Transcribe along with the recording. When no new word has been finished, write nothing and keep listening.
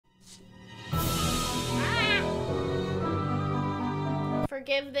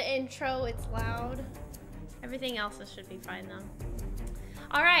Forgive the intro, it's loud. Everything else should be fine though.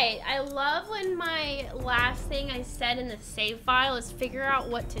 All right, I love when my last thing I said in the save file is figure out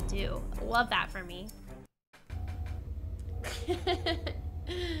what to do. I love that for me. We'll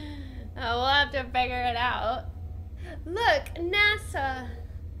have to figure it out. Look, NASA.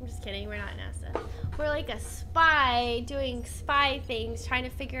 I'm just kidding, we're not NASA. We're like a spy doing spy things, trying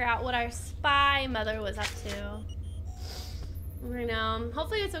to figure out what our spy mother was up to. I know,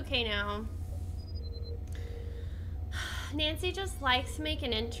 hopefully it's okay now. Nancy just likes to make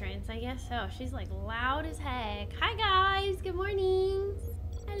an entrance, I guess so. She's like loud as heck. Hi guys, good morning.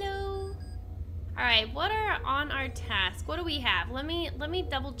 Hello. All right, what are on our task? What do we have? Let me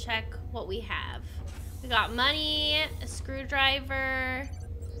double check what we have. We got money, a screwdriver,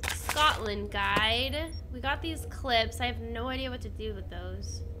 Scotland guide. We got these clips. I have no idea what to do with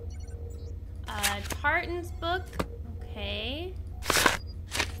those. Tartan's book. Okay.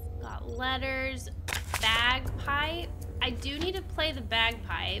 Got letters, bagpipe. I do need to play the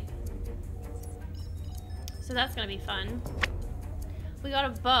bagpipe, so that's gonna be fun. We got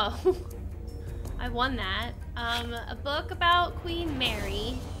a bow. I won that. A book about Queen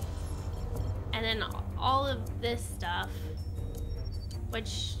Mary, and then all of this stuff,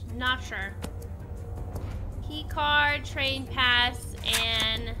 which not sure. Key card, train pass,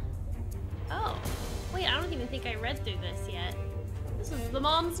 and oh wait, I don't even think I read through this yet. This was the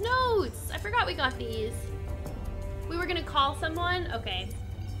mom's notes. I forgot we got these. We were gonna call someone? Okay.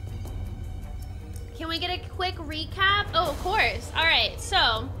 Can we get a quick recap? Oh, of course. All right,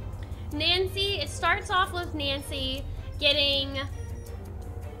 so Nancy, it starts off with Nancy getting,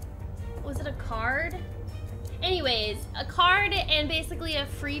 was it a card? Anyways, a card and basically a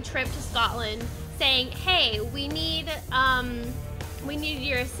free trip to Scotland saying, hey, we need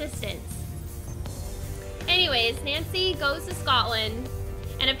your assistance. Anyways, Nancy goes to Scotland,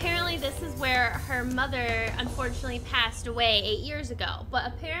 and apparently this is where her mother unfortunately passed away 8 years ago. But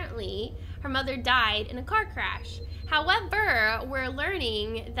apparently her mother died in a car crash. However, we're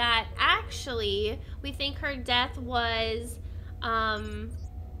learning that actually we think her death was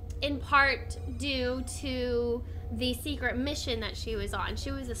in part due to the secret mission that she was on.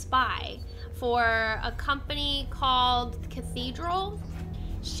 She was a spy for a company called Cathedral.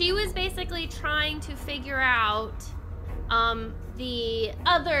 She was basically trying to figure out the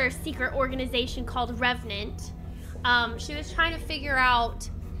other secret organization called Revenant. She was trying to figure out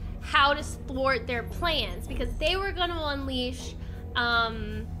how to thwart their plans because they were going to unleash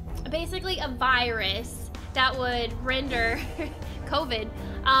basically a virus that would render COVID,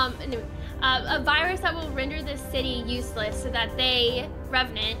 a virus that will render this city useless so that they,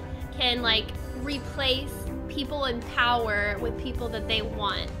 Revenant, can like replace people in power with people that they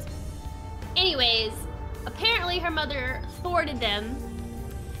want. Anyways, apparently her mother thwarted them,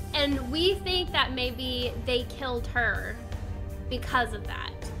 and we think that maybe they killed her because of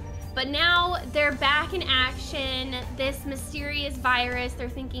that. But now they're back in action. This mysterious virus they're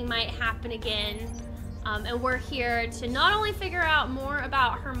thinking might happen again. And we're here to not only figure out more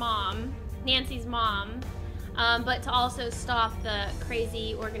about her mom, Nancy's mom, but to also stop the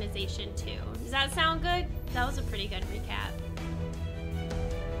crazy organization too. Does that sound good? That was a pretty good recap.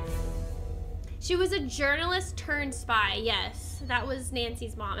 She was a journalist turned spy, yes. That was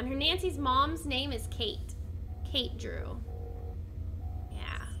Nancy's mom. And Nancy's mom's name is Kate. Kate Drew.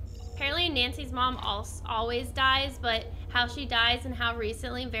 Yeah. Apparently Nancy's mom always dies, but how she dies and how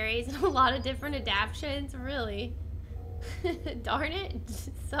recently varies in a lot of different adaptions, really. Darn it.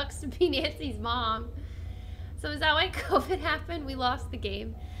 It sucks to be Nancy's mom. So is that why COVID happened? We lost the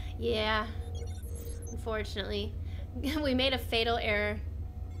game. Yeah. Unfortunately. We made a fatal error.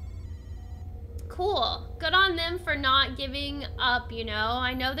 Cool. Good on them for not giving up, you know.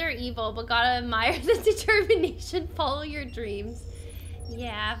 I know they're evil, but gotta admire the determination. Follow your dreams.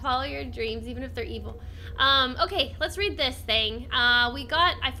 Yeah, follow your dreams, even if they're evil. Okay, let's read this thing.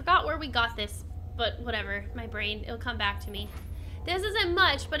 I forgot where we got this, but whatever. My brain, it'll come back to me. This isn't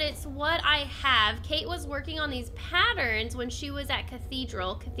much, but it's what I have. Kate was working on these patterns when she was at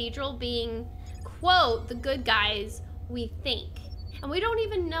Cathedral. Cathedral being, quote, the good guys we think. And we don't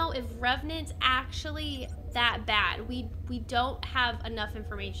even know if Revenant's actually that bad. We don't have enough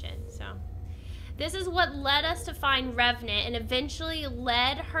information, so. This is what led us to find Revenant and eventually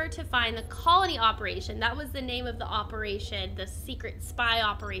led her to find the colony operation. That was the name of the operation, the secret spy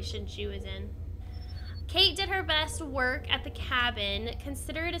operation she was in. Kate did her best work at the cabin.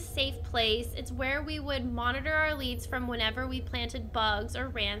 Consider it a safe place. It's where we would monitor our leads from whenever we planted bugs or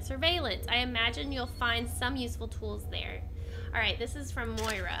ran surveillance. I imagine you'll find some useful tools there. All right, this is from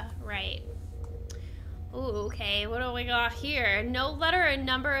Moira, right. Ooh, okay, what do we got here? No letter or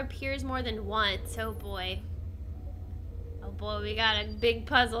number appears more than once. Oh boy. Oh boy, we got a big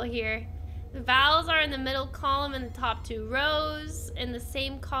puzzle here. The vowels are in the middle column in the top 2 rows. In the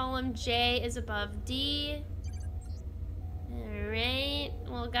same column, J is above D. Alright,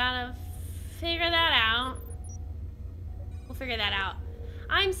 we'll gotta figure that out. We'll figure that out.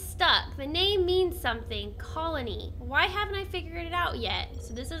 I'm stuck. The name means something. Colony. Why haven't I figured it out yet?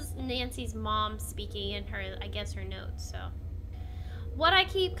 So this is Nancy's mom speaking in her, I guess, her notes. So what I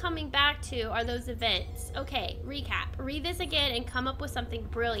keep coming back to are those events. Okay, recap. Read this again and come up with something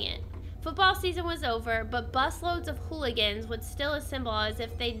brilliant. Football season was over, but busloads of hooligans would still assemble as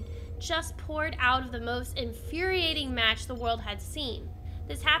if they'd just poured out of the most infuriating match the world had seen.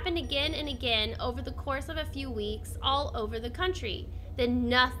 This happened again and again over the course of a few weeks all over the country. Then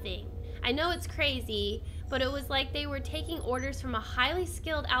nothing. I know it's crazy, but it was like they were taking orders from a highly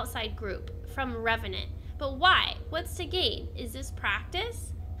skilled outside group, from Revenant. But why? What's to gain? Is this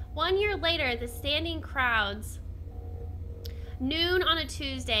practice? 1 year later, the standing crowds, noon on a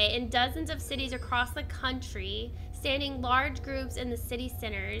Tuesday in dozens of cities across the country, standing large groups in the city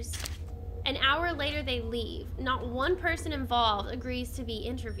centers. An hour later, they leave. Not one person involved agrees to be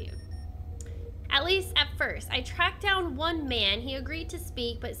interviewed. At least at first, I tracked down one man. He agreed to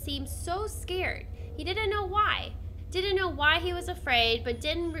speak, but seemed so scared. He didn't know why. Didn't know why he was afraid,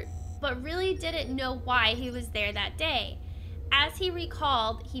 but really didn't know why he was there that day. As he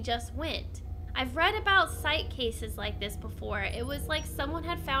recalled, he just went. I've read about sight cases like this before. It was like someone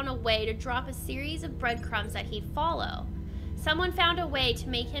had found a way to drop a series of breadcrumbs that he'd follow. Someone found a way to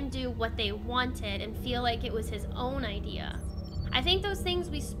make him do what they wanted and feel like it was his own idea. I think those things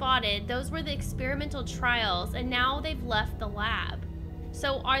we spotted, those were the experimental trials, and now they've left the lab.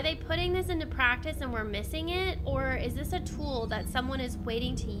 So are they putting this into practice and we're missing it? Or is this a tool that someone is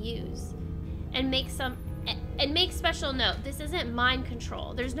waiting to use? And make special note, this isn't mind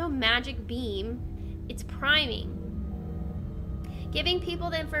control. There's no magic beam. It's priming. Giving people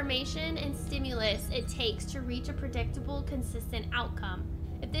the information and stimulus it takes to reach a predictable, consistent outcome.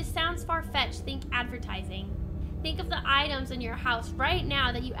 If this sounds far-fetched, think advertising. Think of the items in your house right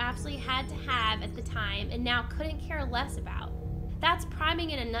now that you absolutely had to have at the time and now couldn't care less about. That's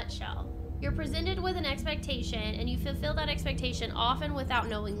priming in a nutshell. You're presented with an expectation and you fulfill that expectation often without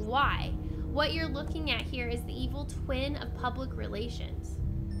knowing why. What you're looking at here is the evil twin of public relations.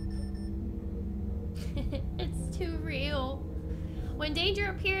 It's too real. When danger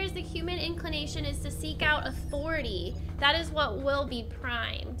appears, the human inclination is to seek out authority. That is what will be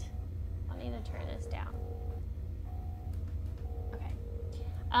primed. I need to turn this down.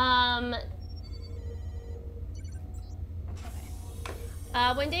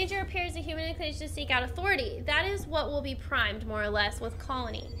 When danger appears, the human inclination to seek out authority. That is what will be primed, more or less, with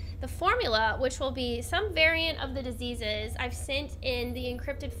Colony. The formula, which will be some variant of the diseases I've sent in the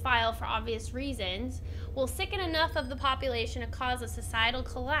encrypted file for obvious reasons, will sicken enough of the population to cause a societal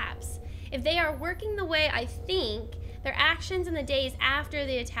collapse. If they are working the way I think, their actions in the days after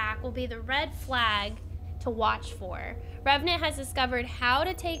the attack will be the red flag to watch for. Revenant has discovered how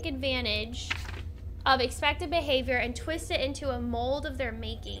to take advantage of expected behavior and twist it into a mold of their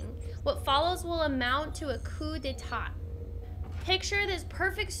making. What follows will amount to a coup d'etat. Picture this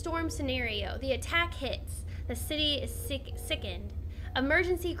perfect storm scenario. The attack hits. The city is sickened.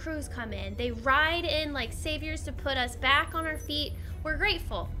 Emergency crews come in. They ride in like saviors to put us back on our feet. We're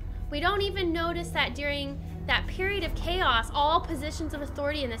grateful. We don't even notice that during that period of chaos, all positions of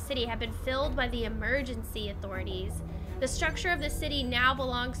authority in the city have been filled by the emergency authorities. The structure of the city now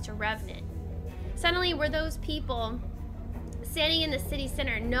belongs to Revenant. Suddenly, we're those people standing in the city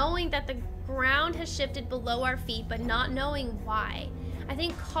center, knowing that the ground has shifted below our feet, but not knowing why. I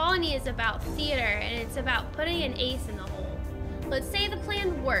think Colony is about theater, and it's about putting an ace in the hole. Let's say the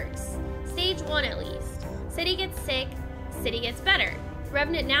plan works. Stage 1 at least. City gets sick, city gets better.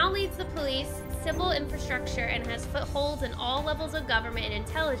 Revenant now leads the police, civil infrastructure, and has footholds in all levels of government and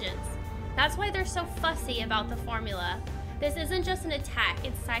intelligence. That's why they're so fussy about the formula. This isn't just an attack,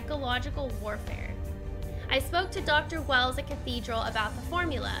 it's psychological warfare. I spoke to Dr. Wells at Cathedral about the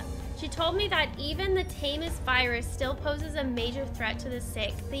formula. She told me that even the tamest virus still poses a major threat to the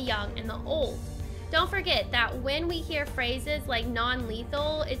sick, the young, and the old. Don't forget that when we hear phrases like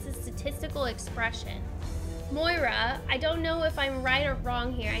non-lethal, it's a statistical expression. Moira, I don't know if I'm right or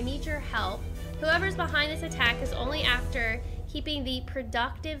wrong here. I need your help. Whoever's behind this attack is only after keeping the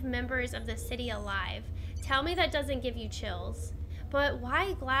productive members of the city alive. Tell me that doesn't give you chills. But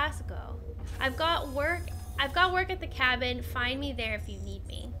why Glasgow? I've got work at the cabin. Find me there if you need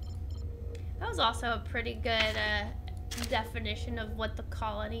me. That was also a pretty good definition of what the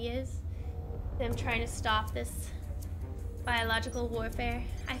colony is. them trying to stop this biological warfare.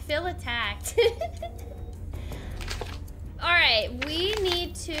 I feel attacked. All right, we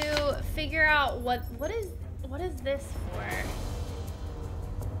need to figure out what is this for?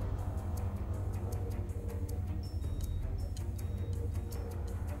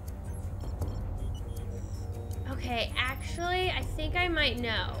 Okay, actually, I think I might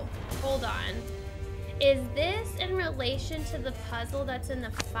know. Hold on. Is this in relation to the puzzle that's in the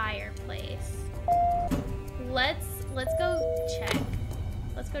fireplace? Let's go check.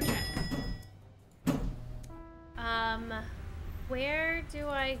 Let's go check. Where do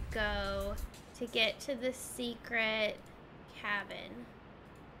I go to get to the secret cabin?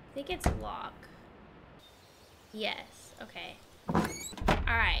 I think it's locked. Yes, okay. All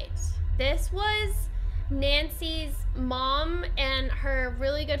right, this was Nancy's mom and her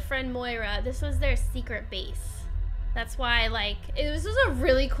really good friend Moira. This was their secret base. That's why, like, this was a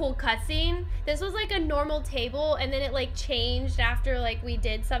really cool cutscene. This was like a normal table, and then it like changed after like we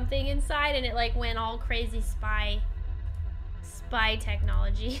did something inside, and it like went all crazy spy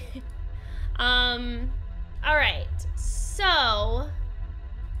technology. All right, so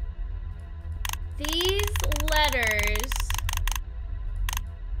these letters.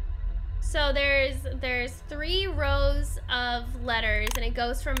 So there's 3 rows of letters, and it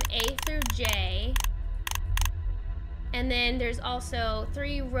goes from A through J. And then there's also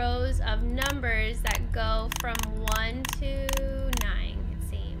 3 rows of numbers that go from 1 to 9, it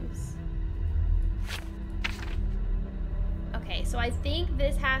seems. Okay, so I think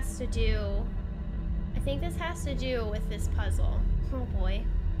this has to do with this puzzle. Oh boy.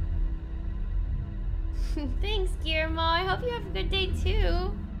 Thanks, Guillermo. I hope you have a good day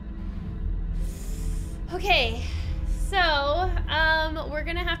too. Okay, so we're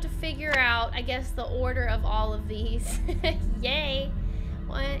gonna have to figure out, I guess, the order of all of these. Yay!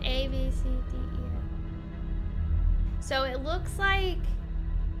 1, A, B, C, D, E, F. So it looks like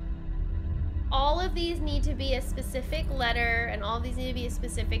all of these need to be a specific letter, and all of these need to be a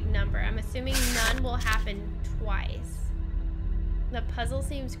specific number. I'm assuming none will happen twice. The puzzle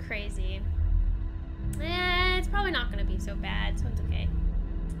seems crazy. It's probably not gonna be so bad, so it's okay.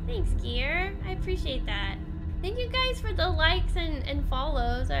 Thanks, Gear. I appreciate that. Thank you guys for the likes and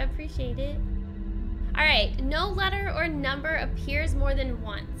follows. I appreciate it. All right, no letter or number appears more than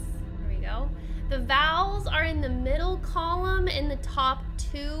once. There we go. The vowels are in the middle column in the top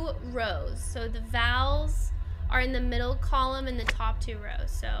 2 rows. So the vowels are in the middle column in the top 2 rows.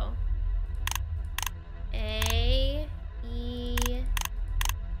 So A, E,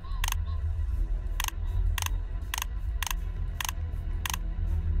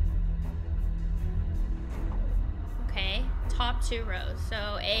 okay, top 2 rows,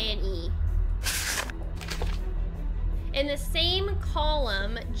 so A and E. In the same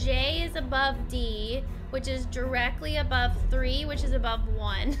column, J is above D, which is directly above 3, which is above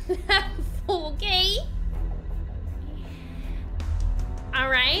 1. Okay. All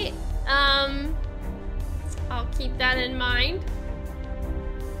right. I'll keep that in mind.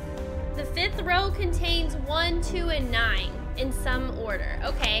 The 5th row contains 1, 2, and 9 in some order.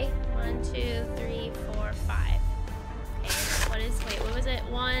 Okay. 1, 2, 3, 4, 5. Okay. What was it?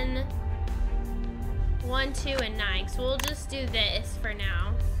 1, 2, and 9. So we'll just do this for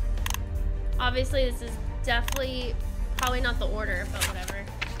now. Obviously, this is definitely probably not the order, but whatever.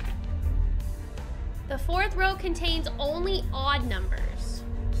 The 4th row contains only odd numbers.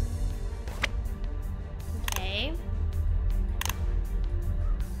 Okay.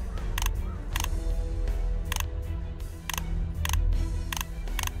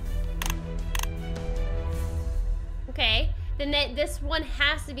 Okay. Then this one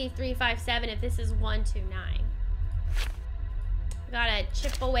has to be 3, 5, 7 if this is 1, 2, 9. Gotta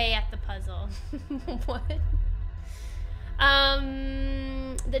chip away at the puzzle. What?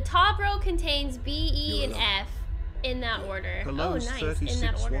 The top row contains B, E, and F in that order. Hello, oh, nice. 36 in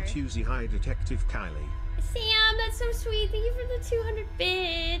that order. What Tuesday. Hi, Detective Kylie. Sam, that's so sweet. Thank you for the 200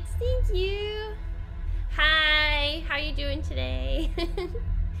 bits. Thank you. Hi, how you doing today?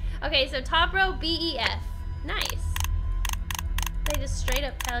 Okay, so top row, B, E, F. Nice. They just straight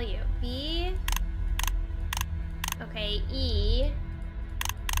up tell you. B. Okay, E.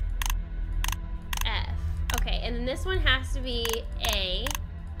 F. Okay, and then this one has to be A.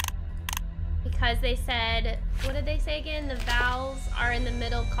 Because they said, what did they say again? The vowels are in the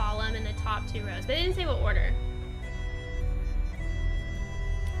middle column in the top 2 rows. But they didn't say what order.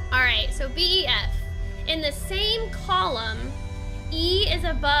 Alright, so B, E, F. In the same column, E is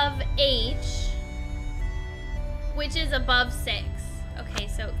above H, which is above 6. Okay,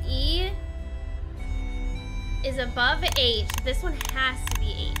 so E is above H. This one has to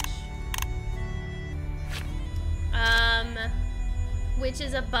be H. which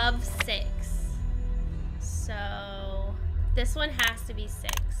is above 6. So this one has to be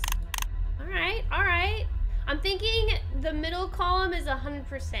 6. All right, all right. I'm thinking the middle column is 100%.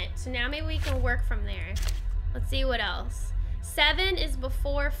 So now maybe we can work from there. Let's see what else. 7 is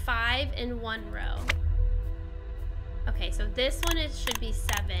before 5 in one row. Okay, so this one should be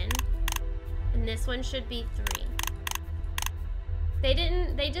 7. And this one should be 3.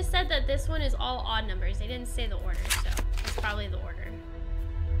 They just said that this one is all odd numbers. They didn't say the order, so it's probably the order.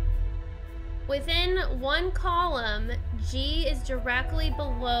 Within one column, G is directly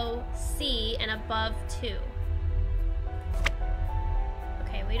below C and above 2.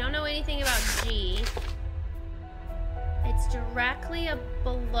 Okay, we don't know anything about G. It's directly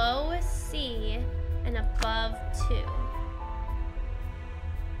below C and above 2.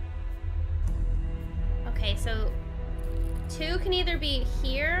 Okay, so 2 can either be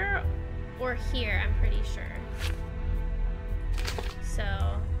here or here, I'm pretty sure. So,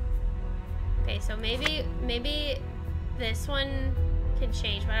 okay, so maybe this one can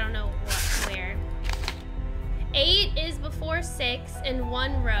change, but I don't know where. 8 is before 6 in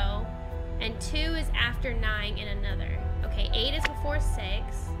one row, and 2 is after 9 in another. Okay, 8 is before 6.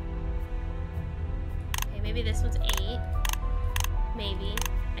 Okay, maybe this one's 8. Maybe.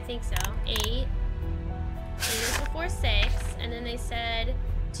 I think so. 8. 8 is before 6, and then they said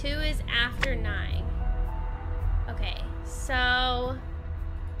 2 is after 9. Okay, so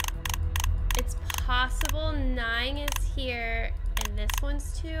it's possible 9 is here and this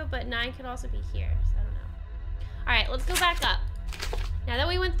one's 2, but 9 could also be here, so I don't know. All right, let's go back up. Now that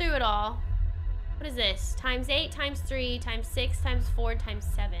we went through it all, what is this? Times 8, times 3, times 6, times 4, times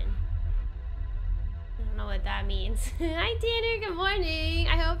 7. I don't know what that means. Hi, Tanner, good morning.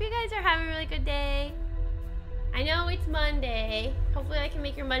 I hope you guys are having a really good day. I know it's Monday. Hopefully I can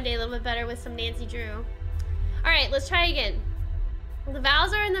make your Monday a little bit better with some Nancy Drew. All right, let's try again. The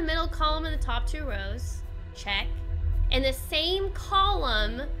vowels are in the middle column in the top 2 rows. Check. In the same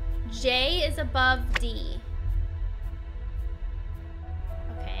column, J is above D.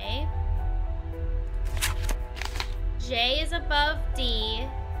 Okay. J is above D,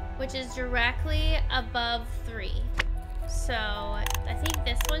 which is directly above 3. So I think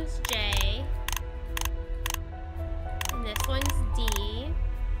this one's J. And this one's D,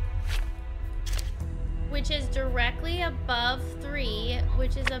 which is directly above 3,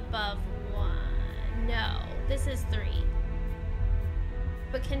 which is above 1. No, this is 3.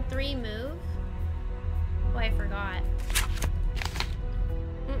 But can 3 move? Oh, I forgot.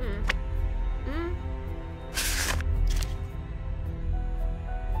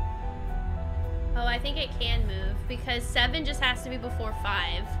 Oh, I think it can move because 7 just has to be before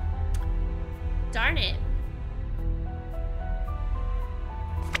 5. Darn it.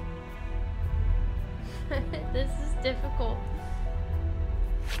 This is difficult.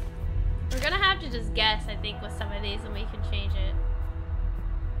 We're gonna have to just guess, I think, with some of these, and we can change it.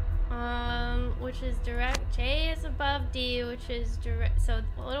 Which is direct. J is above D, which is direct. So,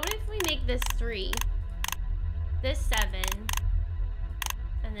 what if we make this 3, this 7,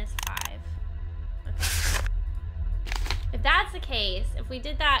 and this 5? Okay. If that's the case, if we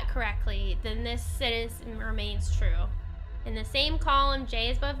did that correctly, then this sentence remains true. In the same column, J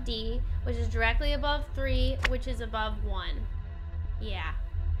is above D, which is directly above 3, which is above 1. Yeah,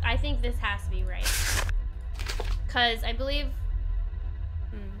 I think this has to be right. Because I believe...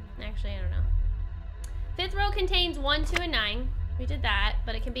 actually, I don't know. 5th row contains 1, 2, and 9. We did that,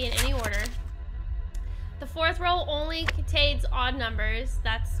 but it can be in any order. The 4th row only contains odd numbers.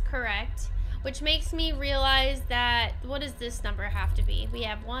 That's correct. Which makes me realize that... What does this number have to be? We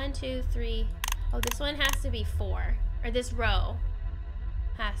have 1, 2, 3... Oh, this one has to be 4. Or this row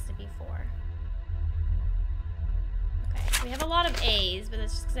has to be 4. Okay, we have a lot of A's, but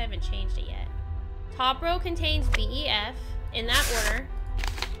that's just because I haven't changed it yet. Top row contains B, E, F, in that order.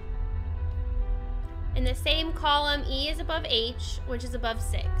 In the same column, E is above H, which is above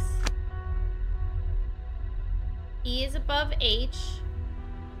 6. E is above H,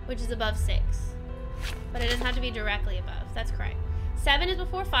 which is above 6. But it doesn't have to be directly above. That's correct. 7 is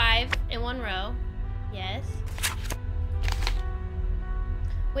before 5 in one row. Yes.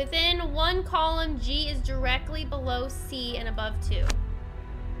 Within one column, G is directly below C and above 2.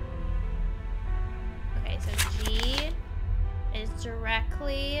 Okay, so G is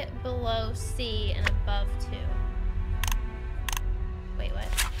directly below C and above 2. Wait, what?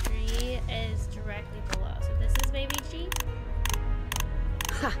 G is directly below. So this is maybe G?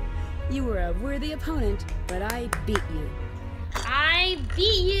 Ha! You were a worthy opponent, but I beat you. I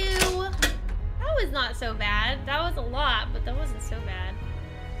beat you! That was not so bad. That was a lot, but that wasn't so bad.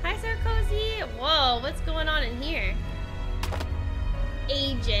 Hi, Sir Cozy. Whoa, what's going on in here?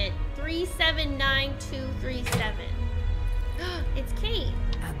 Agent 379237. It's Kate.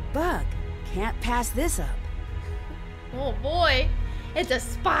 A bug. Can't pass this up. Oh boy, it's a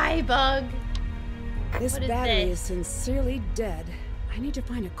spy bug. This What is battery this? is sincerely dead. I need to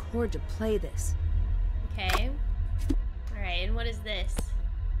find a cord to play this. Okay. Alright, and what is this?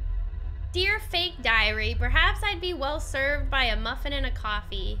 Dear fake diary, perhaps I'd be well served by a muffin and a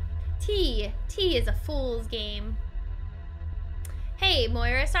coffee. Tea is a fool's game. Hey,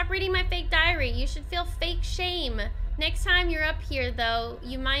 Moira, stop reading my fake diary. You should feel fake shame. Next time you're up here, though,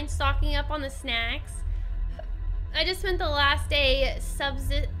 you mind stocking up on the snacks? I just spent the last day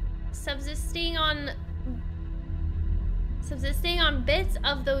subsisting on bits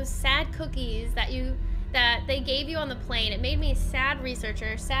of those sad cookies that they gave you on the plane. It made me a sad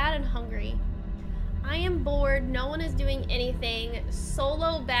researcher, sad and hungry. I am bored. No one is doing anything.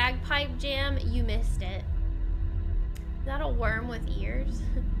 Solo bagpipe jam. You missed it. Is that a worm with ears?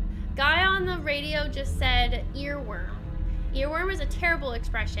 Guy on the radio just said earworm. Earworm is a terrible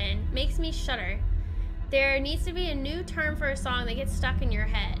expression. Makes me shudder. There needs to be a new term for a song that gets stuck in your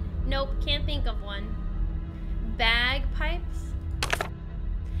head. Nope, can't think of one. Bagpipes?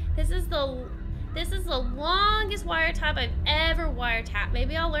 This is the longest wiretap I've ever wiretapped.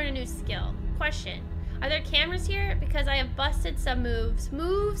 Maybe I'll learn a new skill. Question. Are there cameras here? Because I have busted some moves.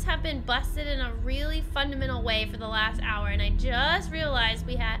 Moves have been busted in a really fundamental way for the last hour, and I just realized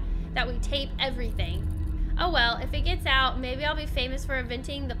that we tape everything. Oh well, if it gets out, maybe I'll be famous for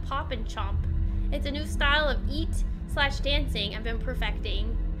inventing the pop and chomp. It's a new style of eat/dancing I've been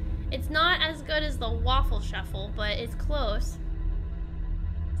perfecting. It's not as good as the waffle shuffle, but it's close.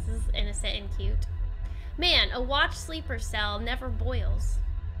 This is innocent and cute. Man, a watch sleeper cell never boils.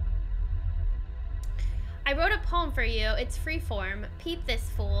 I wrote a poem for you. It's freeform. Peep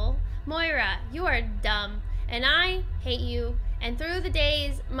this fool. Moira, you are dumb, and I hate you. And through the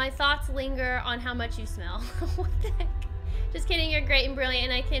days, my thoughts linger on how much you smell. What the heck? Just kidding, you're great and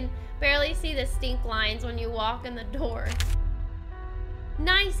brilliant, and I can barely see the stink lines when you walk in the door.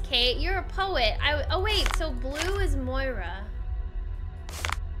 Nice, Kate. You're a poet. Oh, wait. So blue is Moira.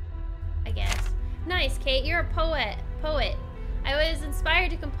 I guess. Nice, Kate. You're a poet. I was inspired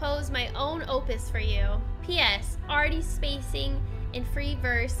to compose my own opus for you. P.S. Arty spacing in free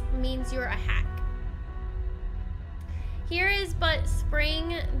verse means you're a hack. Here is but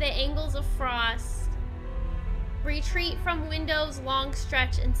spring, the angles of frost. Retreat from windows, long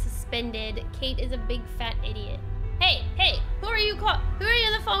stretch and suspended. Kate is a big fat idiot. Hey, who are you on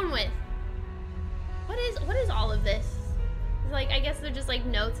the phone with? What is all of this? It's like, I guess they're just like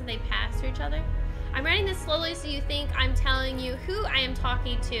notes that they pass to each other. I'm writing this slowly so you think I'm telling you who I am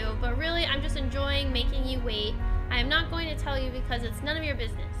talking to, but really I'm just enjoying making you wait. I am not going to tell you because it's none of your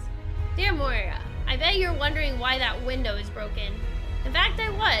business. Dear Moira, I bet you're wondering why that window is broken. In fact, I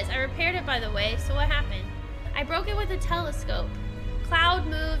was. I repaired it, by the way, so what happened? I broke it with a telescope. Cloud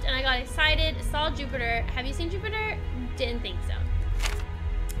moved and I got excited, saw Jupiter. Have you seen Jupiter? Didn't think so.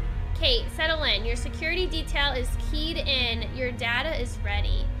 Kate, settle in. Your security detail is keyed in. Your data is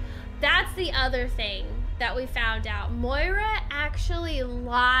ready. That's the other thing that we found out. Moira actually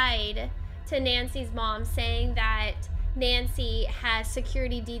lied to Nancy's mom, saying that Nancy has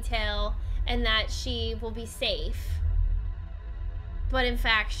security detail and that she will be safe. But in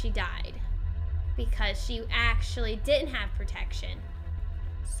fact, she died because she actually didn't have protection.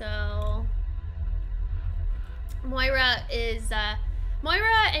 So Moira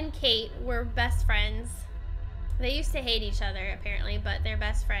and Kate were best friends. They used to hate each other apparently, but they're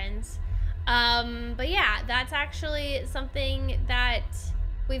best friends. But yeah, that's actually something that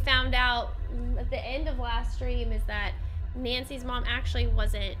we found out at the end of last stream, is that Nancy's mom actually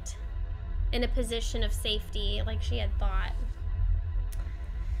wasn't in a position of safety like she had thought.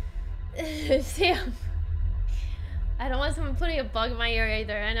 Sam, I don't want someone putting a bug in my ear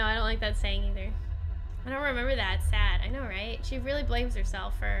either. I know, I don't like that saying either. I don't remember that. It's sad. I know, right? She really blames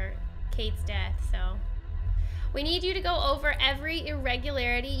herself for Kate's death, so. We need you to go over every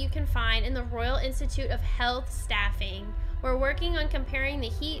irregularity you can find in the Royal Institute of Health staffing. We're working on comparing the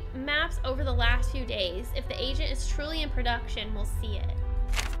heat maps over the last few days. If the agent is truly in production, we'll see it.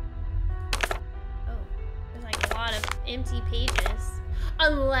 Oh, there's like a lot of empty pages.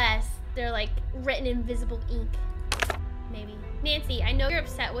 Unless they're like written in visible ink. Maybe. Nancy, I know you're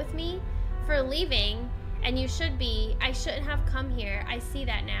upset with me for leaving, and you should be. I shouldn't have come here. I see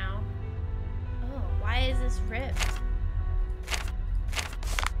that now. Oh, why is this ripped?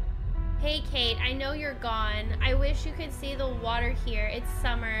 Hey Kate, I know you're gone. I wish you could see the water here. It's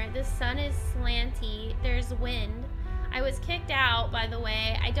summer. The sun is slanty. There's wind. I was kicked out, by the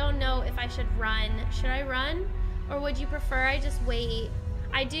way. I don't know if I should run. Should I run? Or would you prefer I just wait?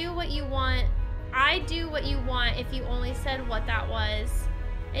 I do what you want if you only said what that was.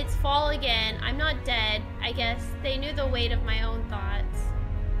 It's fall again. I'm not dead. I guess they knew the weight of my own thoughts.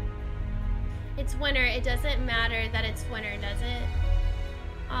 It's winter. It doesn't matter that it's winter, does it?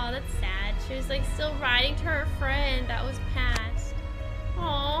 Oh, that's sad. She was like still writing to her friend that was passed.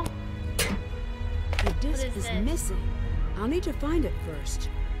 Aw. The disc is missing. I'll need to find it first.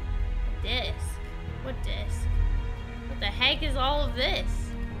 A disc? What disc? What the heck is all of this?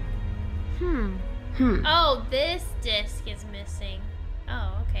 Oh, this disc is missing.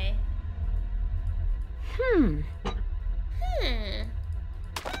 Oh, okay.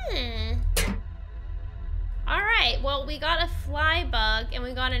 Alright, well, we got a fly bug and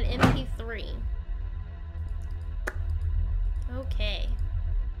we got an MP3. Okay.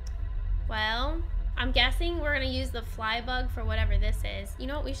 Well, I'm guessing we're gonna use the fly bug for whatever this is. You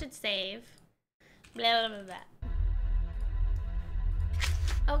know what? We should save. Blah, blah, blah, blah.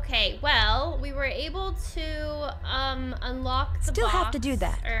 Okay, well, we were able to unlock the Still box, have to do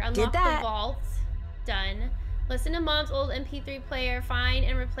that. Or unlock the vault. Done. Listen to Mom's old MP3 player. Find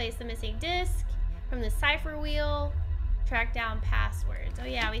and replace the missing disc from the cipher wheel. Track down passwords. Oh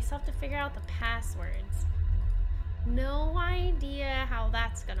yeah, we still have to figure out the passwords. No idea how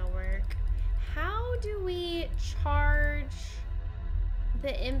that's gonna work. How do we charge the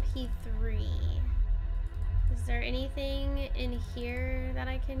MP3? Is there anything in here that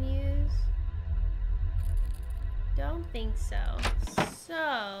I can use? Don't think so.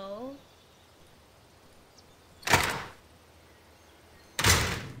 So... I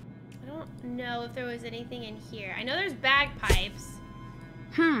don't know if there was anything in here. I know there's bagpipes.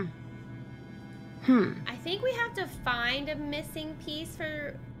 I think we have to find a missing piece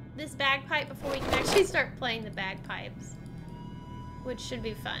for this bagpipe before we can actually start playing the bagpipes. Which should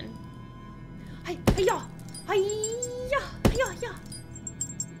be fun. Hi-ya! Hi-ya! Hi-ya!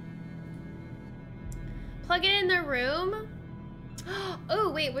 Plug it in the room?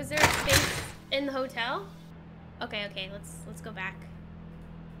 Oh, wait, was there a space in the hotel? Okay, let's go back.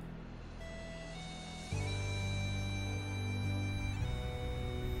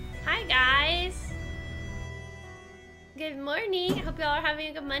 Hi guys! Good morning. Hope y'all are having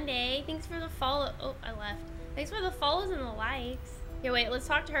a good Monday. Thanks for the follow. Oh, I left. Thanks for the follows and the likes. Here, wait, let's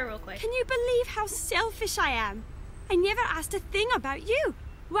talk to her real quick. Can you believe how selfish I am? I never asked a thing about you.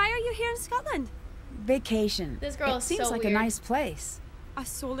 Why are you here in Scotland? Vacation. This girl is so weird. Seems like a nice place. A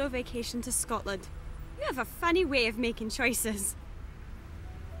solo vacation to Scotland. You have a funny way of making choices.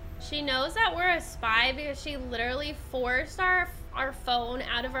 She knows that we're a spy because she literally forced our phone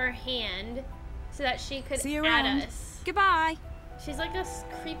out of our hand so that she could add us. Goodbye. She's like a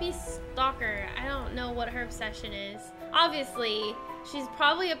creepy stalker. I don't know what her obsession is. Obviously, she's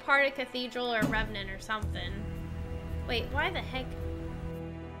probably a part of Cathedral or Revenant or something. Wait, why the heck?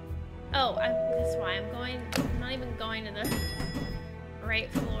 Oh, that's why I'm not even going to the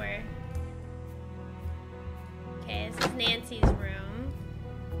right floor. Okay, this is Nancy's room.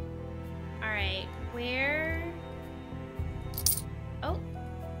 Alright, where? Oh.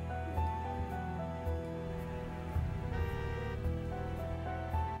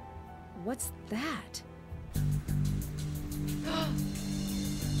 What's that?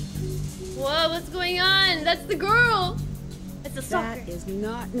 Whoa, what's going on? That's the girl! It's a stalker. That is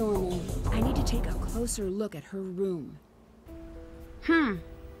not normal. I need to take a closer look at her room.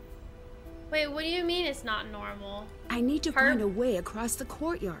 Wait, what do you mean it's not normal? I need to find a way across the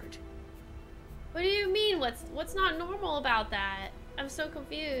courtyard. What do you mean? What's not normal about that? I'm so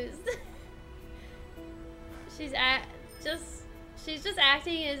confused. She's just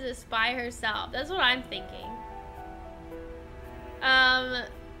acting as a spy herself. That's what I'm thinking.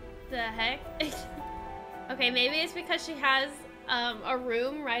 The heck? Okay, maybe it's because she has a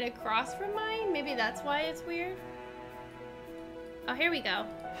room right across from mine. Maybe that's why it's weird. Oh, here we go.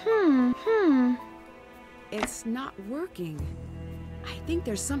 It's not working. I think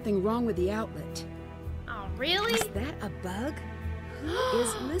there's something wrong with the outlet. Oh, really? Is that a bug? Who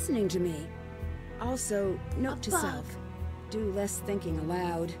is listening to me? Also, note to self, do less thinking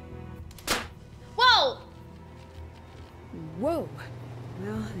aloud. Whoa! Whoa.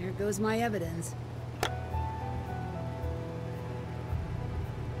 Well, there goes my evidence.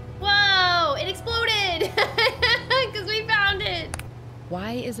 Whoa! It exploded! Because we found it!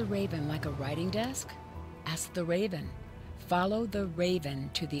 Why is a raven like a writing desk? Ask the raven. Follow the raven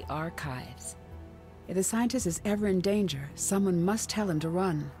to the archives. If the scientist is ever in danger, someone must tell him to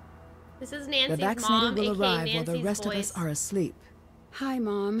run. This is Nancy's the vaccinated mom, will aka arrive Nancy's while the rest voice. of us are asleep. Hi,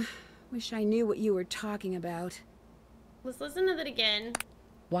 Mom. Wish I knew what you were talking about. Let's listen to that again.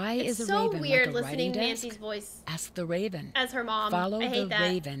 Why It's is a so raven weird like a listening writing to desk? Nancy's voice Ask the raven. as her mom. Follow I hate the that.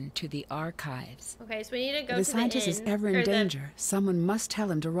 raven to the archives. Okay, so we need to go If the to scientist the is inn. ever or in danger, someone must tell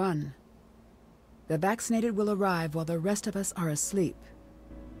him to run. The vaccinated will arrive while the rest of us are asleep.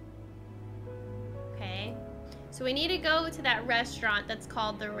 Okay. So we need to go to that restaurant that's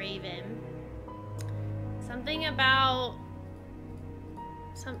called the Raven. Something about...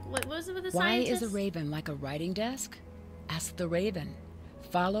 What was it with the Why scientist? is a raven like a writing desk? Ask the raven.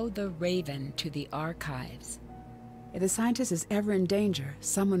 Follow the raven to the archives. If the scientist is ever in danger,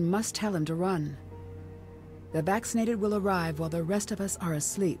 someone must tell him to run. The vaccinated will arrive while the rest of us are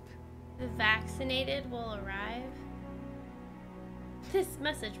asleep. The vaccinated will arrive. This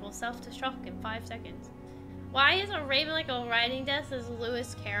message will self-destruct in 5 seconds. Why is a raven like a writing desk as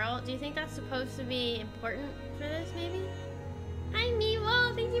Lewis Carroll? Do you think that's supposed to be important for this, maybe? Hi,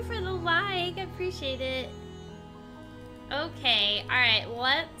 Meewo. Thank you for the like. I appreciate it. Okay. Alright,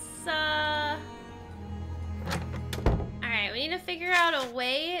 let's, Alright, we need to figure out a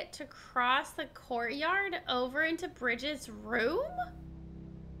way to cross the courtyard over into Bridget's room?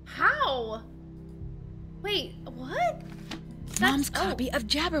 How? Wait, what? Mom's copy of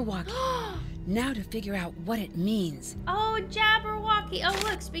Jabberwocky. Now to figure out what it means. Oh, Jabberwocky. Oh,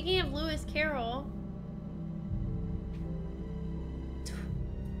 look, speaking of Lewis Carroll.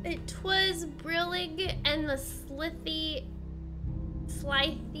 It was Brillig and the slithy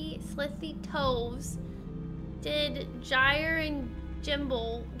toves did Gyre and Gyre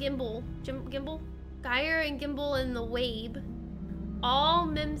and Gimble in the Wabe. All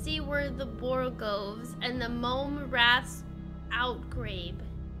Mimsy were the Borgoves, and the Mome Raths outgrabe.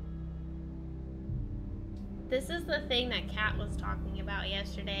 This is the thing that Kat was talking about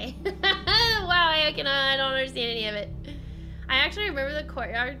yesterday. Wow, I don't understand any of it. I actually remember the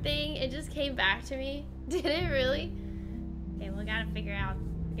courtyard thing. It just came back to me. Did it really? Okay, we gotta figure that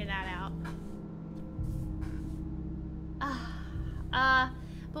out.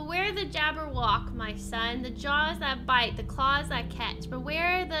 Beware the Jabberwock, my son, the jaws that bite, the claws that catch.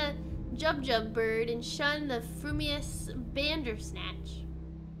 Beware the Jubjub bird and shun the frumious Bandersnatch.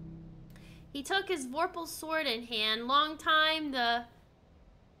 He took his Vorpal sword in hand, long time the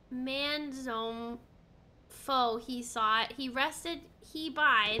Manzome foe he sought. He rested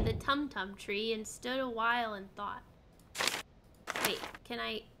by the Tum-Tum tree and stood a while in thought. Wait, can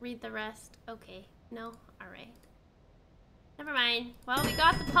I read the rest? Okay, no? Alright. Never mind. Well, we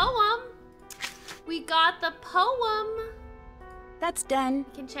got the poem. We got the poem. That's done.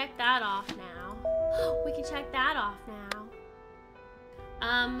 We can check that off now. We can check that off now.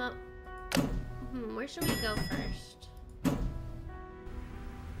 Where should we go first?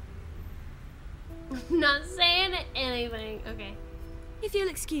 Not saying anything. Okay. If you'll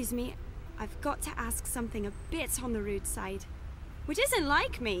excuse me, I've got to ask something a bit on the rude side, which isn't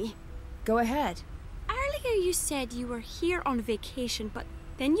like me. Go ahead. Earlier you said you were here on vacation, but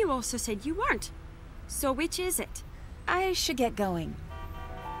then you also said you weren't. So which is it? I should get going.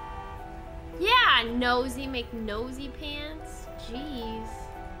 Yeah, nosy McNosy pants. Jeez.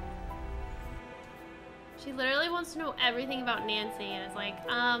 She literally wants to know everything about Nancy, and it's like,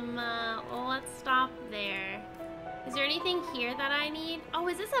 let's stop there. Is there anything here that I need? Oh,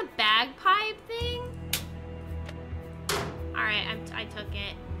 is this a bagpipe thing? Alright, I took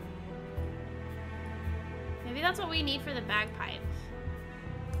it. Maybe that's what we need for the bagpipes.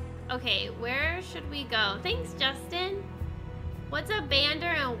 Okay, where should we go? Thanks, Justin. What's a bander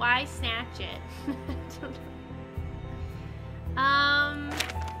and why snatch it? I don't know.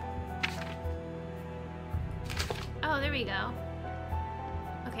 Oh, there we go.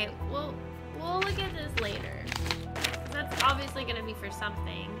 Okay, we'll look at this later. That's obviously gonna be for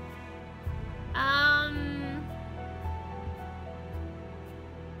something.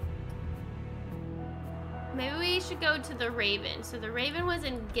 Maybe we should go to the Raven. So the Raven was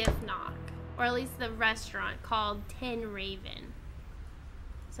in Giftnock, or at least the restaurant called Tin Raven.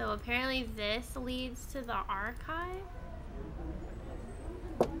 So apparently this leads to the archive.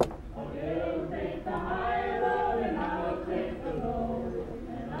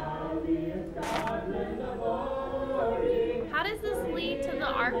 How does this lead to the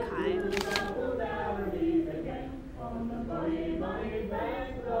archive?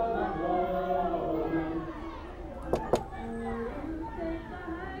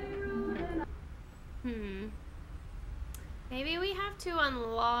 Maybe we have to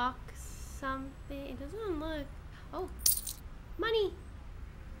unlock something. It doesn't look... Oh, money.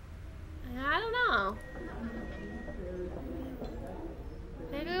 I don't know.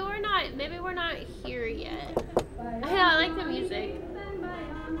 Maybe we're not here yet. I like the music.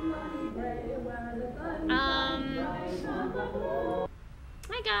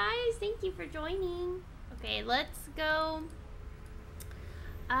 Hi Hi guys, thank you for joining. Okay, let's go.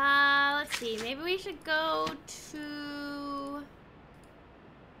 Let's see. Maybe we should go to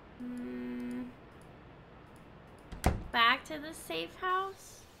back to the safe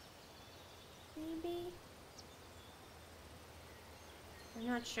house. Maybe. I'm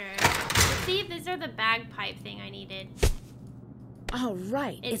not sure. Let's see if these are the bagpipe thing I needed. All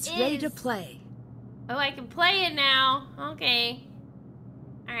right, it's ready to play. Oh, I can play it now. Okay.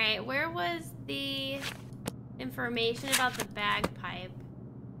 All right, where was the information about the bagpipe?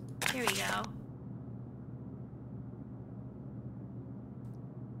 Here we go.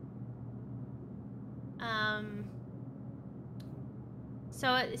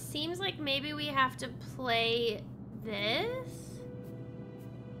 So it seems like maybe we have to play this.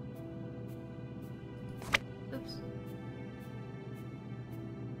 Oops.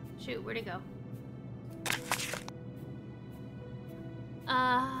 Shoot, where'd it go?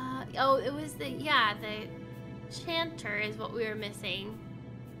 Oh, it was the chanter is what we were missing.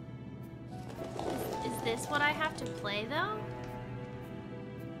 Is this what I have to play, though?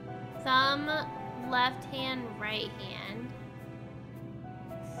 Thumb, left hand, right hand.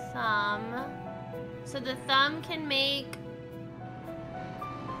 Thumb. So the thumb can make...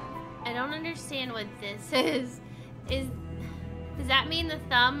 I don't understand what this is. Does that mean the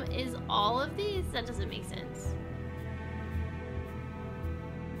thumb is all of these? That doesn't make sense.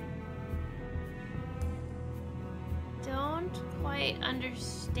 Don't quite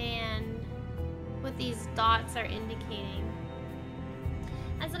understand what these dots are indicating.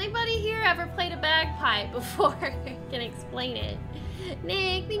 Has anybody here ever played a bagpipe before? I can explain it.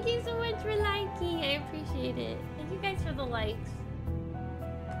 Nick, thank you so much for liking. I appreciate it. Thank you guys for the likes.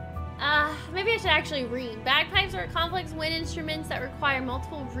 Maybe I should actually read. Bagpipes are complex wind instruments that require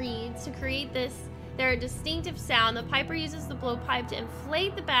multiple reeds to create their distinctive sound. The piper uses the blowpipe to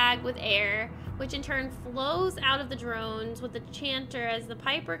inflate the bag with air, which in turn flows out of the drones with the chanter as the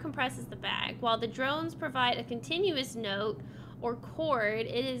piper compresses the bag. While the drones provide a continuous note or chord,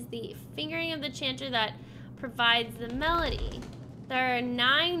 it is the fingering of the chanter that provides the melody. There are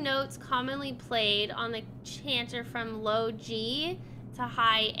 9 notes commonly played on the chanter from low G to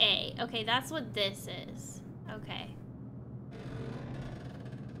high A. Okay, that's what this is. Okay.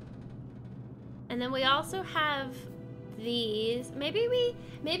 And then we also have these. Maybe we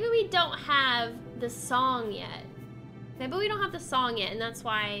don't have the song yet. Maybe we don't have the song yet, and that's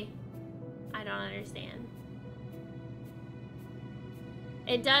why I don't understand.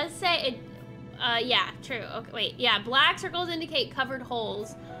 It does say it. Yeah, true. Okay, wait. Yeah, black circles indicate covered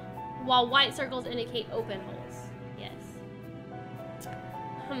holes, while white circles indicate open holes. Yes.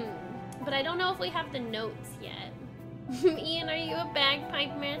 But I don't know if we have the notes yet. Ian, are you a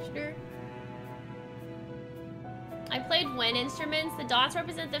bagpipe master? I played wind instruments. The dots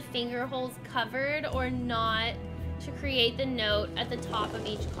represent the finger holes covered or not to create the note at the top of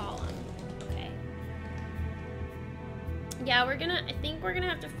each column. Okay. Yeah, I think we're gonna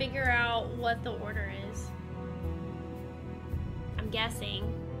have to figure out what the order is. I'm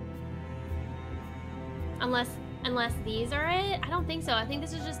guessing. Unless these are it? I don't think so. I think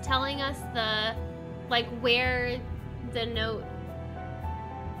this is just telling us where the note...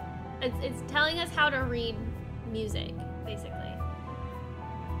 It's telling us how to read music, basically.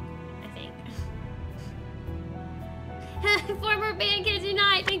 I think. Former band kids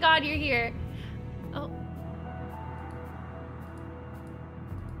unite! Thank God you're here. Oh.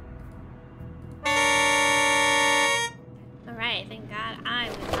 Alright, thank God I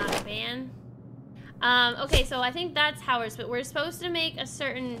was not a band. Okay, so I think that's how we're supposed to make a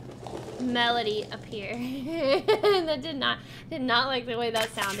certain melody appear. That did not like the way that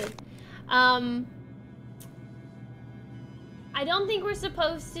sounded. I don't think we're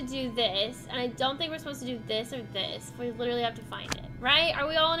supposed to do this, and I don't think we're supposed to do this or this. We literally have to find it, right? Are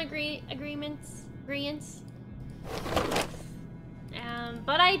we all in agreements?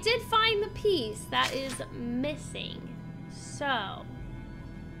 But I did find the piece that is missing. So.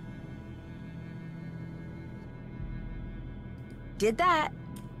 Did that.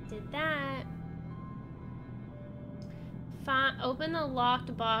 Open the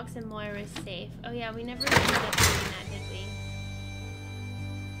locked box in Moira's safe. Oh yeah, we never ended up doing that, did we?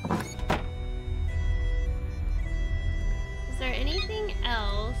 Is there anything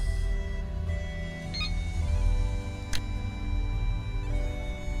else?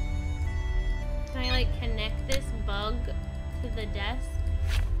 Can I connect this bug to the desk?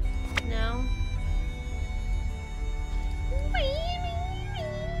 No?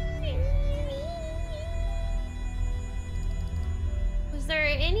 Was there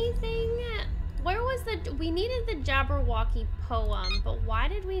anything? Where was we needed the Jabberwocky poem, but why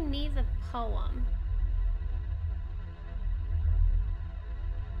did we need the poem?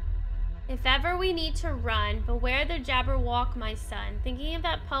 If ever we need to run, beware the Jabberwock, my son. Thinking of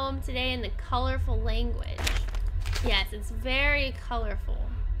that poem today in the colorful language. Yes, it's very colorful.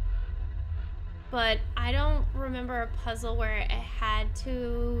 But I don't remember a puzzle where I had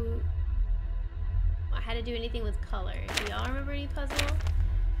to do anything with color. Do y'all remember any puzzle?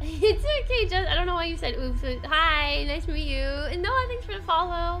 It's okay, just I don't know why you said oops. Hi, nice to meet you. And Noah, thanks for the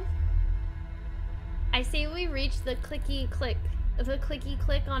follow. I say we reached the clicky click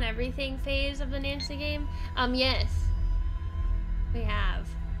on everything phase of the Nancy game. Yes. We have.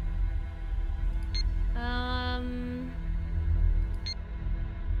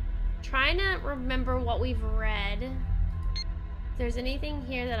 Trying to remember what we've read. If there's anything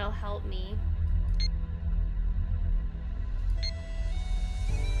here that'll help me.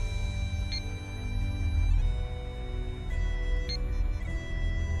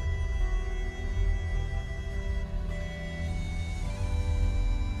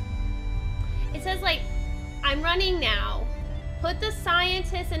 It says like, I'm running now. Put the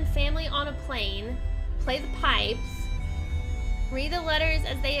scientists and family on a plane. Play the pipes. Read the letters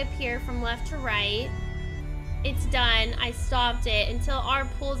as they appear from left to right. It's done. I stopped it. Until R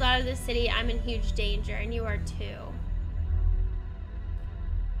pulls out of the city, I'm in huge danger, and you are too.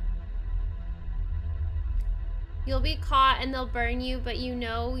 You'll be caught and they'll burn you, but you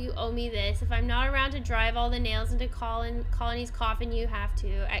know you owe me this. If I'm not around to drive all the nails into Colony's coffin, you have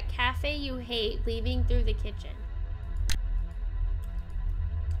to. At cafe you hate, leaving through the kitchen.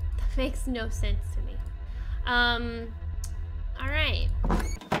 That makes no sense to me. Alright.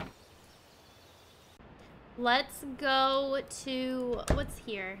 Let's go to... what's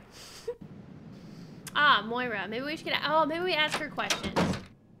here? Ah, Moira. Maybe we should get... oh, maybe we ask her questions.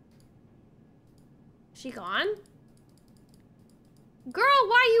 She gone? Girl,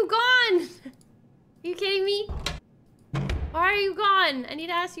 why are you gone? Are you kidding me? Why are you gone? I need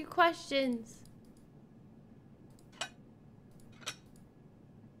to ask you questions.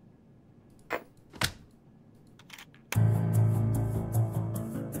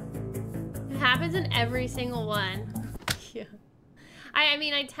 It happens in every single one. Yeah. I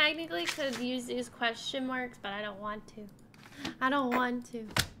mean, I technically could use question marks, but I don't want to. I don't want to.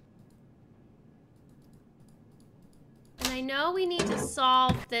 And I know we need to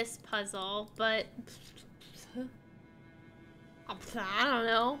solve this puzzle, but I don't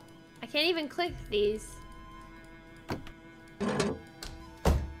know. I can't even click these.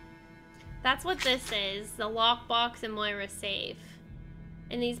 That's what this is, the lockbox in Moira's safe.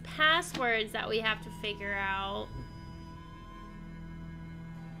 And these passwords that we have to figure out.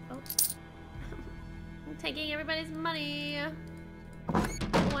 Oh. I'm taking everybody's money.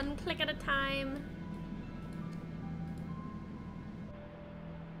 One click at a time.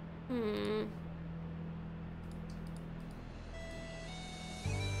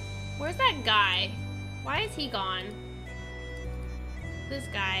 Where's that guy? Why is he gone? This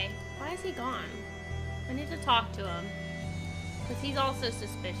guy. Why is he gone? I need to talk to him. Because he's also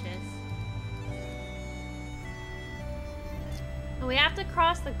suspicious. And we have to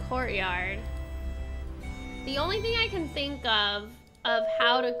cross the courtyard. The only thing I can think of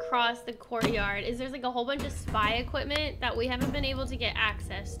how to cross the courtyard is there's like a whole bunch of spy equipment that we haven't been able to get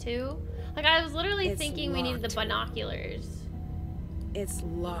access to. Like I was literally thinking we needed the binoculars. It's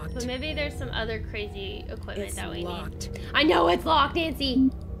locked. But maybe there's some other crazy equipment that we need. I know it's locked,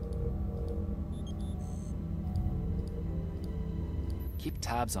 Nancy! Keep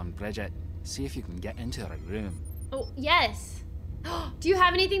tabs on Bridget. See if you can get into her room. Oh, yes. Do you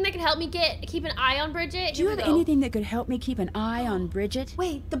have anything that can help me keep an eye on Bridget? Do you have anything that could help me keep an eye on Bridget?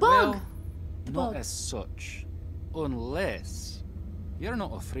 Wait, the bug! Well, not as such. Unless... You're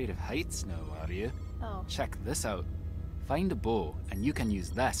not afraid of heights now, are you? Oh. Check this out. Find a bow, and you can use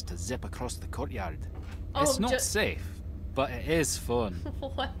this to zip across the courtyard. Oh, it's not safe, but it is fun.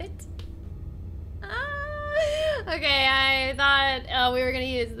 What? Okay, I thought we were gonna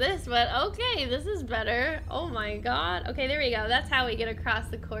use this, but okay, this is better. Oh my god. Okay, there we go. That's how we get across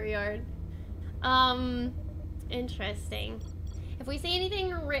the courtyard. Interesting. If we see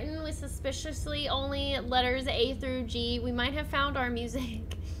anything written with suspiciously only letters A through G, we might have found our music.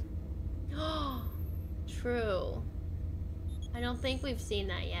 True. I don't think we've seen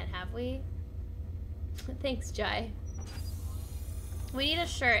that yet, have we? Thanks, Jai. We need a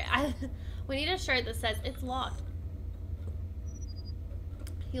shirt. We need a shirt that says it's locked.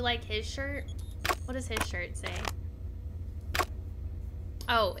 You like his shirt? What does his shirt say?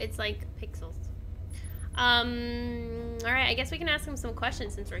 Oh, it's like pixels. Alright, I guess we can ask him some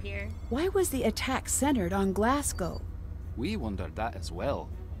questions since we're here. Why was the attack centered on Glasgow? We wondered that as well.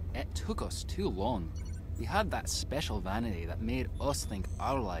 It took us too long. We had that special vanity that made us think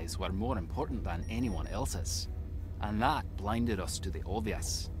our lives were more important than anyone else's. And that blinded us to the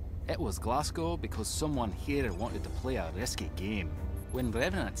obvious. It was Glasgow because someone here wanted to play a risky game. When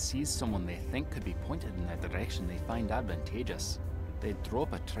Revenant sees someone they think could be pointed in a direction they find advantageous, they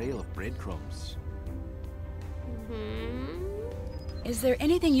drop a trail of breadcrumbs. Is there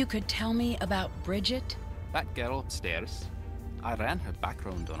anything you could tell me about Bridget? That girl upstairs, I ran her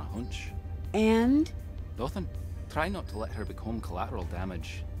background on a hunch. And? Nothing. Try not to let her become collateral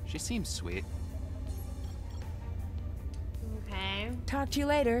damage. She seems sweet. Okay. Talk to you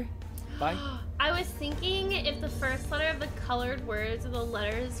later. Bye. I was thinking if the first letter of the colored words are the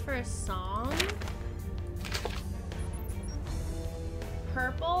letters for a song.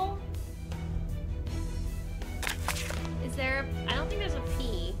 Purple? Is there I don't think there's a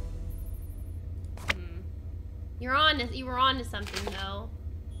P. You were on to something though.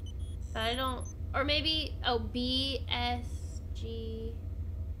 But I don't, or maybe, oh, B, S, G.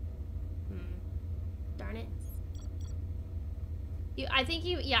 Darn it. I think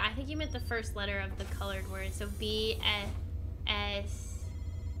you meant the first letter of the colored word. So B, S,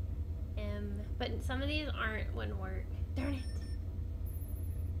 M. But some of these wouldn't work. Darn it.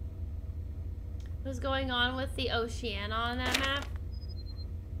 What's going on with the Oceania on that map?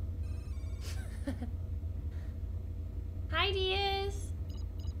 Hi, Tues.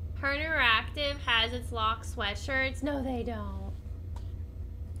 Her Interactive has its lock sweatshirts. No, they don't.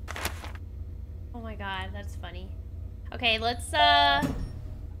 Oh my god, that's funny. Okay, let's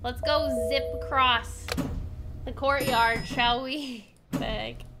go zip across the courtyard, shall we?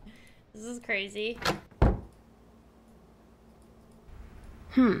 Heck, this is crazy.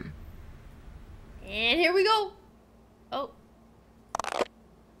 And here we go. Oh.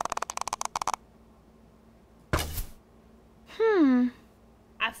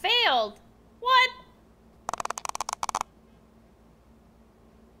 I failed. What?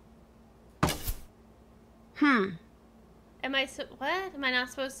 Am I what? Am I not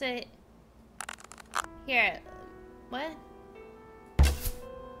supposed to? Here. What?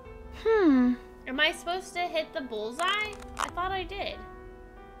 Am I supposed to hit the bullseye? I thought I did.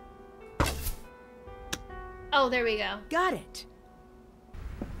 Oh, there we go. Got it.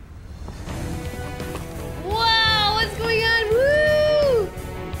 Whoa, what's going on? Woo!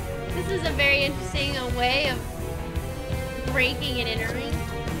 This is a very interesting way of breaking and entering.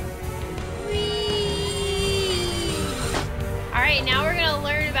 Whee! Alright, now we're gonna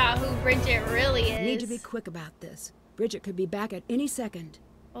learn about who Bridget really is. Need to be quick about this. Bridget could be back at any second.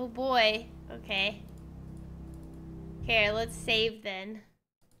 Oh boy. Okay. Here, let's save then.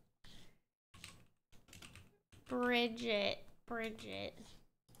 Bridget.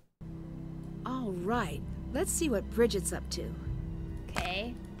 All right, let's see what Bridget's up to.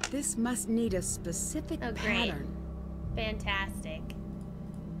 Okay. This must need a specific pattern. Fantastic.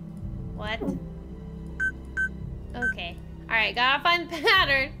 What? Okay. Alright, gotta find the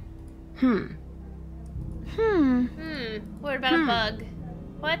pattern. What about a bug?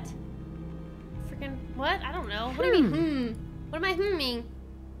 What? Freaking what? I don't know. What do you mean What am I humming?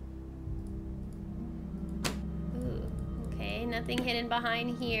 Ooh, okay, nothing hidden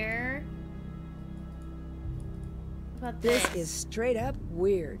behind here. What about this? This is straight up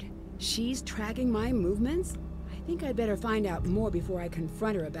weird. She's tracking my movements? I think I'd better find out more before I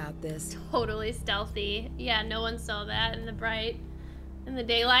confront her about this. Totally stealthy. Yeah, no one saw that in the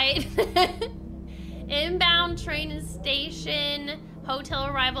daylight. Inbound train station, hotel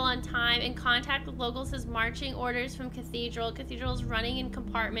arrival on time, in contact with locals says marching orders from Cathedral. Cathedral's running in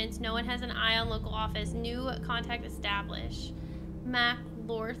compartments. No one has an eye on local office. New contact established.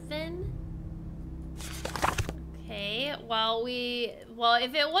 McLaughlin. Okay, well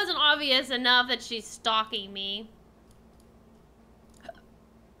if it wasn't obvious enough that she's stalking me,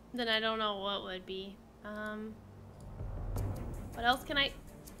 then I don't know what would be. What else can I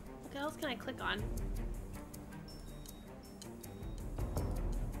click on?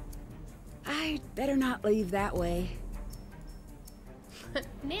 I'd better not leave that way.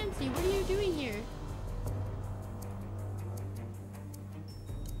 Nancy, what are you doing here?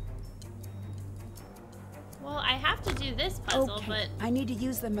 Well, I have to do this puzzle, Okay, but... I need to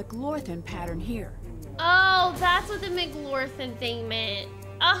use the McLaughlin pattern here. Oh, that's what the McLaughlin thing meant.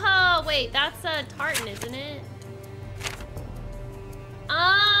 Oh, wait, that's a tartan, isn't it?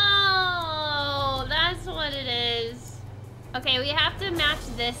 Oh, that's what it is. Okay, we have to match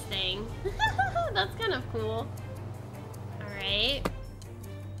this thing. That's kind of cool. Alright.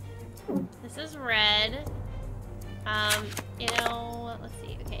 This is red. You know, let's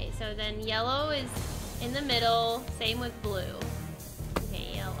see. Okay, so then yellow is in the middle. Same with blue.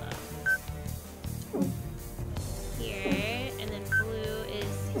 Okay, yellow. Here, and then blue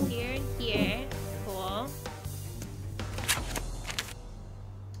is here and here. Cool.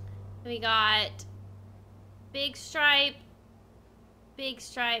 We got big stripe, big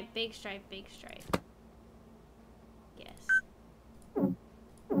stripe, big stripe, big stripe. Yes.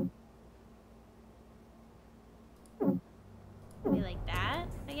 Maybe like that,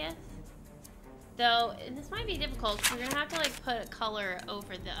 I guess. Though, this might be difficult because we're gonna have to like put a color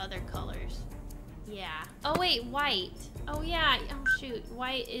over the other colors. Yeah. Oh wait, white. Oh yeah, oh shoot,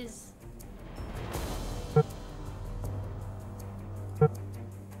 white is...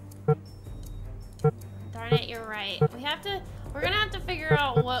 Darn it, you're right. We're gonna have to figure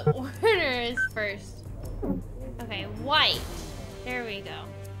out what order is first. Okay, white. There we go.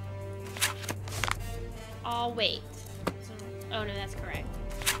 All wait. Oh no, that's correct.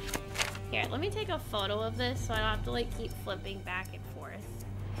 Here, let me take a photo of this so I don't have to like keep flipping back and forth.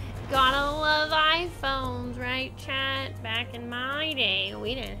 Gotta love iPhones, right, chat? Back in my day,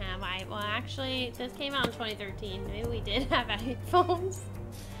 we didn't have iPhones. Well, actually, this came out in 2013. Maybe we did have iPhones.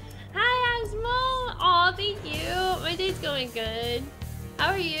 Hi, Asmo. Aw, thank you. My day's going good.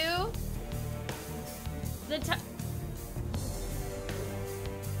 How are you?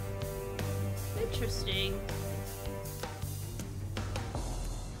 Interesting.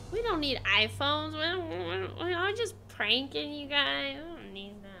 We don't need iPhones. I'm just pranking you guys. I don't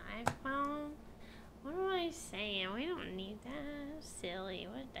need the iPhone. What am I saying? We don't need that. That's silly.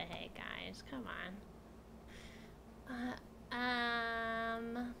 What the heck, guys? Come on.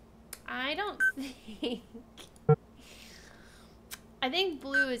 I don't think... I think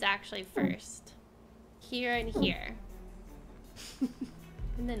blue is actually first. Here and here.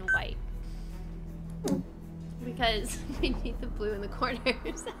 And then white. Because we need the blue in the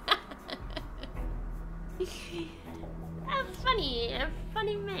corners. Funny.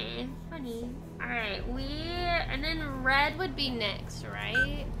 Funny man. Funny. Alright, and then red would be next,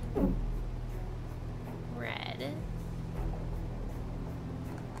 right? Red.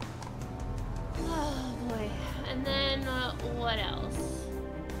 Oh boy. And then what else?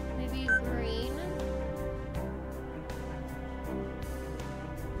 Maybe green?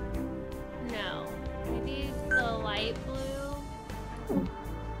 No. Maybe the light blue?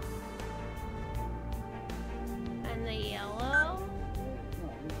 And the yellow?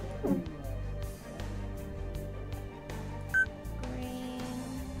 Green.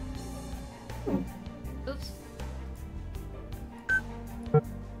 Oops.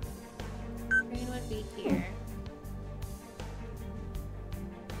 Green would be here.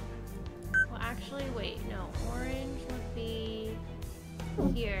 Well, actually, wait, no. Orange would be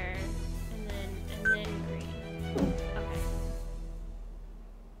here, and then green. Okay.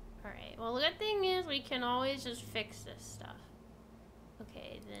 Alright, well, the good thing is we can always just fix this stuff.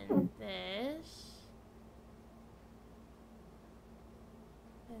 Okay, then this.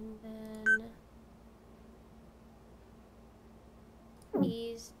 And then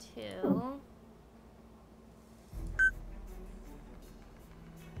these two.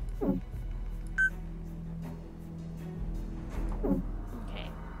 Okay.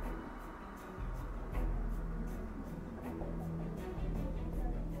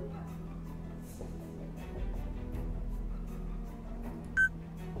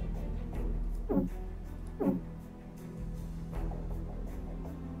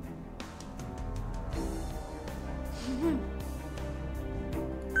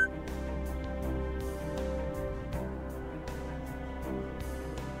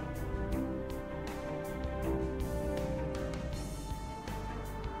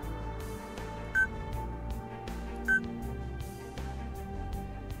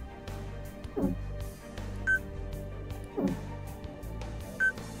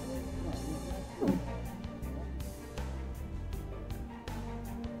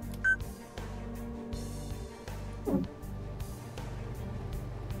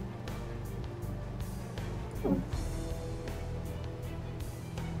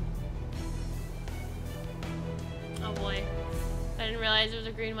 Oh boy. I didn't realize there was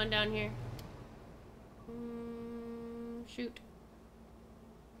a green one down here. Shoot.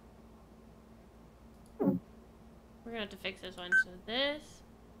 We're gonna have to fix this one. So this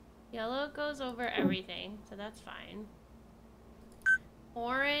yellow goes over everything, so that's fine.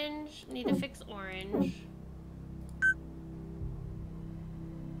 Orange, need to fix orange.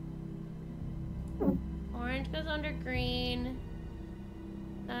 Orange goes under green.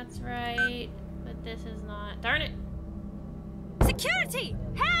 That's right, but this is not. Darn it! Security!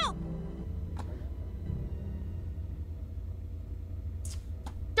 Help!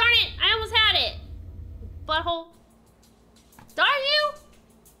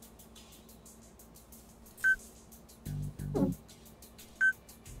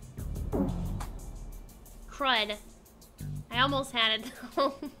 god. I almost had it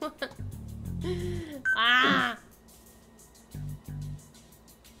though. Ah.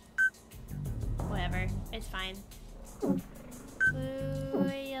 Whatever. It's fine.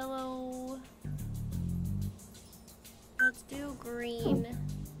 Blue, yellow. Let's do green.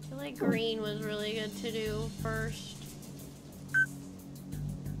 I feel like green was really good to do first.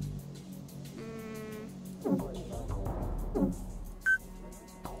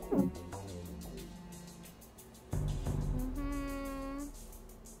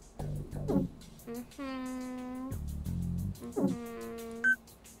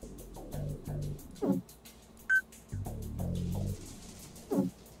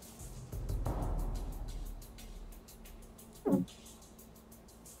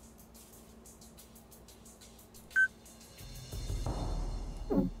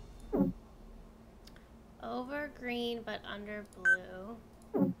 Over green, but under blue.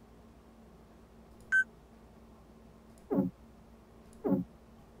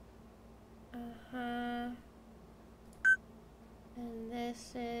 And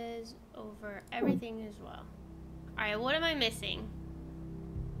this is over everything as well. Alright, what am I missing?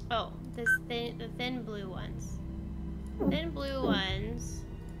 Oh, the thin blue ones. Thin blue ones.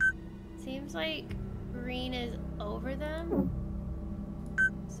 Seems like green is over them.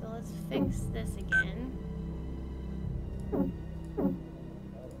 So let's fix this again.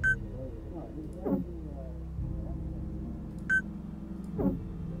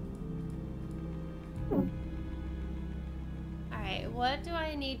 Alright, what do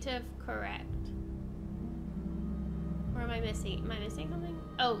I need to correct? Or am I missing? Am I missing something?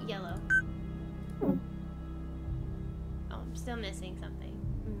 Oh, yellow. Oh, I'm still missing something.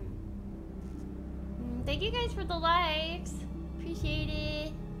 Thank you guys for the likes. Appreciate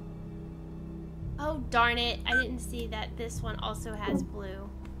it. Oh, darn it. I didn't see that this one also has blue.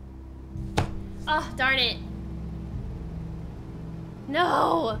 Oh, darn it.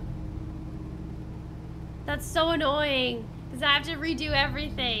 No! That's so annoying. Because I have to redo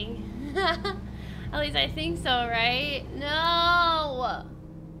everything. At least I think so, right? No!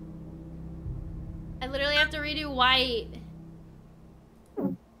 I literally have to redo white.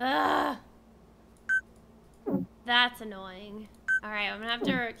 Ugh. That's annoying. Alright, I'm gonna have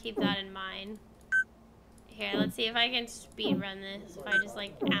to keep that in mind. Here, let's see if I can speed run this. If I just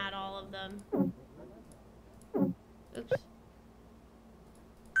like add all of them. Oops.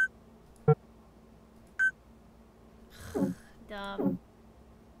 Dumb.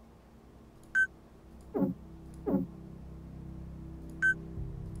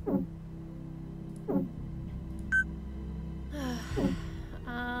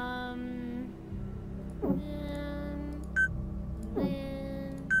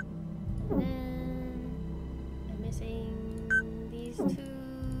 Then I'm missing these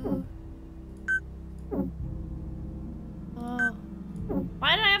two. Oh,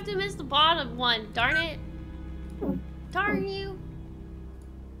 why did I have to miss the bottom one? Darn it! Darn you!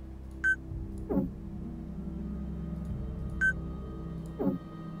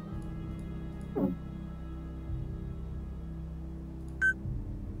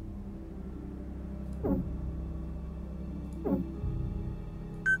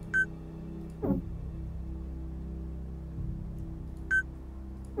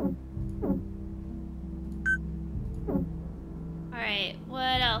 Alright,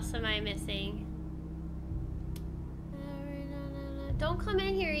 what else am I missing? Don't come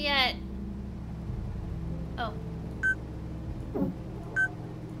in here yet. Oh.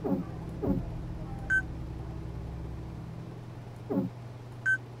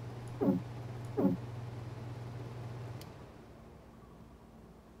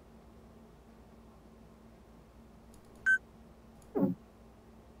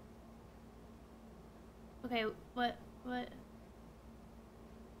 Okay, what?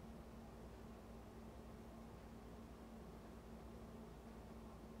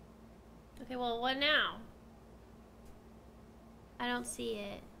 Okay, well, what now? I don't see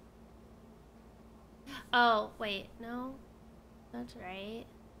it. Oh, wait, no? That's right.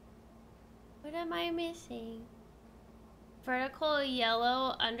 What am I missing? Vertical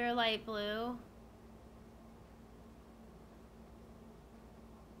yellow under light blue.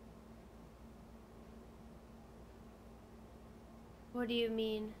 What do you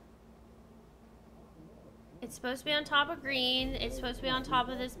mean? It's supposed to be on top of green. It's supposed to be on top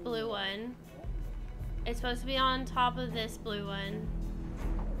of this blue one. It's supposed to be on top of this blue one.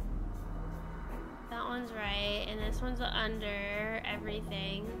 That one's right, and this one's under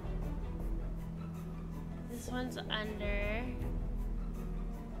everything. This one's under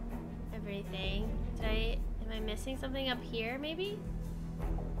everything. Am I missing something up here, maybe?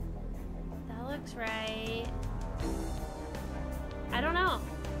 That looks right. I don't know.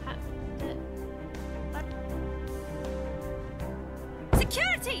 What?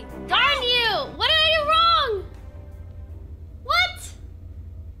 Security! Darn you! What did I do wrong? What?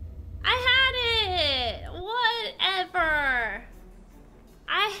 I had it. Whatever.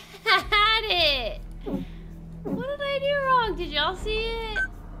 I had it. What did I do wrong? Did y'all see it?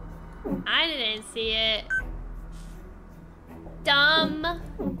 I didn't see it. Dumb.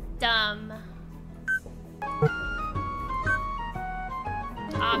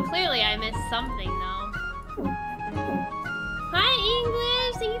 Clearly I missed something though. Hi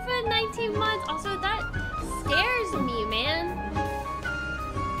English, thank you for the 19 months. Also, that scares me, man.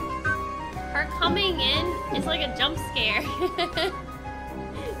 Her coming in is like a jump scare.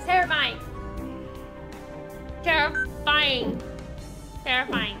 It's terrifying. Terrifying.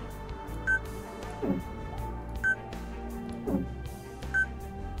 Terrifying.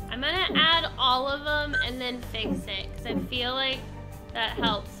 I'm gonna add all of them and then fix it because I feel like that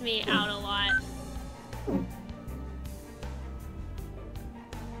helps me out a lot.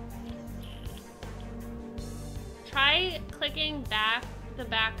 Try clicking back. The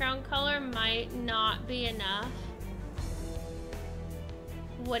background color might not be enough.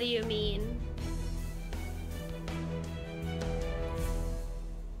 What do you mean?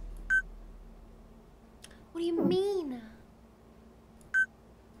 What do you mean?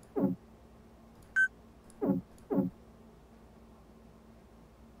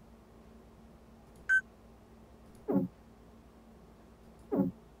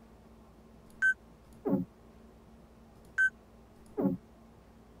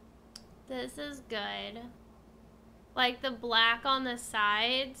 This is good. Like the black on the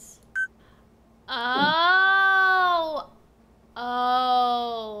sides. Oh.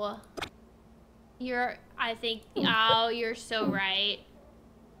 Oh. You're so right.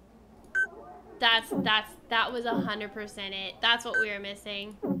 That was 100% it. That's what we were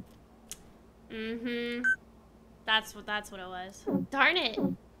missing. Mm-hmm. That's what it was. Darn it.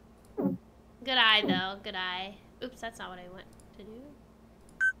 Good eye though, good eye. Oops, that's not what I want to do.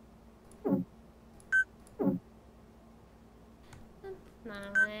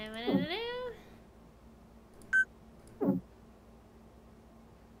 Not what I wanted to do.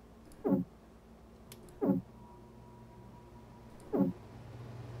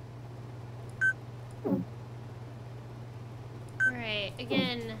 Alright,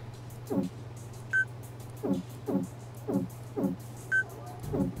 again.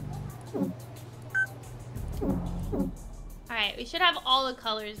 Alright, we should have all the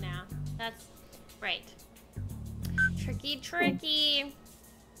colors now. That's right. Tricky, tricky.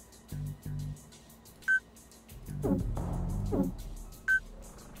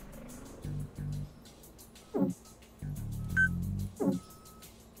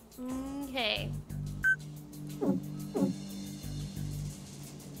 Okay.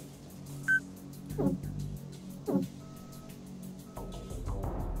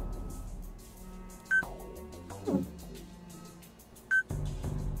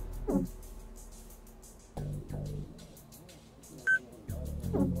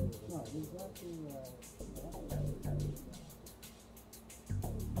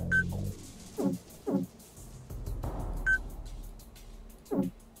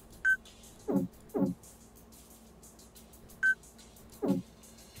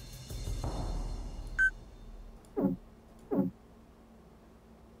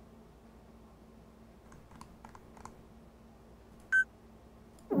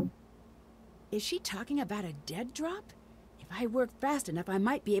 Is she talking about a dead drop? If I work fast enough, I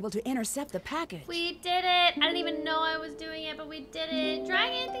might be able to intercept the package. We did it! I didn't even know I was doing it, but we did it!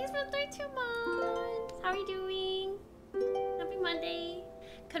 Dragon, thanks for 32 months! How are you doing? Happy Monday.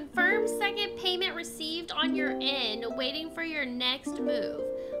 Confirm second payment received on your end, waiting for your next move.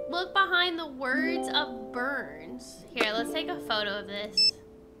 Look behind the words of Burns. Here, let's take a photo of this.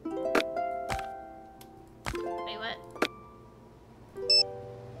 Wait, what?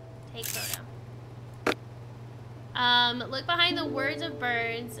 Take photo. Look behind the words of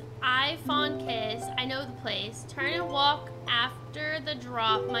Burns. I fawn kiss. I know the place. Turn and walk after the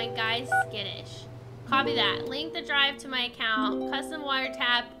drop. My guy's skittish. Copy that. Link the drive to my account. Custom water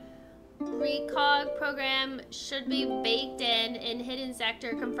tap. Recog program should be baked in hidden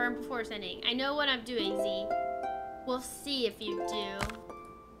sector. Confirm before sending. I know what I'm doing, Z. We'll see if you do.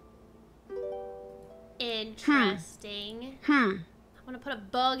 Interesting. I want to put a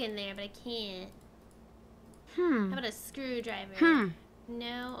bug in there, but I can't. How about a screwdriver?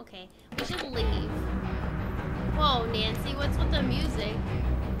 No? Okay. We should leave. Whoa, Nancy, what's with the music?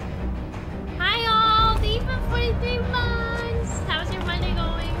 Hi, all! Thank you for 43 months! How's your Monday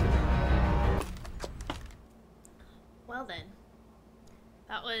going?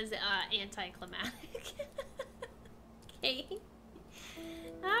 anticlimactic. Okay.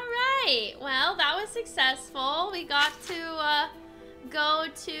 Alright. Well, that was successful. We got to go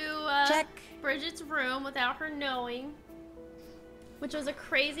to Check. Bridget's room without her knowing. Which was a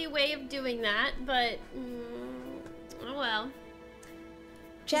crazy way of doing that, but oh well.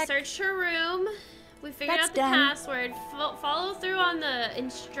 Check. We searched her room. We figured That's out the done. password. Follow through on the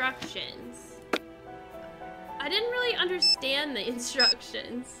instructions. I didn't really understand the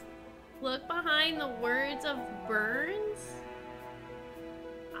instructions. Look behind the words of Burns.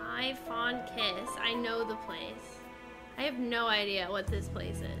 I fond kiss. I know the place. I have no idea what this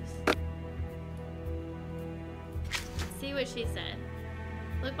place is. Let's see what she said.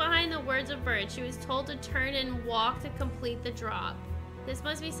 Look behind the words of Burns. She was told to turn and walk to complete the drop. This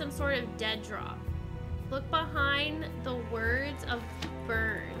must be some sort of dead drop. Look behind the words of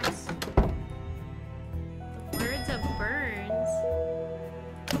Burns. The words of Burns?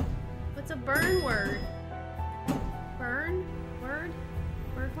 What's a burn word? Burn? Word?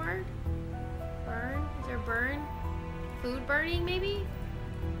 Word? Burn? Is there burn? Food burning, maybe?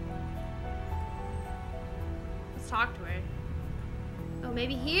 Let's talk to her. Oh,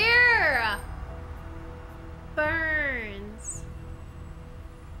 maybe here! Burns.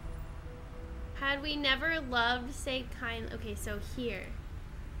 Had we never loved, say kind. Okay, so here.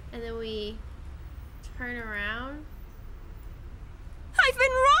 And then we turn around. I've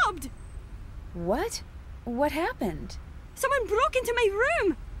been robbed! What? What happened? Someone broke into my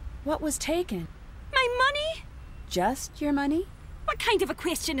room! What was taken? My money? Just your money? What kind of a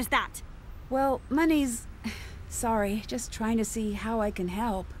question is that? Well, money's... Sorry, just trying to see how I can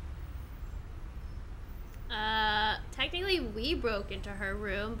help. Technically we broke into her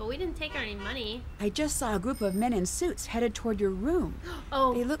room, but we didn't take her any money. I just saw a group of men in suits headed toward your room.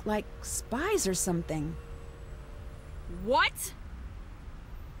 Oh. They look like spies or something. What?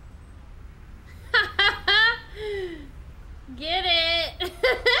 Get it?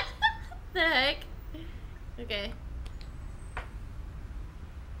 The heck? Okay.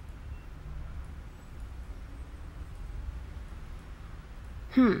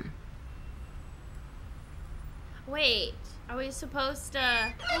 Wait, are we supposed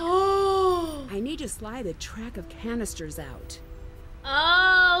to... Oh! I need to slide a track of canisters out.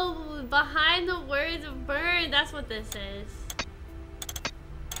 Oh, behind the words of Burn. That's what this is.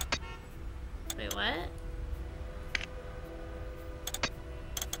 Wait, what?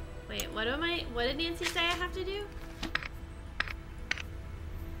 Wait, what did Nancy say I have to do?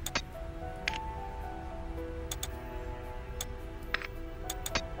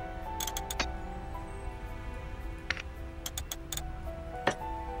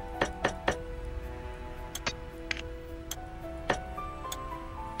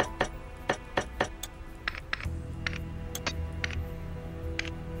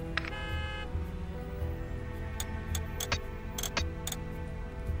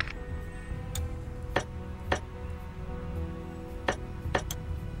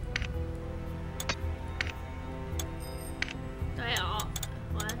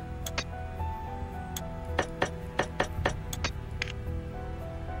 What?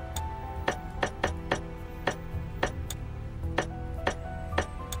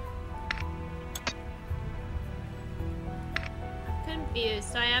 I'm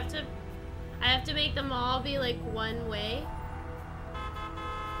confused. So I have to make them all be like one way.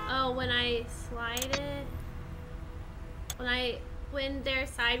 Oh, when I slide it, when they're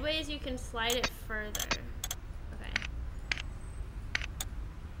sideways, you can slide it further. Okay.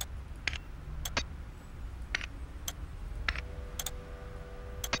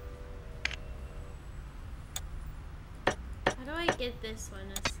 How do I get this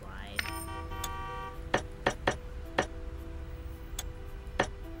one to slide?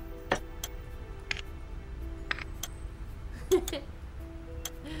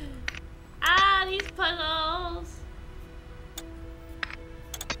 Ah, these puzzles!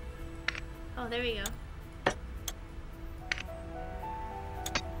 Oh, there we go.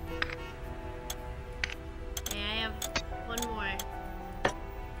 Okay, I have one more.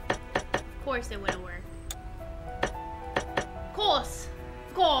 Of course it wouldn't work. Of course!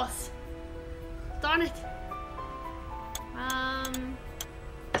 Of course! Darn it!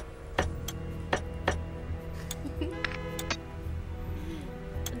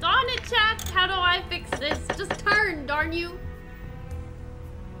 Darn it, chat! How do I fix this? Just turn, darn you!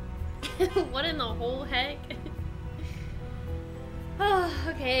 What in the whole heck? Oh,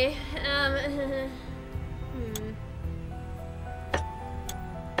 okay.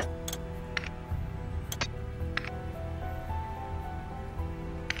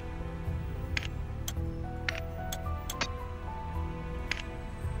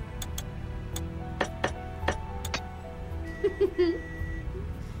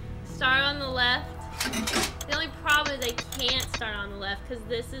 start on the left. The only problem is I can't start on the left because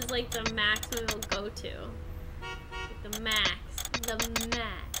this is like the maximum it'll go to. Like the max. The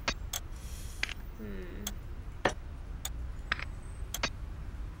max.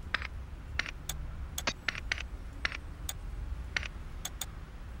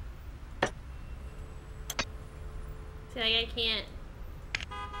 See, like I can't.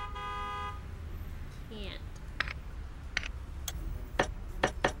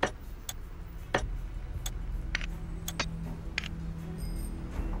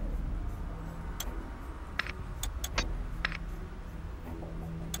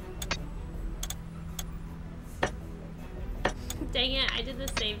 Dang it, I did the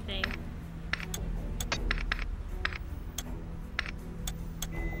same thing.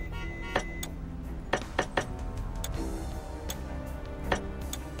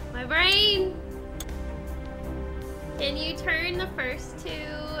 My brain! Can you turn the first two?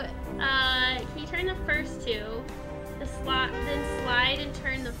 Can you turn the first two? Then slide and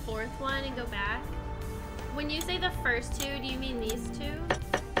turn the fourth one and go back? When you say the first two, do you mean these two?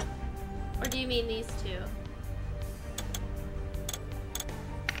 Or do you mean these two?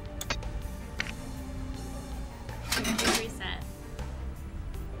 Reset.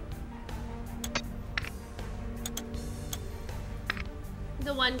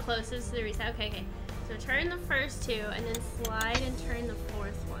 The one closest to the reset. Okay, okay. So turn the first two and then slide and turn the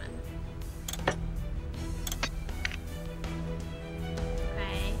fourth one.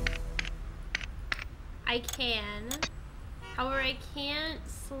 Okay. I can. However, I can't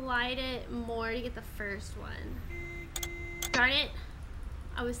slide it more to get the first one. Darn it.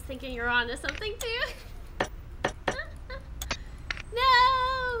 I was thinking you're onto something too.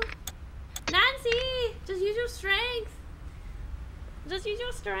 No! Nancy! Just use your strength. Just use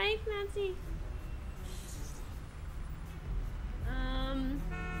your strength, Nancy.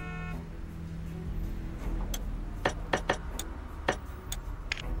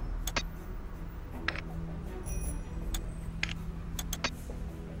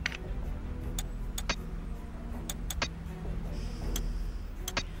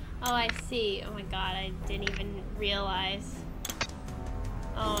 Oh, I see. Oh my god, I didn't even realize.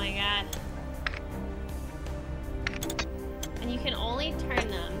 Oh my god. And you can only turn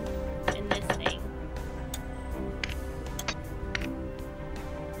them in this thing.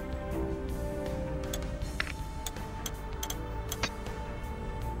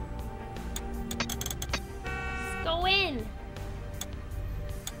 Just go in.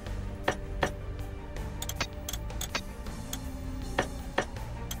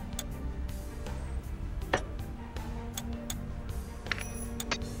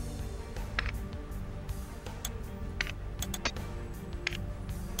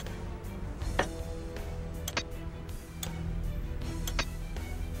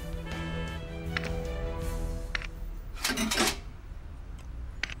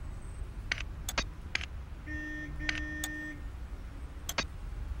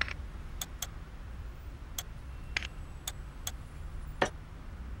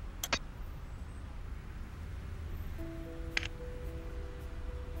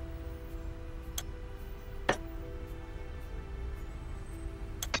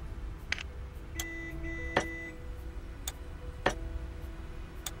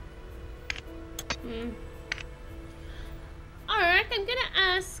 Alright, I'm gonna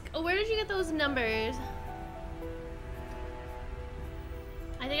ask, where did you get those numbers?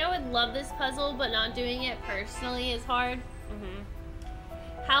 I think I would love this puzzle, but not doing it personally is hard.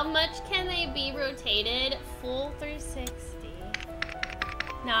 How much can they be rotated? Full 360.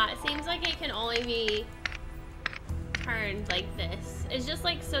 Nah, it seems like it can only be turned like this. It's just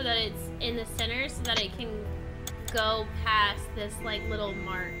like so that it's in the center so that it can go past this like little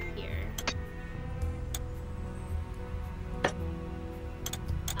mark here.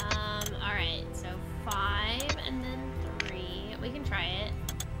 Alright, so 5 and then 3. We can try it.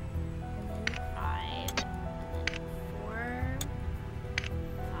 And then 5. And then 4.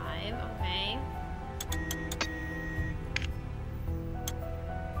 5, okay.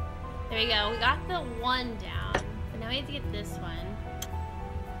 There we go. We got the 1 down. But now we have to get this one.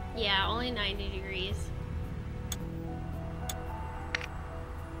 Yeah, only 90 degrees.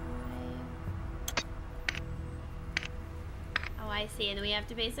 I see, and then we have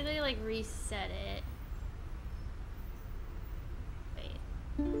to basically like reset it. Wait.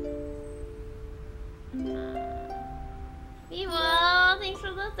 Meanwhile, thanks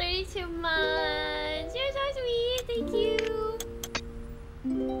for the 32 months. You're so sweet. Thank you.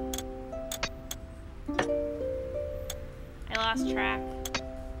 I lost track.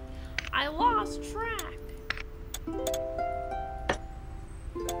 I lost track.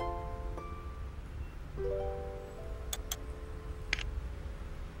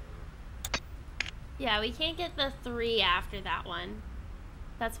 Yeah, we can't get the 3 after that one.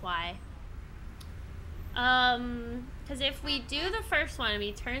 That's why. Because if we do the first one and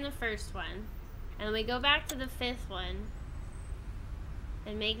we turn the first one, and then we go back to the 5th one,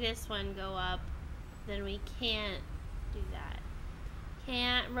 and make this one go up, then we can't do that.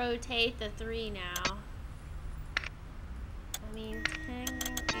 Can't rotate the 3 now. I mean,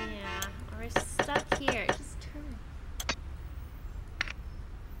 yeah, we're stuck here. Just turn.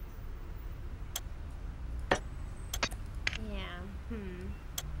 Yeah,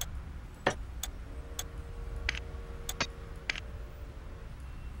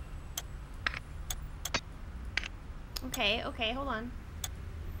 Okay, hold on.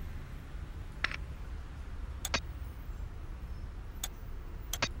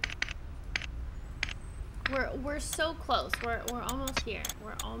 We're so close. We're almost here.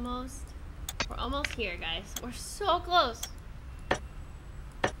 We're almost here, guys. We're so close.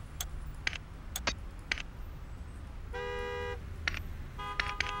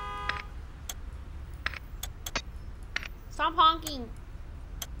 Stop honking.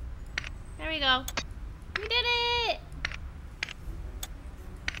 There we go. We did it!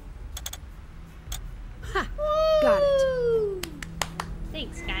 Ha! Got it.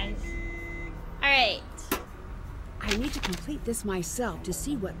 Thanks, guys. Alright. I need to complete this myself to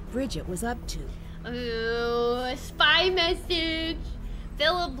see what Bridget was up to. Ooh, a spy message.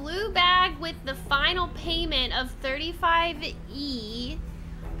 Fill a blue bag with the final payment of 35E.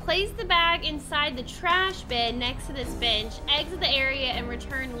 Place the bag inside the trash bin next to this bench. Exit the area and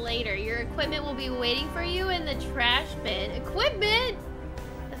return later. Your equipment will be waiting for you in the trash bin. Equipment?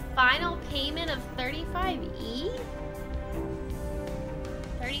 The final payment of 35E?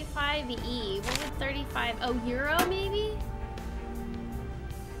 35E. What would 35? Oh, euro maybe?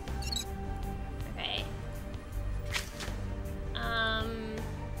 Okay.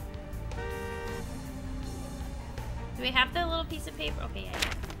 Do we have the little piece of paper? Okay, yeah.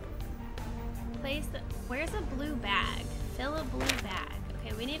 Place the. Where's a blue bag? Fill a blue bag.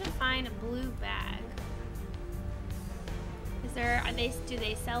 Okay, we need to find a blue bag. Is there? Do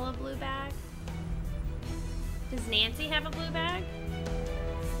they sell a blue bag? Does Nancy have a blue bag?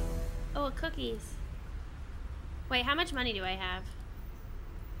 Oh, cookies. Wait, how much money do I have?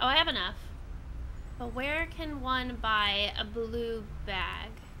 Oh, I have enough. But where can one buy a blue bag?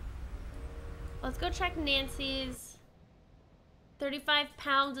 Let's go check Nancy's. 35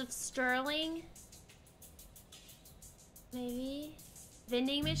 pounds of sterling. Maybe.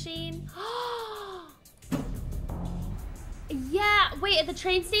 Vending machine. Yeah, wait, at the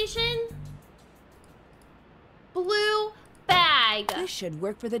train station? Blue bag. This should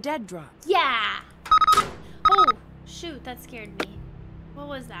work for the dead drops. Yeah. Oh, shoot, that scared me. What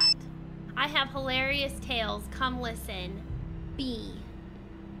was that? I have hilarious tales. Come listen. B.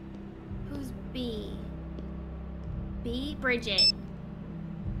 Who's B? B? Bridget.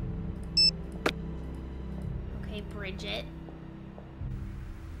 Okay, Bridget.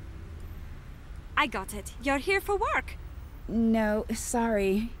 I got it. You're here for work. No,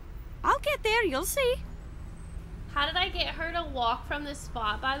 sorry. I'll get there, you'll see. How did I get her to walk from this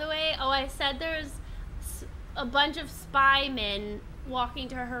spot, by the way? Oh, I said there's a bunch of spy men walking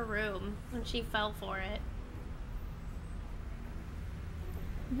to her room when she fell for it.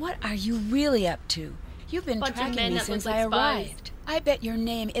 What are you really up to? You've been Bunch of men tracking me that since look I like spies. arrived. I bet your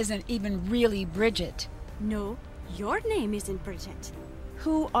name isn't even really Bridget. No, your name isn't Bridget.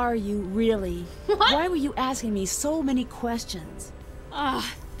 Who are you really? What? Why were you asking me so many questions?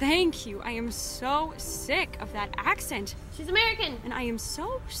 Ah, thank you. I am so sick of that accent. She's American. And I am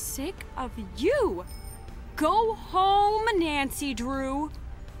so sick of you. Go home, Nancy Drew.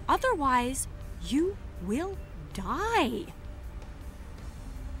 Otherwise, you will die.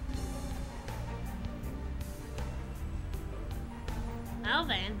 Well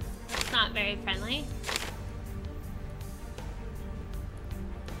then, that's not very friendly.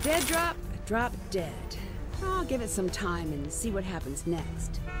 Dead drop, drop dead. I'll give it some time and see what happens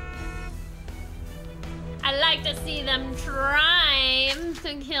next. I like to see them try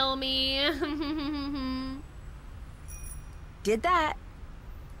to kill me. Did that.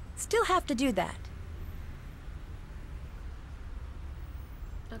 Still have to do that.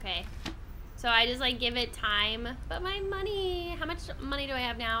 Okay. So I just like give it time. But my money, how much money do I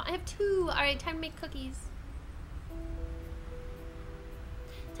have now? I have 2. All right, time to make cookies.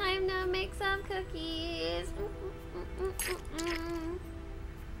 Time to make some cookies.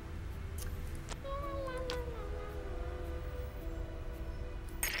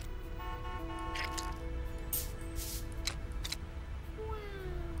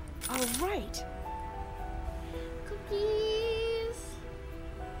 All right. Cookies.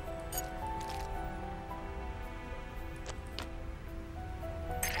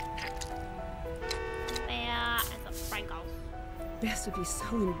 Bess would be so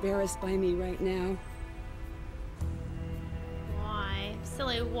embarrassed by me right now. Why?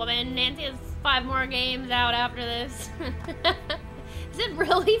 Silly woman. Nancy has 5 more games out after this. Is it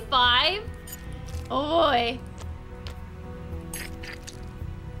really 5? Oh boy.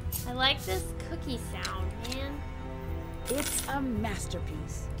 I like this cookie sound, man. It's a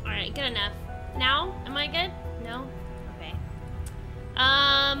masterpiece. Alright, good enough. Now? Am I good? No? Okay.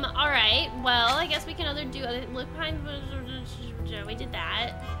 Alright. Well, I guess we can do other look behind. We did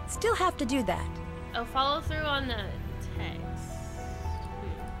that. Still have to do that. Oh, follow through on the text.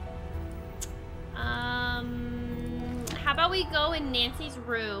 How about we go in Nancy's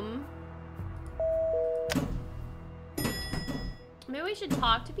room? Maybe we should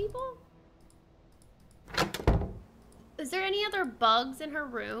talk to people? Is there any other bugs in her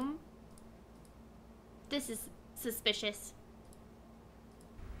room? This is suspicious.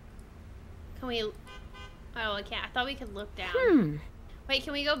 Can we... Oh, I can't. I thought we could look down. Wait,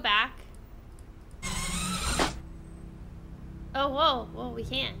 can we go back? Oh, whoa. Whoa, we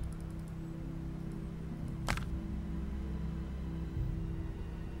can.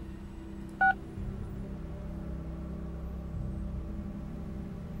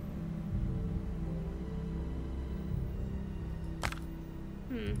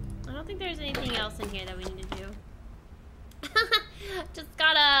 I don't think there's anything else in here that we need to do. Just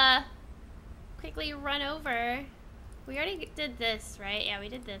gotta quickly run over. We already did this, right? Yeah, we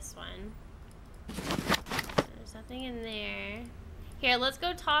did this one. There's nothing in there. Here, let's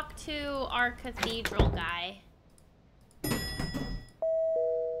go talk to our cathedral guy.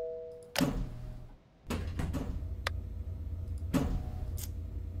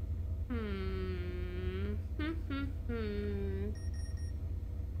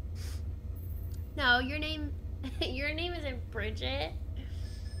 No, your name isn't Bridget.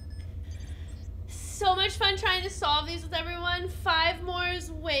 So much fun trying to solve these with everyone. 5 more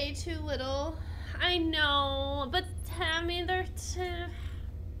is way too little. I know, but I mean, they're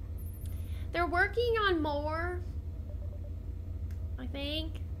working on more. I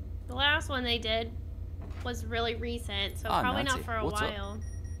think the last one they did was really recent, so probably Nancy, not for a while.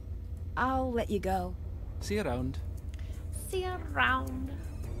 I'll let you go. See you around. See you around.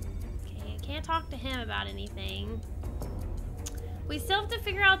 Okay, I can't talk to him about anything. We still have to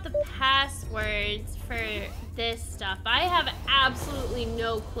figure out the passwords for this stuff. I have absolutely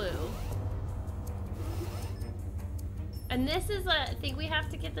no clue. And this is I think we have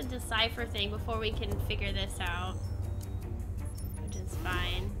to get the decipher thing before we can figure this out. Which is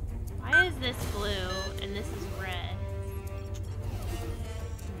fine. Why is this blue and this is red?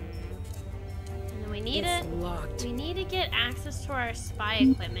 And then we need locked. we need to get access to our spy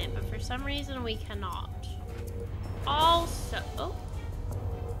equipment, but for some reason we cannot. Also, oh,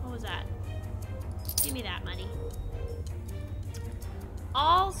 what was that? Give me that money.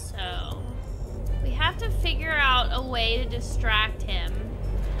 Also, we have to figure out a way to distract him.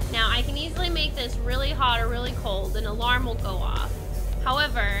 Now, I can easily make this really hot or really cold, an alarm will go off.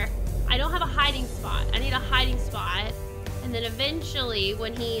 However, I don't have a hiding spot. I need a hiding spot, and then eventually,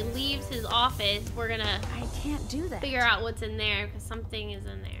 when he leaves his office, we're gonna I can't do that. figure out what's in there, because something is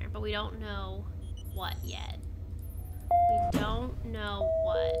in there, but we don't know what yet. We don't know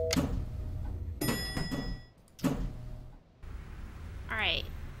what. Alright,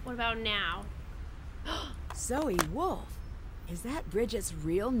 what about now? Zoe Wolf. Is that Bridget's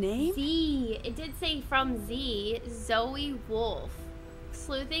real name? Z. It did say from Z. Zoe Wolf.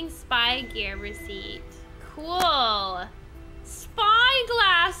 Sleuthing spy gear receipt. Cool. Spy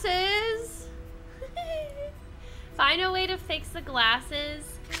glasses! Find a way to fix the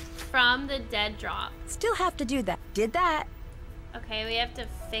glasses from the dead drop. Still have to do that. Did that. Okay, we have to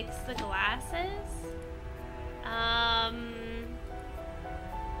fix the glasses. I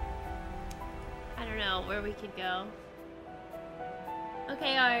don't know where we could go.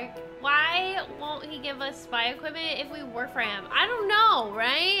 Okay, Ark. Why won't he give us spy equipment if we work for him? I don't know,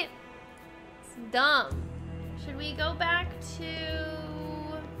 right? It's dumb. Should we go back to...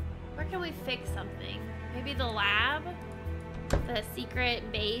 Where can we fix something? Maybe the lab? The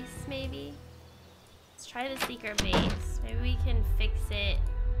secret base, maybe? Let's try the secret base. Maybe we can fix it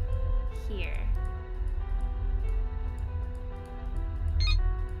here.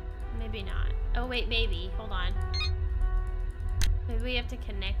 Maybe not. Oh, wait, maybe. Hold on. Maybe we have to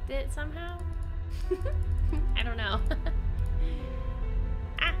connect it somehow? I don't know.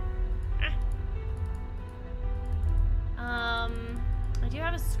 I do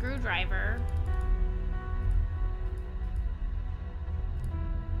have a screwdriver.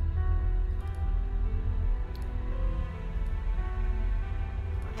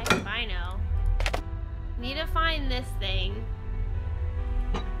 Heck if I know. Need to find this thing.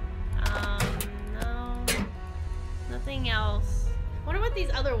 anything else. I wonder what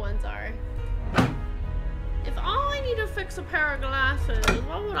these other ones are. If all I need to fix a pair of glasses,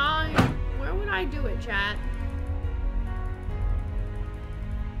 where would I do it, chat?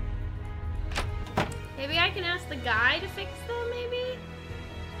 Maybe I can ask the guy to fix them, maybe?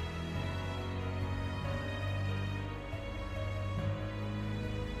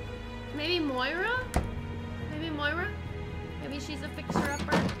 Maybe Moira? Maybe Moira? Maybe she's a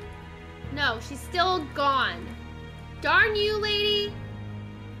fixer-upper? No, she's still gone. Darn you, lady!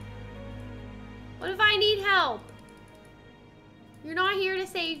 What if I need help? You're not here to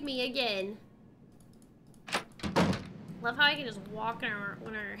save me again. Love how I can just walk in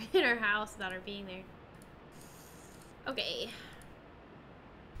her house without her being there. Okay.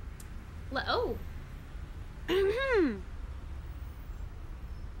 Oh.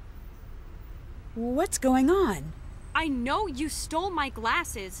 What's going on? I know you stole my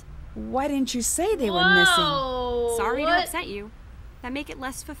glasses. Why didn't you say they were missing? Sorry to upset you. That make it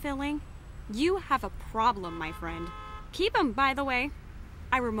less fulfilling? You have a problem, my friend. Keep 'em, by the way.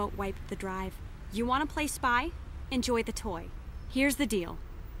 I remote wiped the drive. You want to play spy? Enjoy the toy. Here's the deal.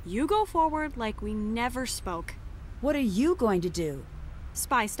 You go forward like we never spoke. What are you going to do?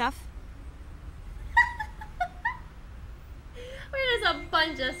 Spy stuff. We're just a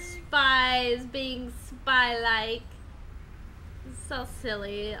bunch of spies being spy-like. It's so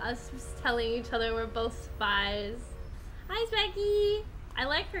silly. Us just telling each other we're both spies. Hi, Becky. I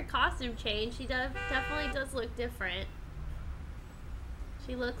like her costume change. She definitely does look different.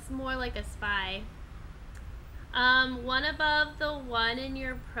 She looks more like a spy. One above the one in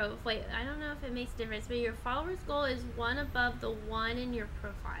your wait, I don't know if it makes a difference, but your followers goal is one above the one in your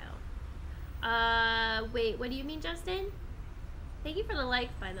profile. Wait, what do you mean, Justin? Thank you for the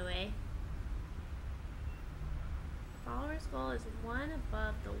like, by the way. Followers goal is one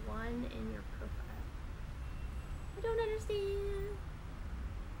above the one in your profile. I don't understand.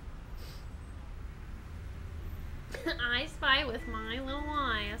 I spy with my little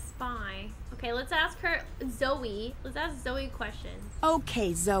eye, a spy. Okay, let's ask her, Zoe. Let's ask Zoe questions.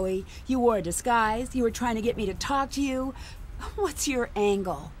 Okay, Zoe. You wore a disguise. You were trying to get me to talk to you. What's your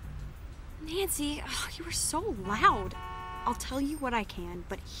angle? Nancy, you were so loud. I'll tell you what I can,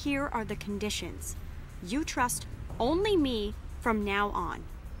 but here are the conditions. You trust only me from now on.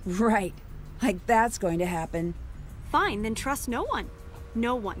 Right. Like that's going to happen. Fine, then trust no one.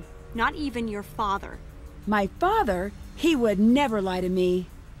 No one. Not even your father. My father? He would never lie to me.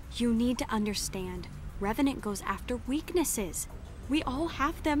 You need to understand. Revenant goes after weaknesses. We all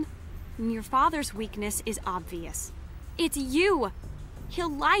have them. And your father's weakness is obvious. It's you.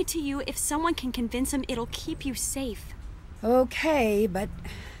 He'll lie to you if someone can convince him it'll keep you safe. Okay, but...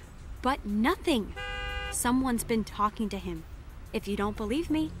 But nothing. Someone's been talking to him. If you don't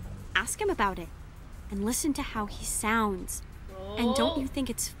believe me, ask him about it. And listen to how he sounds. And don't you think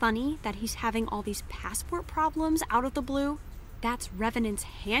it's funny that he's having all these passport problems out of the blue? That's Revenant's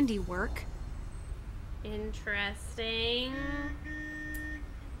handiwork. Interesting.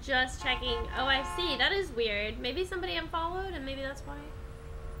 Just checking. Oh, I see. That is weird. Maybe somebody unfollowed and maybe that's why.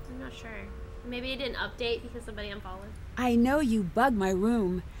 I'm not sure. Maybe it didn't update because somebody unfollowed. I know you bug my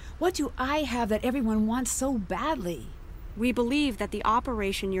room. What do I have that everyone wants so badly? We believe that the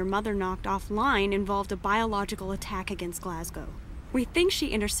operation your mother knocked offline involved a biological attack against Glasgow. We think she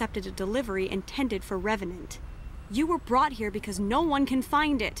intercepted a delivery intended for Revenant. You were brought here because no one can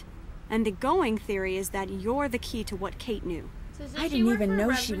find it. And the going theory is that you're the key to what Kate knew. So I didn't even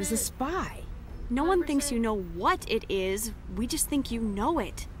know she was a spy. No one thinks you know what it is. We just think you know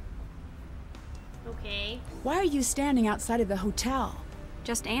it. Okay. Why are you standing outside of the hotel?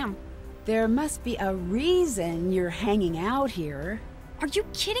 Just am. There must be a reason you're hanging out here. Are you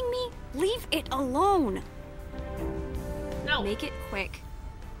kidding me? Leave it alone. No. Make it quick.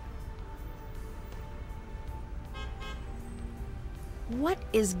 What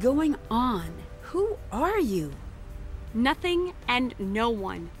is going on? Who are you? Nothing and no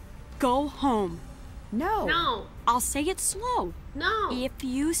one. Go home. No. No. I'll say it slow. No. If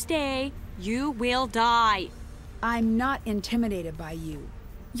you stay, you will die. I'm not intimidated by you.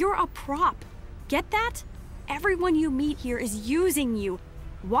 You're a prop. Get that? Everyone you meet here is using you.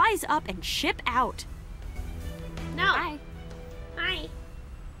 Wise up and ship out. No. Bye. Hi.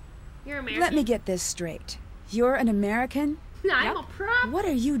 You're American. Let me get this straight. You're an American? I'm Yep. a prop. What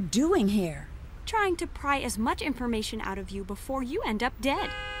are you doing here? Trying to pry as much information out of you before you end up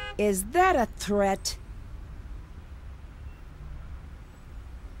dead. Is that a threat?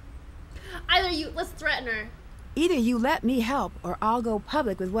 Let's threaten her. Either you let me help or I'll go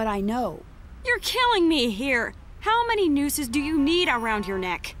public with what I know. You're killing me here. How many nooses do you need around your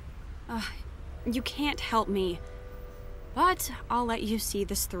neck? You can't help me. But I'll let you see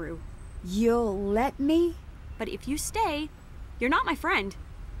this through. You'll let me? But if you stay, you're not my friend.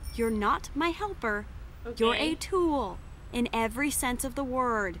 You're not my helper. Okay. You're a tool in every sense of the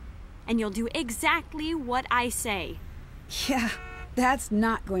word. And you'll do exactly what I say. Yeah, that's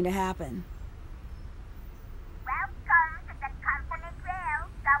not going to happen. Welcome to the company grill.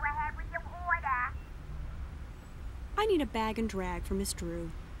 Go ahead with your order. I need a bag and drag for Miss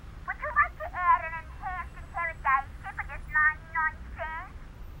Drew. Would you like to add an enhanced interrogation for just 99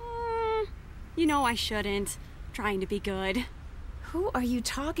 cents? You know I shouldn't. Trying to be good. Who are you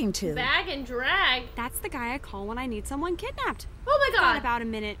talking to? Bag and drag. That's the guy I call when I need someone kidnapped. Oh my Got god. about a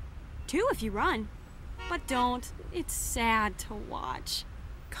minute. 2 if you run. But don't. It's sad to watch.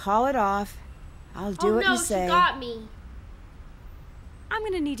 Call it off. I'll do Oh what no, you say. she got me. I'm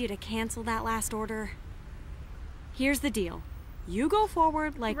gonna need you to cancel that last order. Here's the deal. You go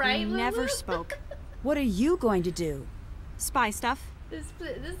forward like Right, we never Lulu? spoke. What are you going to do? Spy stuff. This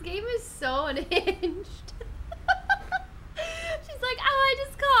game is so unhinged. She's like, oh, I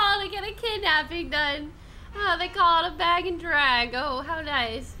just called to get a kidnapping done. Oh, they call it a bag and drag. Oh, how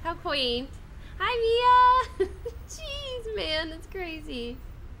nice. How quaint. Hi, Mia. Jeez, man, that's crazy.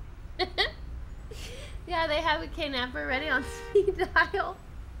 Yeah, they have a kidnapper ready on speed dial.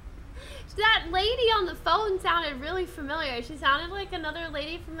 That lady on the phone sounded really familiar. She sounded like another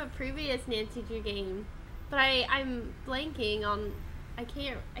lady from a previous Nancy Drew game. But I'm blanking on... I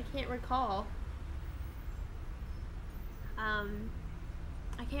can't recall.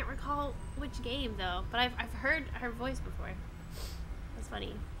 I can't recall which game though, but I've heard her voice before. That's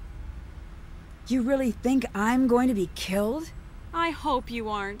funny. You really think I'm going to be killed? I hope you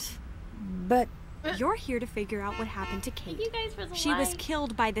aren't. But You're here to figure out what happened to Thank Kate. you guys for the She was like.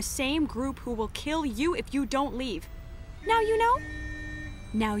 killed by the same group who will kill you if you don't leave. Now you know?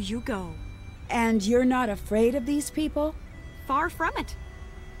 Now you go. and you're not afraid of these people? Far from it.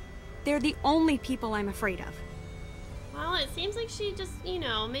 They're the only people I'm afraid of. Well, it seems like she just, you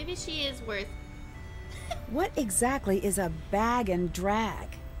know, maybe she is worth... What exactly is a bag and drag?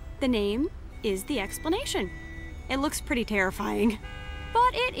 The name is the explanation. It looks pretty terrifying,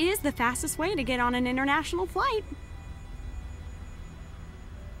 but it is the fastest way to get on an international flight.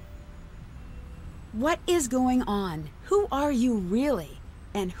 What is going on? Who are you really?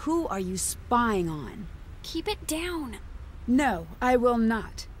 And who are you spying on? Keep it down. No, I will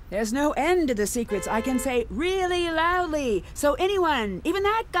not. There's no end to the secrets I can say really loudly, so anyone, even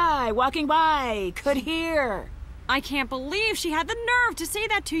that guy walking by, could hear. I can't believe she had the nerve to say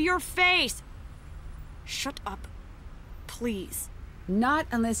that to your face. Shut up, please. Not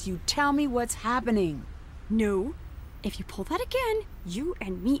unless you tell me what's happening. No. If you pull that again, you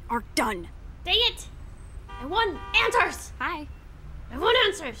and me are done. Dang it! I want answers! Hi. I want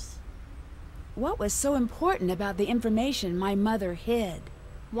answers! What was so important about the information my mother hid?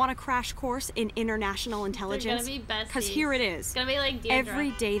 Want a crash course in international intelligence? They're gonna be besties. Because here it is. It's gonna be like Deirdre.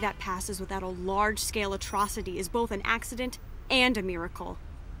 Every day that passes without a large-scale atrocity is both an accident and a miracle.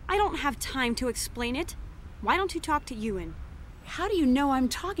 I don't have time to explain it. Why don't you talk to Ewan? How do you know I'm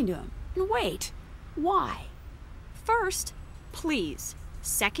talking to him? And wait, why? First, please.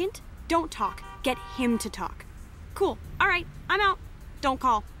 Second, don't talk. Get him to talk. Cool. All right, I'm out. Don't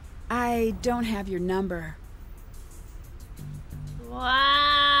call. I don't have your number.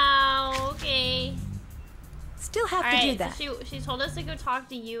 Wow, okay. Still have to do Alright, that. so she told us to go talk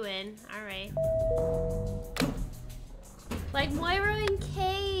to Ewan. Alright. Like Moira and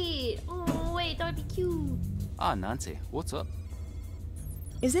Kate. Oh, wait, that would be cute. Ah, Nancy, what's up?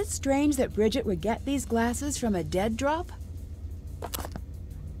 Is it strange that Bridget would get these glasses from a dead drop?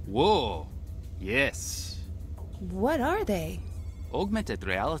 Whoa! Yes. What are they? Augmented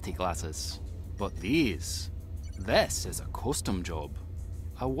reality glasses. But this is a custom job.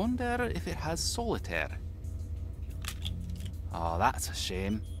 I wonder if it has solitaire. Oh, that's a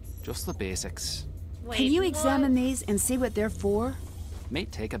shame. Just the basics. Wait, Can you what? examine these and see what they're for?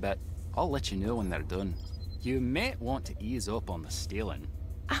 Might take a bit. I'll let you know when they're done. You might want to ease up on the stealing.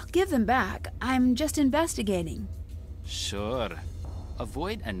 I'll give them back. I'm just investigating. Sure.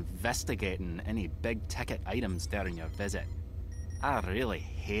 Avoid investigating any big-ticket items during your visit. I really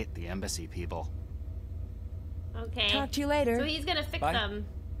hate the embassy people. Okay. Talk to you later. So he's gonna fix Bye. them.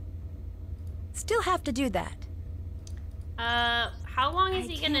 Still have to do that. How long is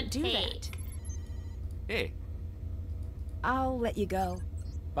I he gonna can't do take? that. Hey, I'll let you go.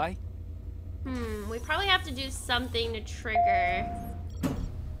 bye. We probably have to do something to trigger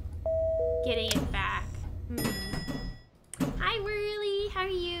getting it back. Hi, Whirly. How are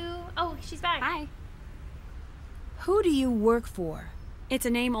you? Oh, she's back. Hi. Who do you work for? It's a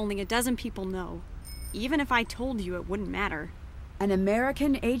name only a dozen people know. Even if I told you, it wouldn't matter. An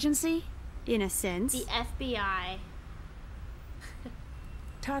American agency? In a sense. The FBI.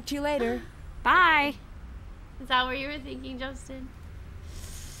 Talk to you later. Bye! Is that what you were thinking, Justin?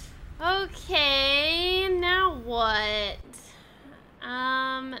 Okay, now what?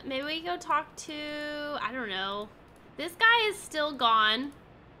 Maybe we go talk to, I don't know. This guy is still gone.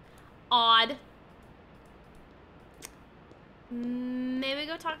 Odd. Maybe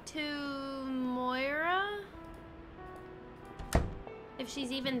go talk to Moira? If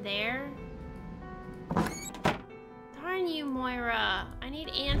she's even there. Darn you, Moira. I need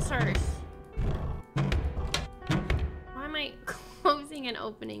answers. Why am I closing and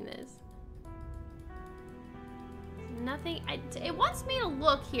opening this? Nothing. It wants me to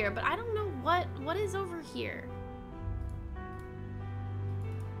look here, but I don't know what is over here.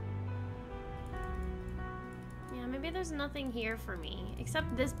 Yeah, maybe there's nothing here for me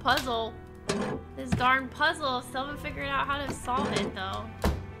except this puzzle. This darn puzzle. Still haven't figured out how to solve it though.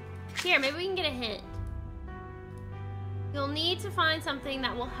 Here, maybe we can get a hint. You'll need to find something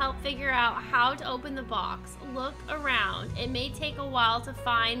that will help figure out how to open the box. Look around. It may take a while to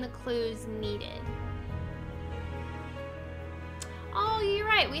find the clues needed. Oh, you're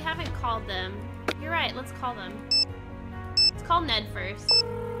right. We haven't called them. You're right. Let's call them. Let's call Ned first.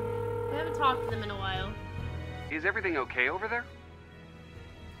 We haven't talked to them in a while. Is everything okay over there?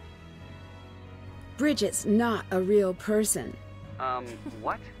 Bridget's not a real person.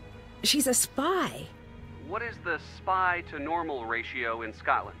 What? She's a spy. What is the spy to normal ratio in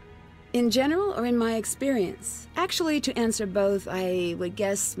Scotland? In general or in my experience? Actually, to answer both, I would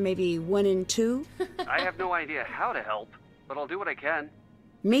guess maybe 1 in 2. I have no idea how to help, but I'll do what I can.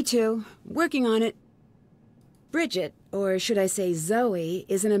 Me too. Working on it. Bridget, or should I say Zoe,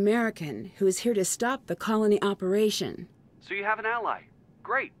 is an American who is here to stop the colony operation. So you have an ally.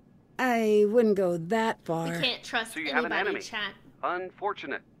 Great. I wouldn't go that far. We can't trust So you have an anybody, enemy. chat.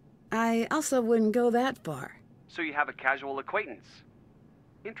 Unfortunate. I also wouldn't go that far. So you have a casual acquaintance.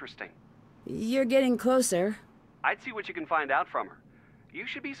 Interesting. You're getting closer. I'd see what you can find out from her. You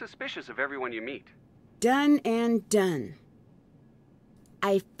should be suspicious of everyone you meet. Done and done.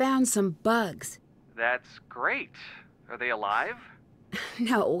 I found some bugs. That's great. Are they alive?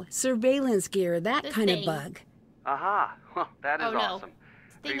 No, surveillance gear, that This kind thing. of bug. Aha. Well, that is Oh, no. awesome.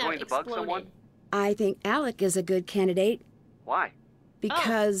 Are Thing you that going to bug exploded. someone? I think Alec is a good candidate Why?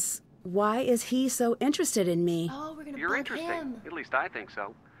 because why is he so interested in me? Oh, we're gonna You're bug interesting. him. At least I think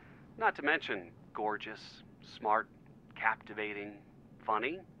so. Not to mention gorgeous, smart, captivating,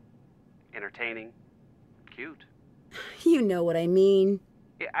 funny, entertaining, cute. You know what I mean.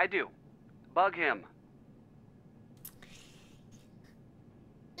 Yeah, I do. Bug him.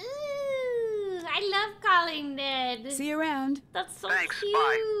 Ooh, I love calling Ned. See you around. That's so Thanks, cute.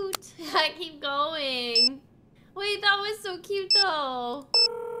 bye. I keep going. Wait, that was so cute though.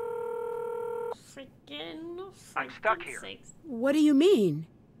 Freaking I'm stuck here. sakes. What do you mean?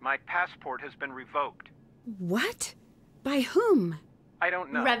 My passport has been revoked. What? By whom? I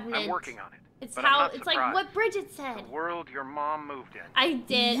don't know. Revenant. I'm working on it. It's But I'm how not it's like surprised. what Bridget said. The world your mom moved in. I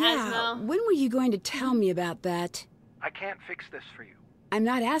did, Yeah, Asmo. when were you going to tell me about that? I can't fix this for you. I'm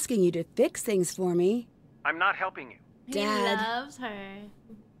not asking you to fix things for me. I'm not helping you. He Dad. loves her.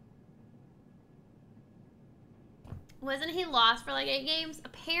 Wasn't he lost for like 8 games?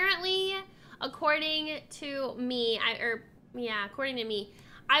 Apparently, according to me, according to me,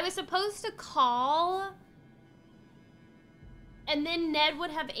 I was supposed to call and then Ned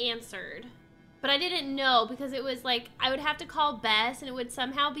would have answered. But I didn't know because it was like I would have to call Bess and it would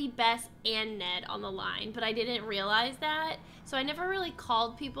somehow be Bess and Ned on the line, but I didn't realize that. So I never really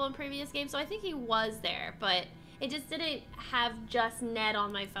called people in previous games, so I think he was there, but it just didn't have just Ned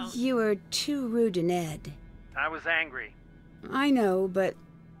on my phone. You were too rude to Ned. I was angry. I know, but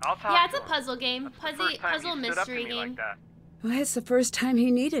I'll talk Yeah, it's to a him. puzzle game. That's the first time Puzzle he stood up to mystery me game. like that. well, it's the first time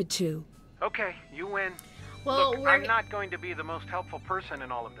he needed to. Okay, you win. Well, Look, I'm not going to be the most helpful person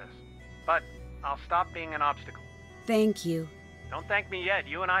in all of this, but I'll stop being an obstacle. Thank you. Don't thank me yet.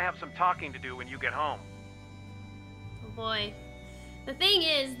 You and I have some talking to do when you get home. Oh boy. The thing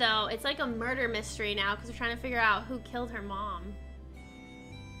is, though, it's like a murder mystery now because we're trying to figure out who killed her mom.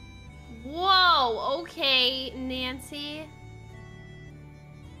 Whoa, okay, Nancy.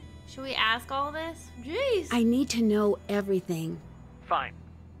 Should we ask all this? Jeez. I need to know everything. Fine.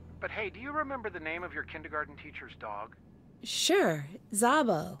 But hey, do you remember the name of your kindergarten teacher's dog? Sure,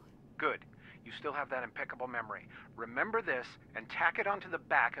 Zabo. Good. You still have that impeccable memory. Remember this and tack it onto the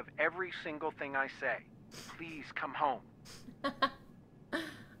back of every single thing I say. Please come home.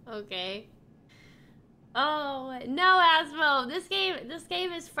 Okay. Oh, no, Asmo. This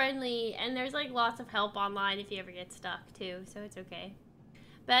game is friendly, and there's like lots of help online if you ever get stuck too, so it's okay.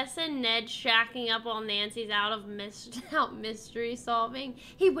 Bess and Ned shacking up while Nancy's out mystery solving.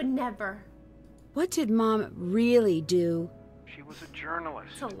 He would never. What did Mom really do? She was a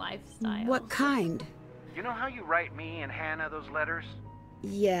journalist. It's a lifestyle. What kind? You know how you write me and Hannah those letters?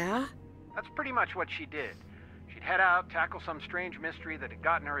 Yeah? That's pretty much what she did. She'd head out, tackle some strange mystery that had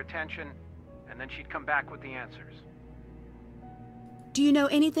gotten her attention, and then she'd come back with the answers. Do you know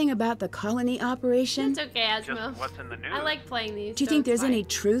anything about the colony operation? It's okay, Asmo. Just what's in the news. I like playing these. Do you think there's any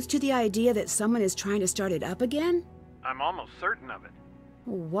truth to the idea that someone is trying to start it up again? I'm almost certain of it.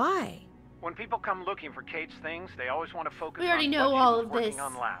 Why? When people come looking for Kate's things, they always want to focus We already on know what all she was of working this.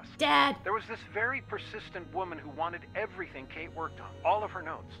 on last. Dad. There was this very persistent woman who wanted everything Kate worked on, all of her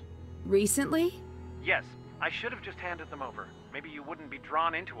notes. Recently? Yes, I should have just handed them over. Maybe you wouldn't be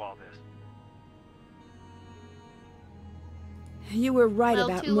drawn into all this. You were right Well,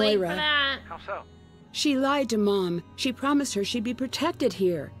 about too late Moira. for that. How so? She lied to Mom. She promised her she'd be protected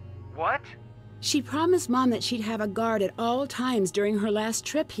here. What? She promised Mom that she'd have a guard at all times during her last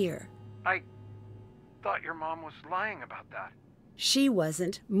trip here. I thought your mom was lying about that. She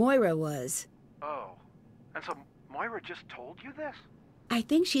wasn't. Moira was. Oh. And so Moira just told you this? I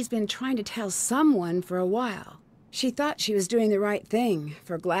think she's been trying to tell someone for a while. She thought she was doing the right thing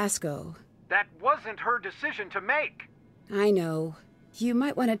for Glasgow. That wasn't her decision to make. I know. You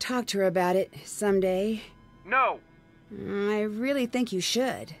might want to talk to her about it someday. No. I really think you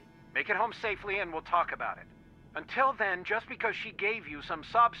should. Make it home safely and we'll talk about it. Until then, just because she gave you some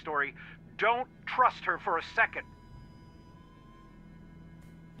sob story, don't trust her for a second.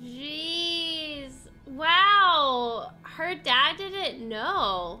 Jeez. Wow. Her dad didn't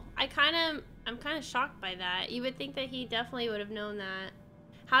know. I'm kind of shocked by that. You would think that he definitely would have known that.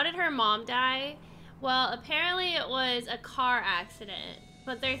 How did her mom die? Well, apparently it was a car accident,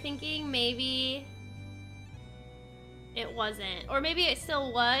 but they're thinking maybe it wasn't, or maybe it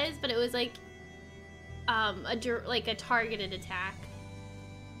still was, but it was like a targeted attack.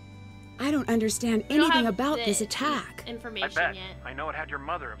 I don't understand We don't anything have about the this attack. Information I bet. yet. I know it had your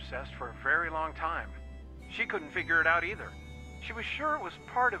mother obsessed for a very long time. She couldn't figure it out either. She was sure it was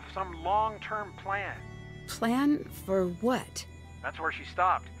part of some long-term plan. Plan for what? That's where she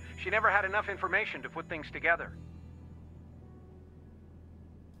stopped. She never had enough information to put things together.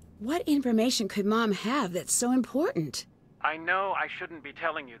 What information could Mom have that's so important? I know I shouldn't be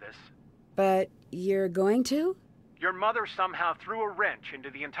telling you this. But you're going to? Your mother somehow threw a wrench into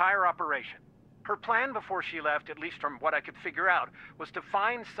the entire operation. Her plan before she left, at least from what I could figure out, was to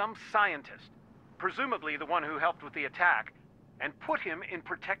find some scientist, presumably the one who helped with the attack, and put him in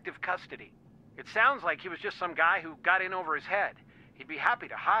protective custody. It sounds like he was just some guy who got in over his head. He'd be happy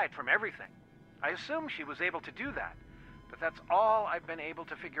to hide from everything. I assume she was able to do that, but that's all I've been able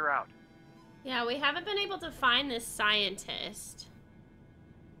to figure out. Yeah, we haven't been able to find this scientist.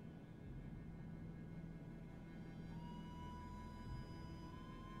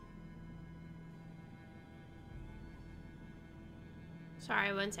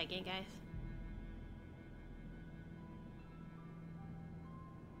 Sorry, 1 second, guys.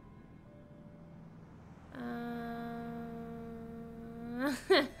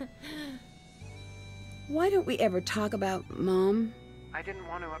 Why don't we ever talk about Mom? I didn't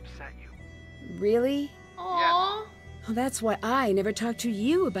want to upset you. Really? Aww. Well, that's why I never talked to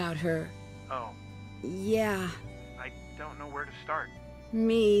you about her. Oh, Yeah, I don't know where to start.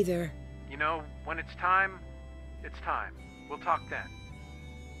 me either. You know, when it's time, it's time. We'll talk then.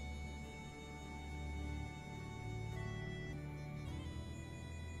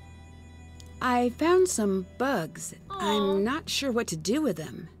 I found some bugs. Aw. I'm not sure what to do with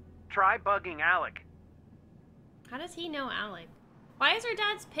them. Try bugging Alec. How does he know Alec? Why is her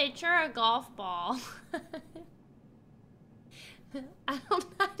dad's picture a golf ball? I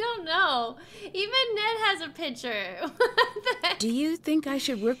don't know. Even Ned has a picture. What the heck? Do you think I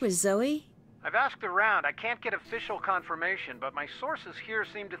should work with Zoe? I've asked around. I can't get official confirmation, but my sources here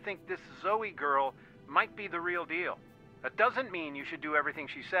seem to think this Zoe girl might be the real deal. That doesn't mean you should do everything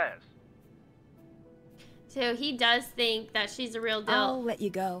she says. So he does think that she's a real deal, I'll let you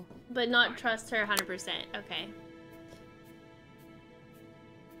go. but not trust her 100%. Okay.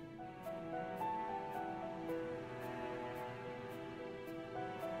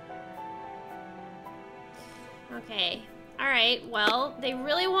 Okay. Alright, well, they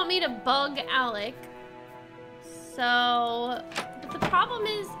really want me to bug Alec. So, but the problem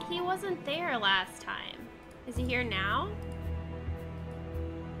is he wasn't there last time. Is he here now?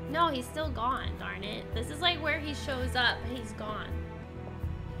 No, he's still gone, darn it. This is like where he shows up, but he's gone.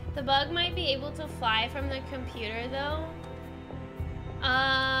 The bug might be able to fly from the computer though.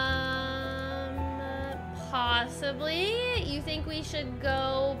 Possibly. You think we should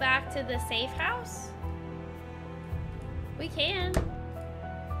go back to the safe house? We can.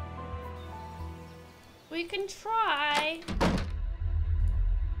 We can try.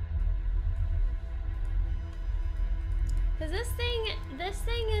 Cause this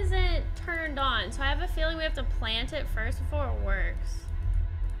thing isn't turned on, so I have a feeling we have to plant it first before it works.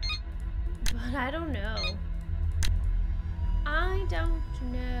 But I don't know. I don't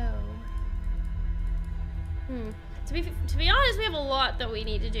know. To be honest, we have a lot that we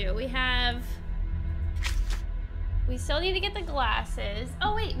need to do. We still need to get the glasses.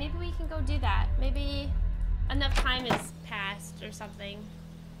 Oh wait, maybe we can go do that. Maybe enough time has passed or something.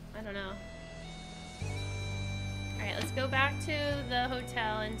 I don't know. Alright, let's go back to the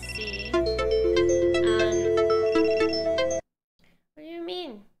hotel and see. What do you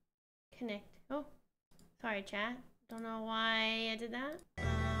mean? Connect. Oh, sorry chat. Don't know why I did that.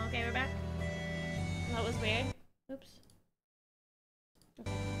 Okay, we're back. That was weird. Oops.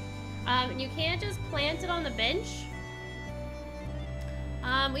 Okay. You can't just plant it on the bench.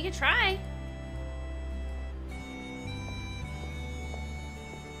 We could try.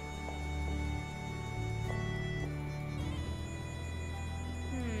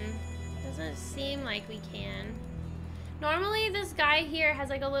 Doesn't seem like we can. Normally this guy here has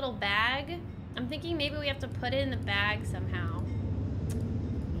like a little bag. I'm thinking maybe we have to put it in the bag somehow.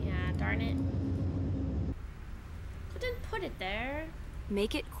 Yeah, darn it. I didn't put it there.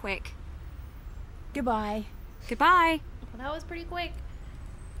 Make it quick. Goodbye. Goodbye. Well, that was pretty quick.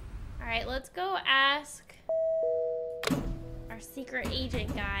 Alright, let's go ask our secret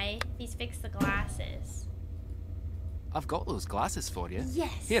agent guy if he's fixed the glasses. I've got those glasses for you.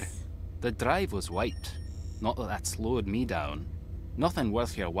 Yes. Here. The drive was wiped. Not that that slowed me down. Nothing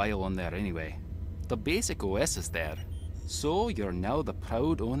worth your while on there anyway. The basic OS is there. So you're now the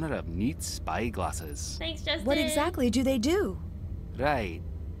proud owner of neat spy glasses. Thanks, Justin. What exactly do they do? Right.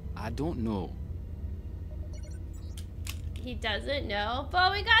 I don't know. He doesn't know,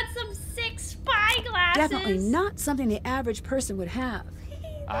 but we got some sick spy glasses. Definitely not something the average person would have.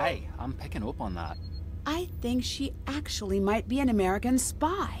 Aye, I'm picking up on that. I think she actually might be an American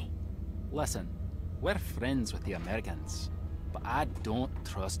spy. Listen, we're friends with the Americans, but I don't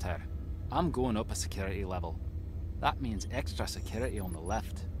trust her. I'm going up a security level. That means extra security on the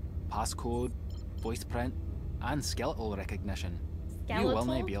lift. Passcode, voice print, and skeletal recognition. You will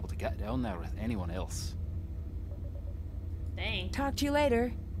not be able to get down there with anyone else. Dang. Talk to you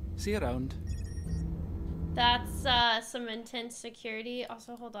later. See you around. That's some intense security.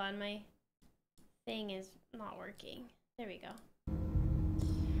 Also, hold on, my thing is not working. There we go.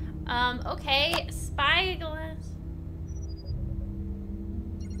 Okay, spy glass.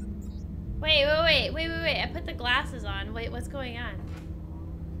 Wait. I put the glasses on. Wait, what's going on?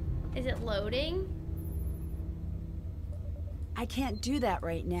 Is it loading? I can't do that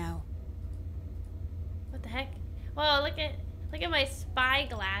right now. What the heck? Whoa, look at my spy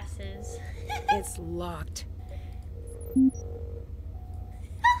glasses. It's locked.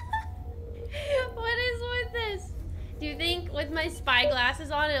 What is with this? Do you think with my spy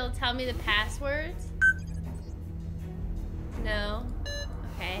glasses on it'll tell me the passwords? No.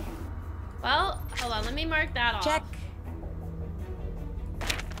 Okay. Well, hold on, let me mark that off. Check.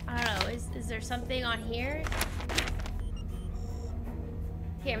 I don't know, is there something on here?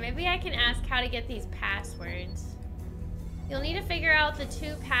 Here, maybe I can ask how to get these passwords. You'll need to figure out the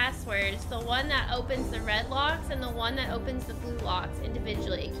two passwords, the one that opens the red locks and the one that opens the blue locks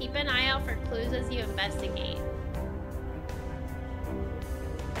individually. Keep an eye out for clues as you investigate.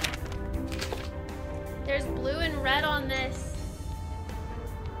 There's blue and red on this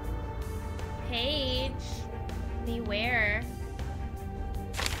page. Beware.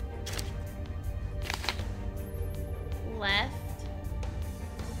 Left.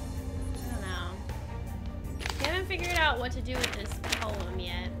 I don't know. We haven't figured out what to do with this poem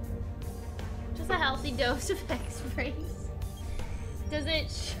yet. Just a healthy dose of X-rays. Does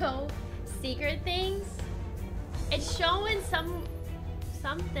it show secret things? It's showing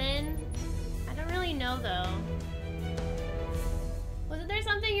something. I don't really know though. Wasn't there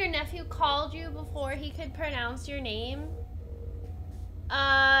something your nephew called you before he could pronounce your name?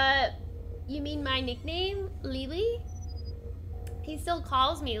 You mean my nickname? Lily? He still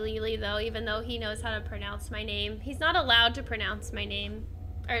calls me Lily though, even though he knows how to pronounce my name. He's not allowed to pronounce my name,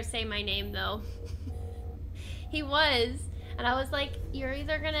 or say my name though. He was, and I was like, you're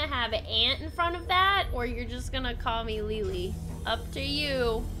either gonna have an ant in front of that, or you're just gonna call me Lily. Up to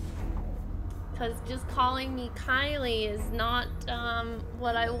you. because just calling me Kylie is not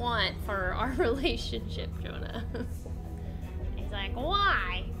what I want for our relationship, Jonah. He's like,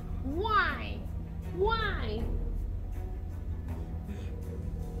 why? Why? Why?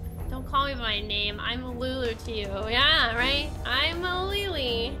 Don't call me by my name. I'm Lulu to you. Yeah, right? I'm a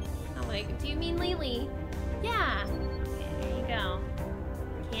Lily. I'm like, do you mean Lily? Yeah. Okay, there you go.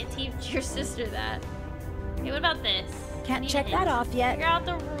 Can't teach your sister that. Okay, what about this? Can't check that off yet. Figure out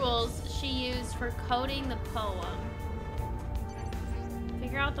the rules she used for coding the poem.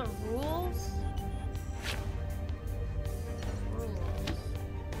 Figure out the rules?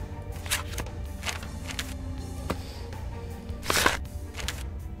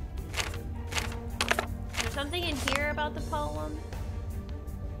 Is there something in here about the poem?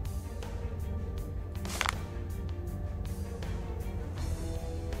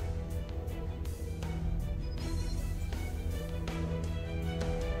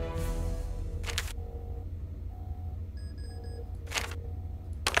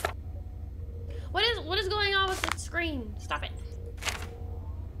 What is going on with the screen? Stop it.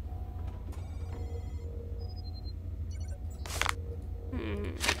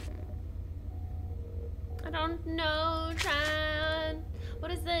 I don't know, Tran.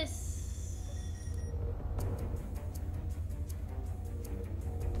 What is this?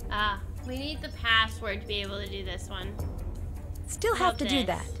 Ah, we need the password to be able to do this one. Still have to do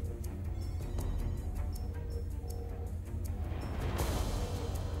that.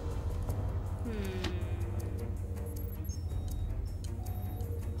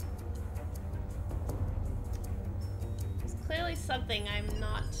 Something I'm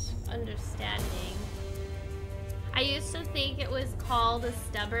not understanding. I used to think it was called a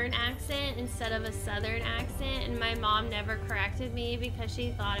stubborn accent instead of a southern accent, and my mom never corrected me because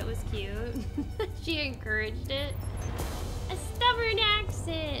she thought it was cute. She encouraged it. A stubborn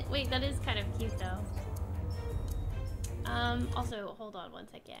accent! Wait, that is kind of cute though. Also, hold on one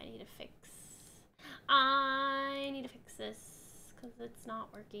second. I need to fix this because it's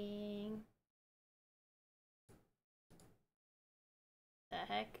not working. The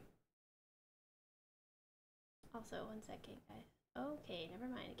heck? Also, one second, guys. Okay, never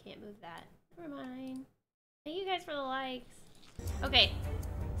mind. I can't move that. Never mind. Thank you guys for the likes. Okay.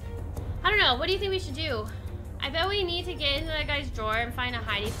 I don't know. What do you think we should do? I bet we need to get into that guy's drawer and find a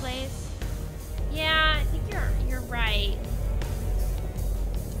hiding place. Yeah, I think you're right.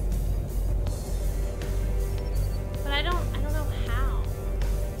 But I don't know how.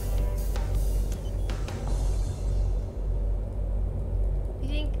 You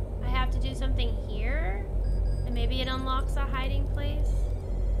think I have to do something here? And maybe it unlocks a hiding place?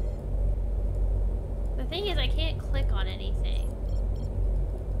 The thing is, I can't click on anything.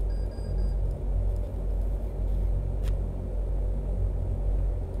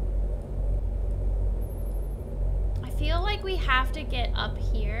 I feel like we have to get up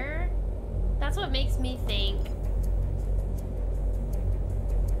here. That's what makes me think.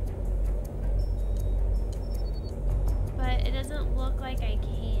 But it doesn't look like I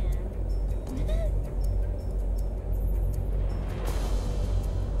can.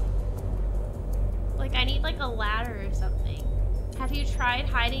 Like, I need like a ladder or something. Have you tried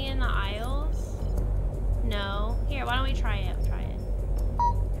hiding in the aisles? No. Here, why don't we try it? Try it.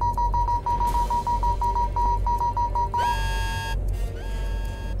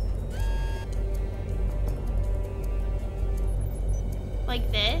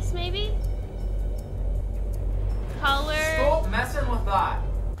 Like this, maybe? Color. Stop messing with that.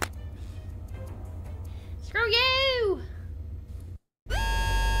 Screw you!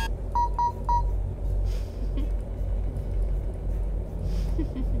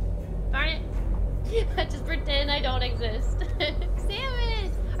 Darn it. Just pretend I don't exist.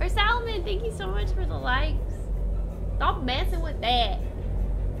 Salmon! Or Salmon, thank you so much for the likes. Stop messing with that.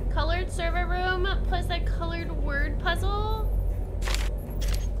 Colored server room plus a colored word puzzle.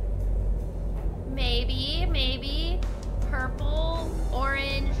 Maybe, maybe. Purple,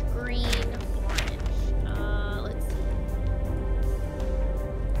 orange, green, orange. Let's see.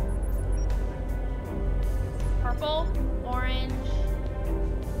 Purple, orange.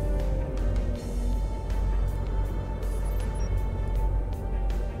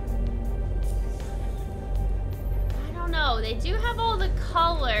 I don't know. They do have all the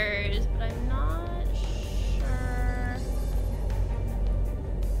colors, but I'm not sure.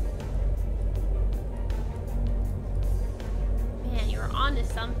 Man, you're onto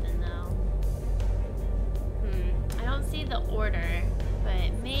something though. I don't see the order,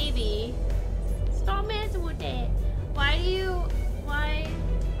 but maybe. Stop messing with that.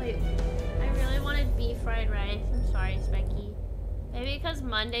 Wait, I really wanted beef fried rice. I'm sorry, Specky. Maybe because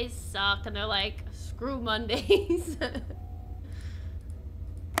Mondays sucked, and they're like, screw Mondays.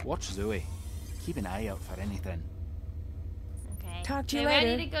 Watch Zoe. Keep an eye out for anything. Okay. Talk to you Maybe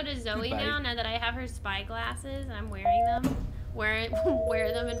later. I need to go to Zoe Goodbye. now that I have her spy glasses and I'm wearing them. Wear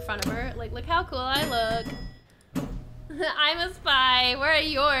them in front of her. Like, look how cool I look. I'm a spy. Where are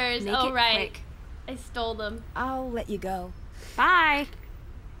yours? Make oh, it right. quick. I stole them. I'll let you go. Bye.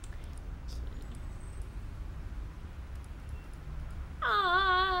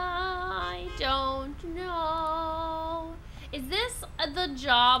 I don't know. Is this the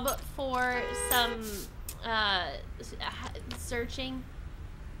job for some searching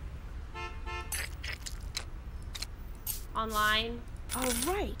online? All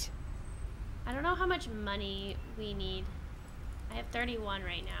right. I don't know how much money we need. I have 31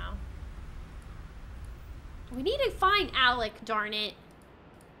 right now. We need to find Alec, darn it.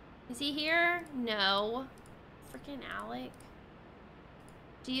 Is he here? No. Freaking Alec.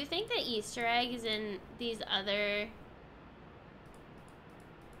 Do you think the Easter egg is in these other...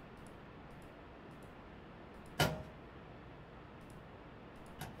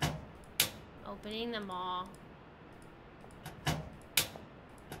 Opening them all.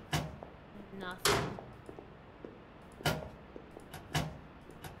 Nothing.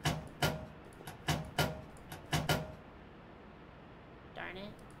 Darn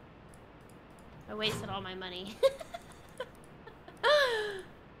it. I wasted all my money.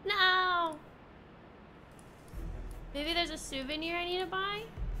 No! Maybe there's a souvenir I need to buy?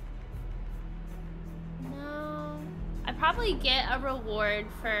 No. I probably get a reward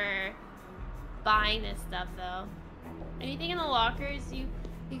for buying this stuff though. Anything in the lockers you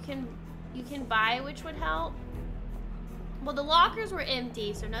can buy which would help? Well, the lockers were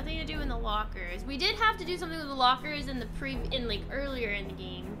empty, so nothing to do in the lockers. We did have to do something with the lockers in the earlier in the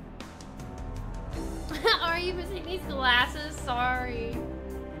game. Are you missing these glasses? Sorry.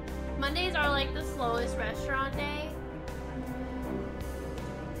 Mondays are like the slowest restaurant day.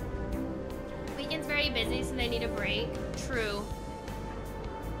 Weekend's very busy, so they need a break. True.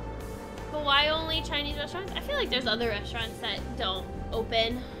 But why only Chinese restaurants? I feel like there's other restaurants that don't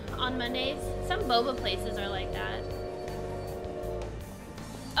open on Mondays. Some boba places are like that.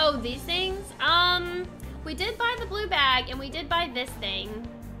 Oh, these things? We did buy the blue bag, and we did buy this thing.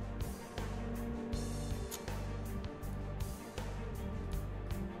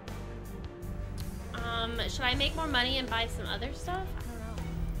 Should I make more money and buy some other stuff? I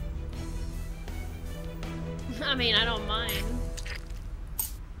don't know. I mean, I don't mind.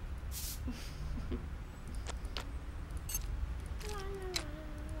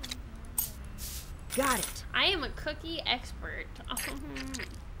 Got it. I am a cookie expert. A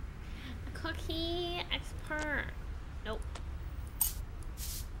cookie expert. Nope.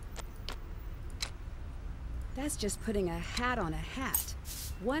 That's just putting a hat on a hat.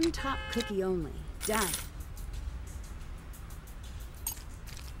 One top cookie only. Done.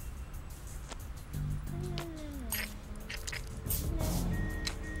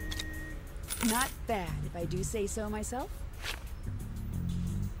 Not bad, if I do say so myself.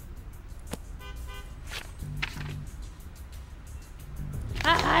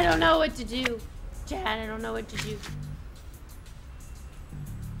 I don't know what to do. Chad, I don't know what to do.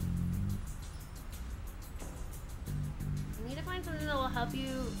 I need to find something that will help you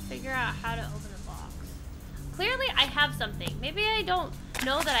figure out how to open a box. Clearly, I have something. Maybe I don't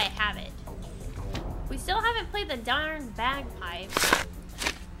know that I have it. We still haven't played the darn bagpipe.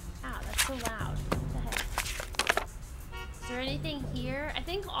 Ow, that's so loud. What the heck? Is there anything here? I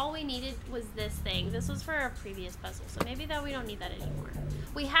think all we needed was this thing. This was for our previous puzzle, so maybe that we don't need that anymore.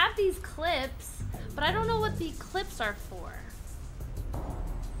 We have these clips, but I don't know what the clips are for.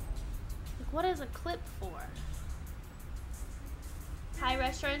 Like, what is a clip for? Thai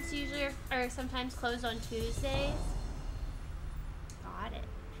restaurants usually are sometimes closed on Tuesdays. Got it.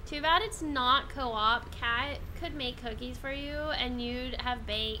 Too bad it's not co-op. Cat could make cookies for you and you'd have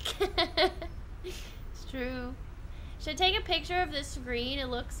bake. It's true. Should take a picture of the screen. It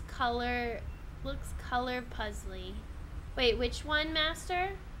looks color puzzly. Wait, which one,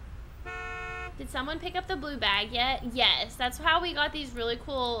 Master? Did someone pick up the blue bag yet? Yes, that's how we got these really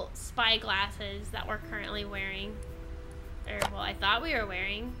cool spy glasses that we're currently wearing. Or, well, I thought we were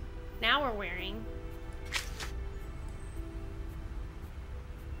wearing. Now we're wearing.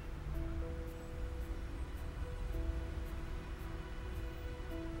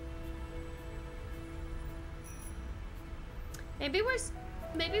 Maybe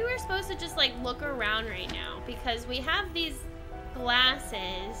we're supposed to just like look around right now because we have these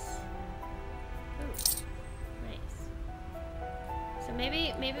glasses. Ooh, nice. So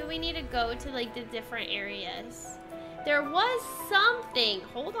maybe we need to go to like the different areas. There was something.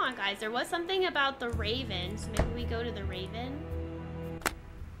 Hold on, guys. There was something about the Raven. So maybe we go to the Raven.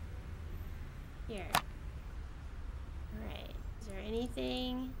 Here. Alright. Is there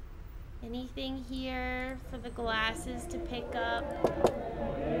anything here for the glasses to pick up?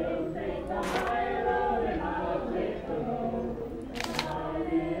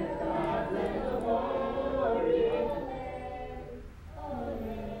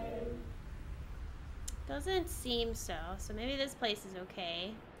 Doesn't seem so. So maybe this place is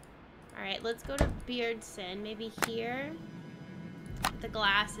okay. Alright, let's go to Beardson. Maybe here. With the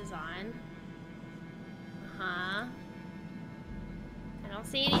glasses on. Uh-huh. I don't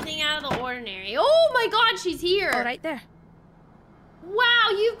see anything out of the ordinary. Oh my god, she's here! Oh, right there. Wow,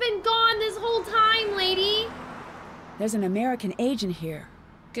 you've been gone this whole time, lady! There's an American agent here.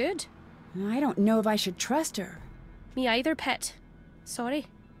 Good. I don't know if I should trust her. Me either, pet. Sorry.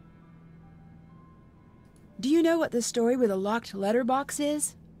 Do you know what the story with the locked letterbox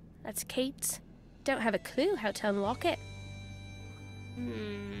is? That's Kate's. Don't have a clue how to unlock it.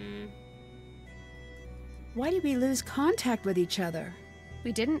 Why did we lose contact with each other?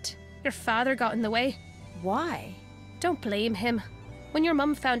 We didn't. Your father got in the way. Why? Don't blame him. When your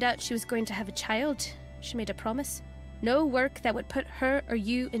mum found out she was going to have a child, she made a promise. No work that would put her or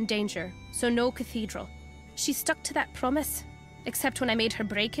you in danger, so no cathedral. She stuck to that promise, except when I made her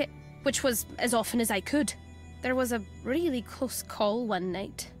break it, which was as often as I could. There was a really close call one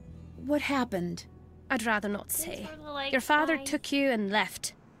night. What happened? I'd rather not say. Your father took you and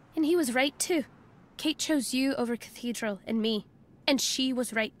left, and he was right too. Kate chose you over Cathedral and me, and she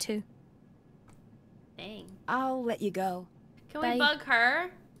was right too. Dang. I'll let you go. Can we bug her?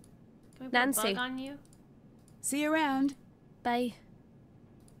 Can we put Nancy. a bug on you? See you around. Bye.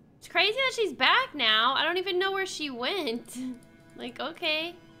 It's crazy that she's back now. I don't even know where she went. Like,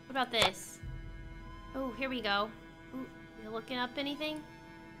 okay. What about this? Oh, here we go. Ooh, you looking up anything?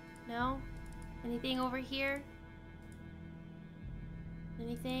 No? Anything over here?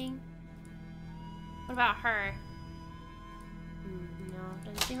 Anything? What about her? No,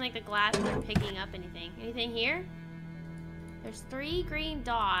 doesn't seem like the glasses are picking up anything. Anything here? There's 3 green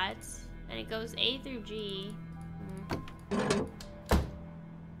dots, and it goes A through G.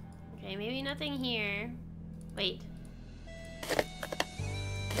 Okay, maybe nothing here. Wait.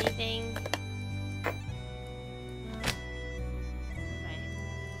 Anything? No. Okay.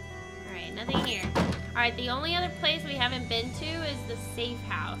 Alright, nothing here. Alright, the only other place we haven't been to is the safe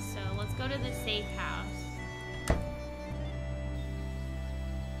house. So let's go to the safe house.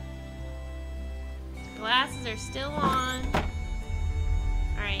 Glasses are still on.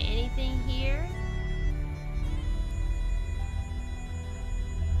 Alright, anything here?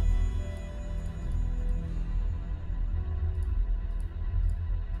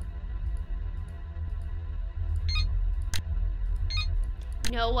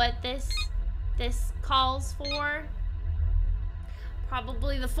 You know what this calls for?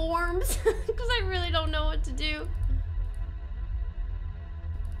 Probably the forms, because I really don't know what to do.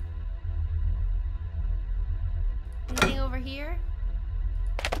 Anything over here?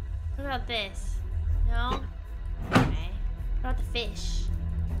 What about this? No? Okay. What about the fish?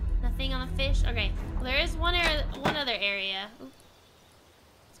 Nothing on the fish? Okay. Well, there is one other area. Ooh.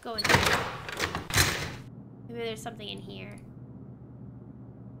 Let's go in here. Maybe there's something in here.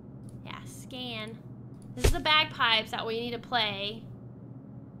 Yeah, scan. This is the bagpipes that we need to play.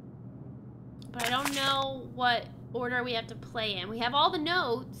 But I don't know what order we have to play in. We have all the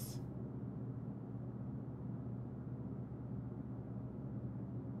notes.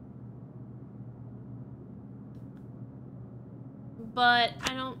 But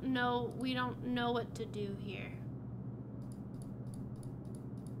I don't know, we don't know what to do here.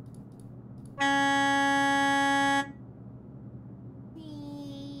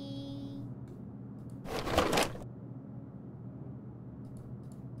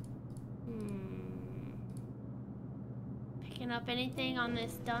 Picking up anything on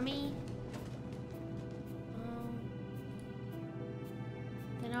this dummy?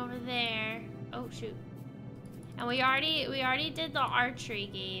 Then over there. Oh shoot. And we already did the archery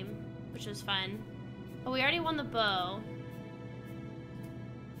game, which was fun. But we already won the bow.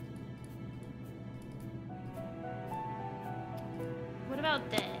 What about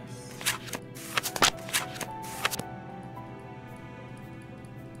this?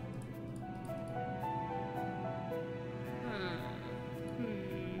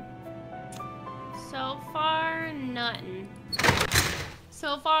 So far, nothing.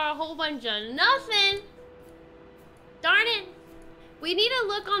 So far, a whole bunch of nothing. Darn it! We need to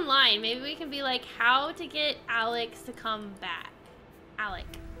look online. Maybe we can be like, how to get Alex to come back. Alec.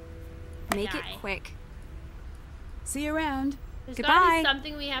 Make it quick. See you around. There's Goodbye. gotta be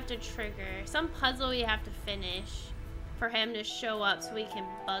something we have to trigger. Some puzzle we have to finish for him to show up so we can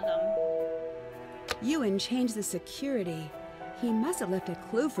bug him. Ewan changed the security. He must have left a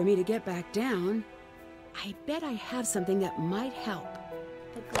clue for me to get back down. I bet I have something that might help.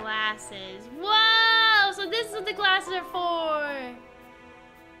 The glasses. Whoa! So this is what the glasses are for.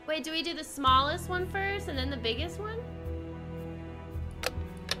 Wait, do we do the smallest one first and then the biggest one?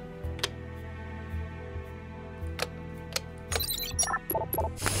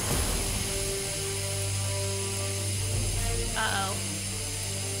 Uh-oh.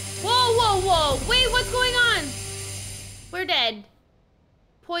 Whoa, whoa, whoa! Wait, what's going on? We're dead.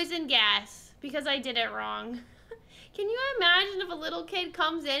 Poison gas. Because I did it wrong. Can you imagine if a little kid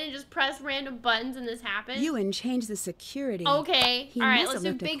comes in and just press random buttons and this happens? Ewan changed the security. Okay. He All right, must let's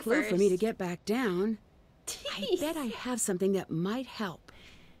have do left a big clue first. for me to get back down. I bet I have something that might help.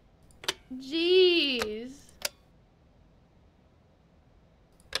 Jeez.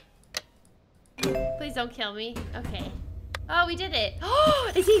 Please don't kill me. Okay. Oh, we did it.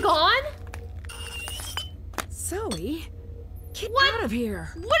 Oh, is he gone? Zoe, get What? out of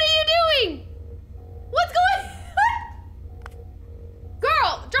here. What are you doing? What's going on?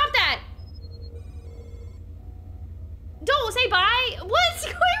 Girl, drop that. Don't say bye. What's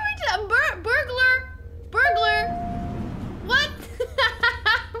going on? Burglar. What?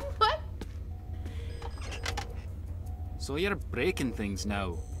 What? So you're breaking things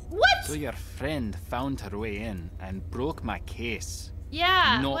now. What? So your friend found her way in and broke my case.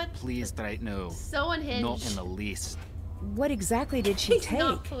 Yeah. Not what? pleased right now. So unhinged. Not in the least. What exactly did she He's take?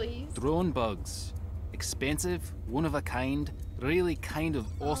 not pleased. Drone bugs. Expensive, one of a kind, really kind of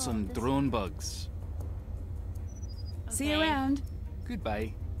awesome drone bugs. See you Okay. around.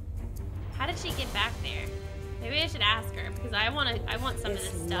 Goodbye. How did she get back there? Maybe I should ask her because I want some of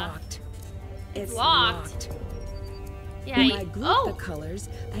It's this stuff. locked. It's locked. Yeah. When I group Oh. the colors,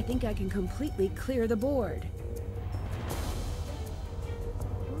 I think I can completely clear the board.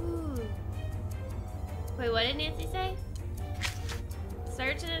 Ooh. Wait, what did Nancy say?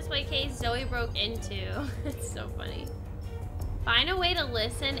 Search and display case Zoe broke into. It's so funny. Find a way to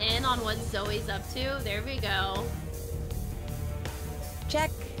listen in on what Zoe's up to. There we go.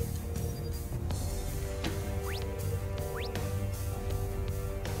 Check.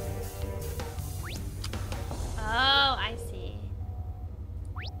 Oh, I see.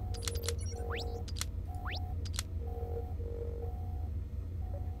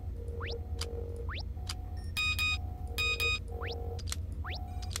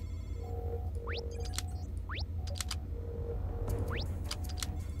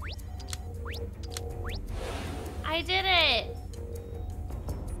 I did it!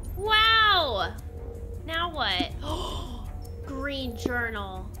 Wow! Now what? Green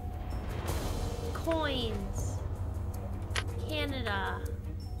journal. Coins. Canada.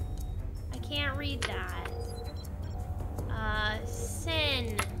 I can't read that.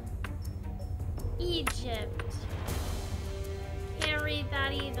 Sin. Egypt. Can't read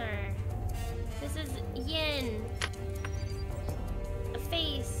that either. This is yin. A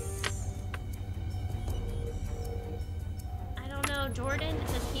face. I don't know. Jordan? It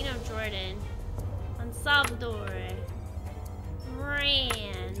says Kino Jordan. On Salvador.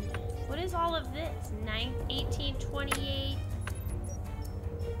 Rand. What is all of this? 1828.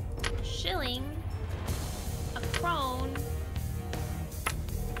 A shilling. A crone.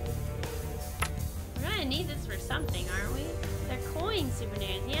 We're gonna need this for something, aren't we? They're coin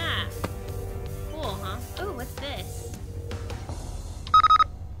souvenirs, yeah. Cool, huh? Oh, what's this?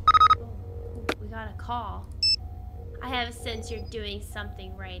 Oh, we got a call. I have a sense you're doing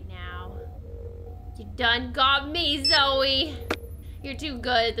something right now. You done got me, Zoe. You're too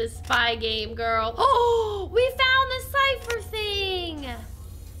good at this spy game, girl. Oh, we found the cipher thing.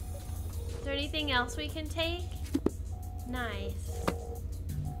 Is there anything else we can take? Nice.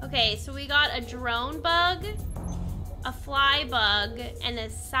 Okay, so we got a drone bug, a fly bug, and a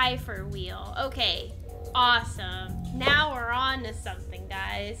cipher wheel. Okay, awesome. Now we're on to something,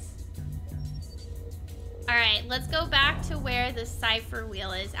 guys. All right, let's go back to where the cipher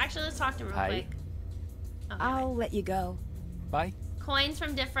wheel is. Actually, let's talk to him real Hi. quick. Okay. I'll let you go. Bye. Coins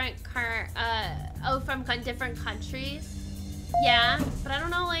from different different countries. Yeah, but I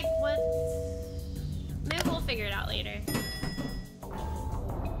don't know like what. Maybe we'll figure it out later.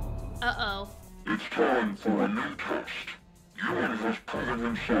 Uh-oh. It's time for a new test. Ewan has proven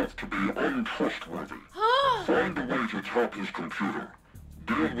himself to be untrustworthy. Find a way to tap his computer.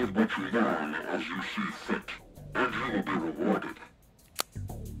 Deal with what you learn as you see fit, and you will be rewarded.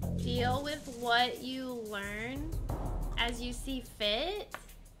 Deal with what you learn as you see fit?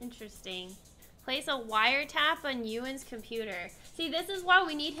 Interesting. Place a wiretap on Ewan's computer. See, this is why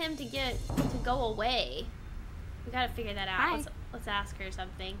we need him to go away. We gotta figure that out. Let's ask her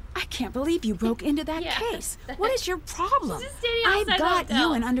something. I can't believe you broke into that case. What is your problem? She's just standing I've outside got the hotel.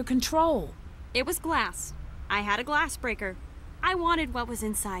 Ewan under control. It was glass. I had a glass breaker. I wanted what was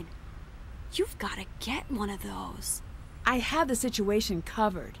inside. You've got to get one of those. I have the situation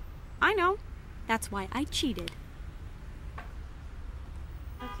covered. I know. That's why I cheated.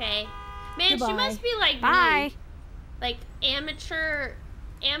 Okay. Man, Goodbye. she must be like Bye. me. Like amateur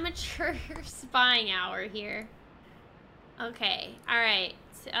spying hour here. Okay. All right.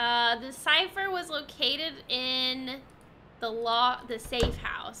 The cipher was located in the safe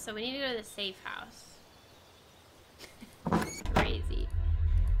house. So we need to go to the safe house. It's crazy.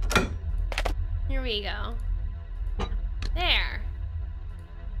 Here we go. There.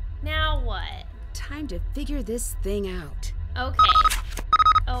 Now what? Time to figure this thing out. Okay.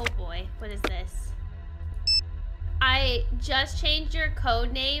 Oh boy, what is this? I just changed your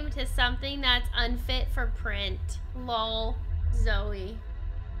code name to something that's unfit for print. Lol, Zoe.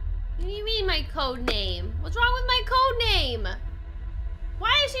 What do you mean my code name? What's wrong with my code name?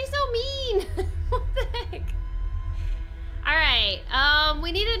 Why is she so mean? What the heck? Alright,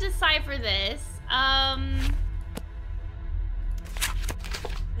 we need to decipher this.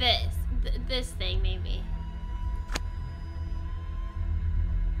 This thing, maybe.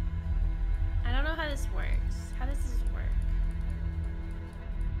 I don't know how this works. How does this work?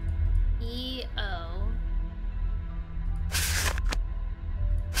 E-O.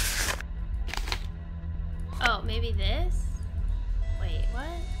 Oh, maybe this? Wait,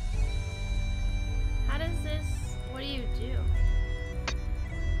 what? How does this... What do you do?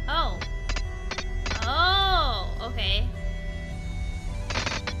 Oh. Oh, okay.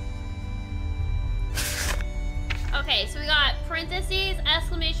 Okay, so we got parentheses,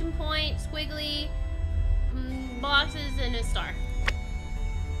 exclamation point, squiggly, boxes, and a star.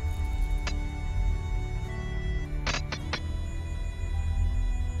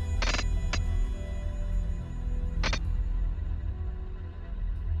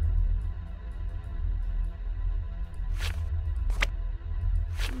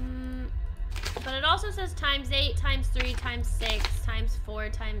 But it also says times 8, times 3, times 6, times 4,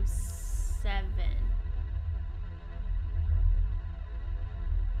 times 7.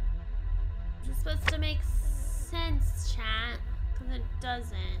 Is this supposed to make sense, chat? Because it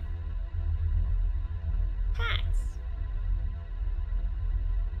doesn't. Hacks.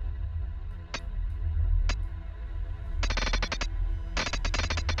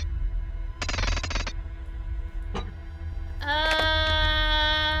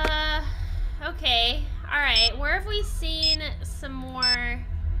 Okay. Alright, where have we seen some more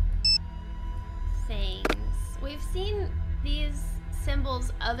things? We've seen these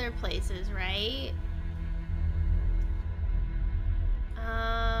symbols other places, right?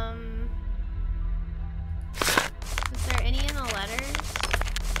 Was there any in the letters?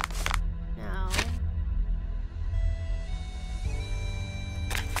 No.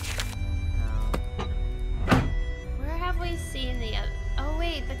 No. Where have we seen the other? Oh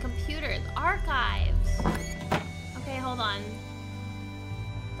wait, the computer, the archives. Okay, hold on.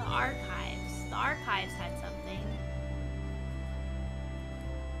 The archives. The archives had something.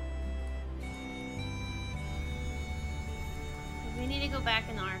 We need to go back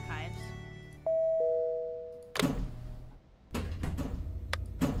in the archives.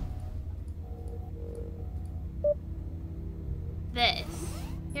 This.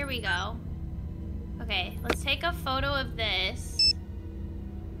 Here we go. Okay, let's take a photo of this.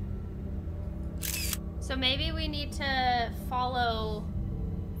 So maybe we need to follow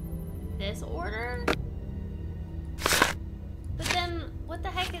this order? But then what the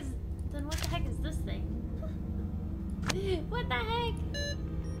heck is this thing? What the heck?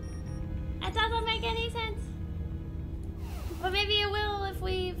 That doesn't make any sense. But maybe it will if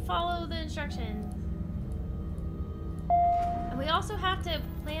we follow the instructions. And we also have to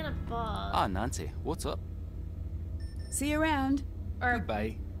plant a bug. Ah, Nancy, what's up? See you around. Or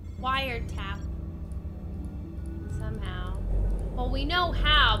Goodbye. wiretap. Somehow. Well, we know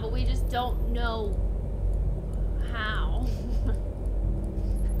how, but we just don't know how.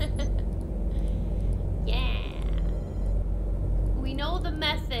 Yeah. We know the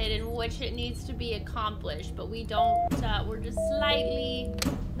method in which it needs to be accomplished, but we don't, we're just slightly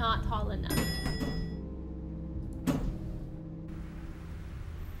not tall enough.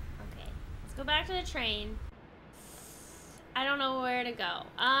 Okay, let's go back to the train. I don't know where to go.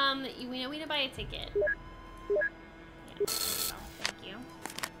 We need to buy a ticket. Yeah, thank you.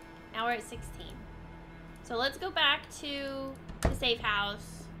 Now we're at 16. So let's go back to the safe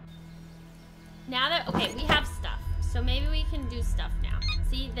house. Now that, okay, we have stuff. So maybe we can do stuff now.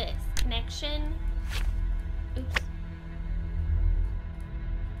 See this, connection. Oops.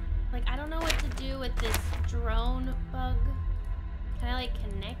 Like, I don't know what to do with this drone bug. Can I, like,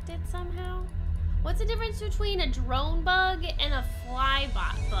 connect it somehow? What's the difference between a drone bug and a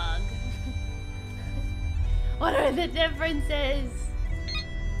flybot bug? What are the differences?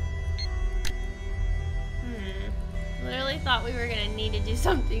 Literally thought we were gonna need to do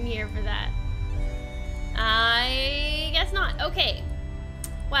something here for that. I guess not. Okay.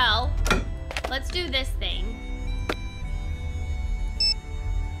 Well, let's do this thing.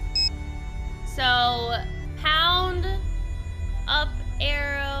 So, pound up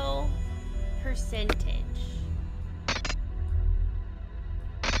arrow percentage.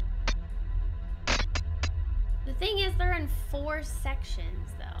 The thing is, they're in 4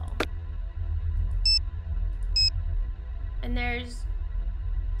 sections, though. And there's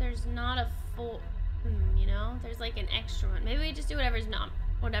not a full, you know? There's like an extra one. Maybe we just do whatever's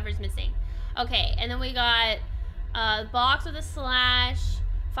missing. Okay, and then we got a box with a slash,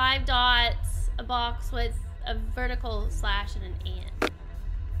 5 dots, a box with a vertical slash, and an and.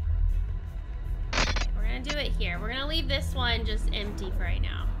 Okay, we're gonna do it here. We're gonna leave this one just empty for right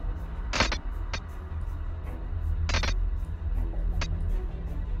now.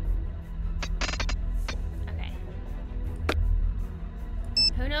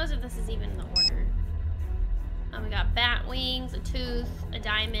 Who knows if this is even in the order? We got bat wings, a tooth, a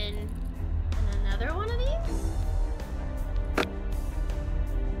diamond, and another one of these?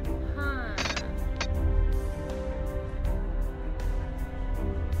 Huh.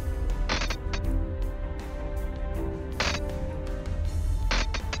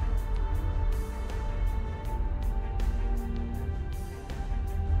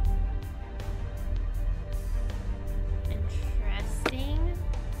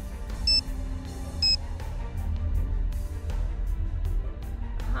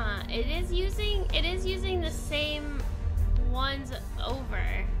 It is using the same ones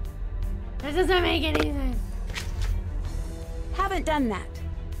over. This doesn't make any sense. Haven't done that.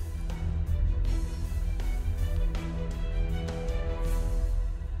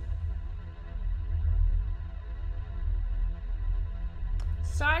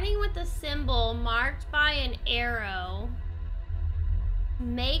 Starting with the symbol marked by an arrow,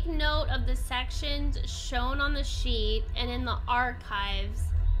 make note of the sections shown on the sheet and in the archives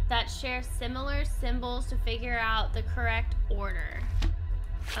that share similar symbols to figure out the correct order.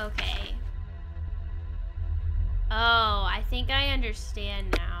 Okay. Oh, I think I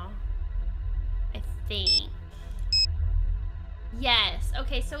understand now. I think. Yes.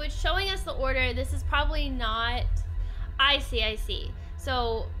 Okay, so it's showing us the order. This is probably not... I see.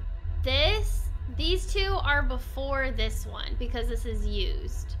 So these two are before this one because this is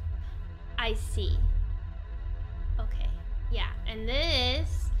used. I see. Okay. Yeah, and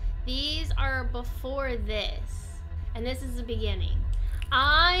these are before this. And this is the beginning.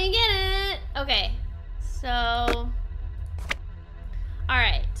 I get it. Okay. So, all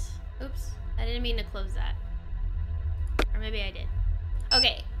right. Oops, I didn't mean to close that. Or maybe I did.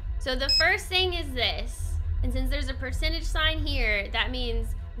 Okay, so the first thing is this. And since there's a percentage sign here, that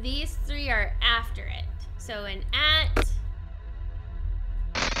means these 3 are after it. So an at.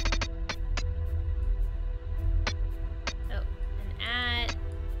 Oh, an at.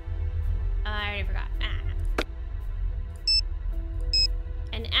 I already forgot.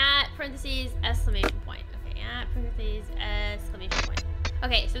 An at, parentheses, exclamation point. Okay, at, parentheses, exclamation point.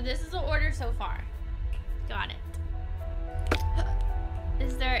 Okay, so this is the order so far. Got it.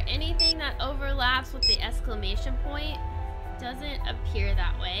 Is there anything that overlaps with the exclamation point? Doesn't appear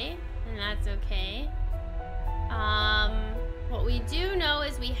that way, and that's okay. What we do know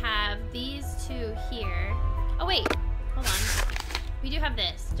is we have these 2 here. Oh wait, hold on. We do have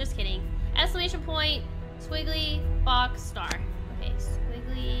this, just kidding. Exclamation point, squiggly, box, star. Okay,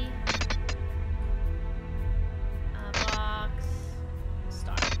 squiggly, box,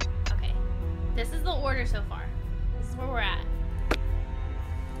 star. Okay, this is the order so far. This is where we're at.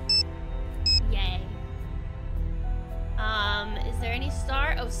 Yay. Is there any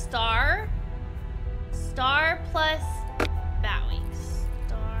star? Oh, star. Star plus bat wings.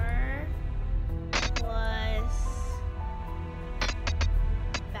 Star plus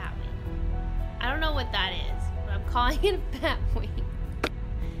bat wing. I don't know what that is, but I'm calling it a bat wing.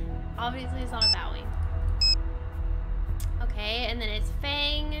 Obviously, it's not a bat wing. Okay, and then it's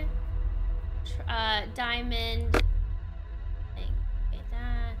fang, diamond, thing. Okay,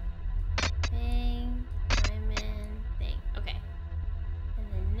 that. Thing, diamond, thing. Okay. And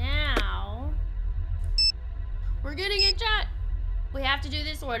then now, we're getting it, chat. We have to do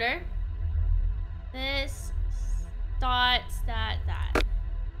this order. This dots that.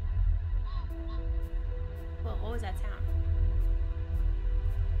 Whoa, what was that sound?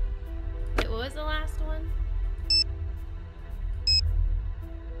 Wait, what was the last one?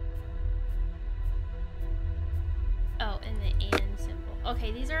 Oh, and the and symbol.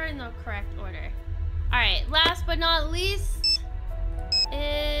 Okay, these are in the correct order. Alright, last but not least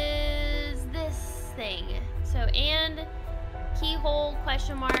is this thing. So, and keyhole,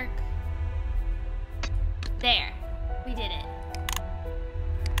 question mark. There. We did it.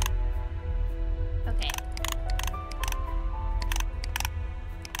 Okay.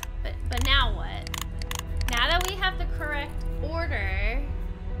 But now what? Now that we have the correct order...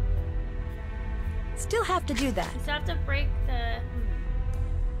 Still have to do that. We still have to break the...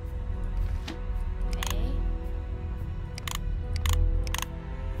 Okay.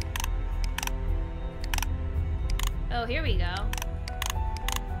 Oh, here we go.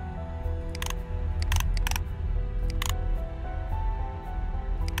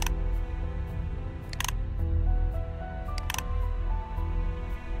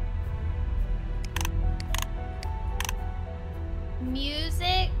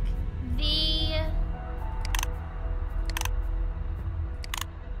 Music,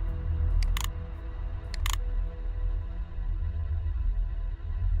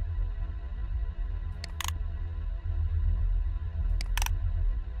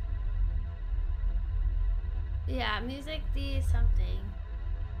 yeah, music, the something.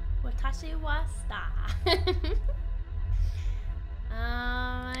 Watashi wa sta.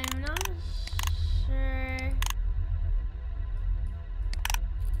 I'm not sure.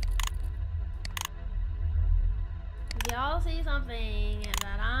 If y'all see something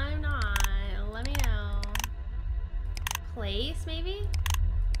that I'm not, let me know. Place, maybe?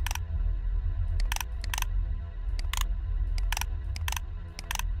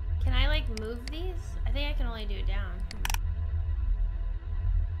 Can I, like, move these? I think I can only do it down.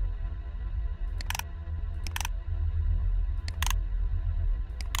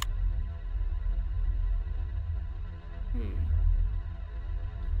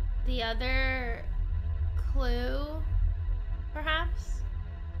 The other clue, perhaps?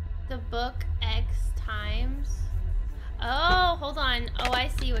 The book X times. Oh, hold on. Oh, I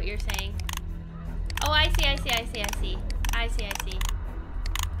see what you're saying. Oh, I see. Okay,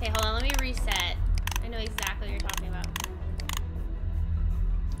 hold on. Let me reset. I know exactly what you're talking about.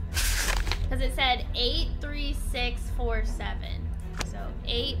 Because it said 83647. So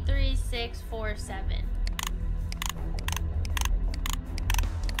 83647.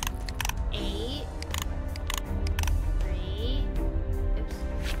 8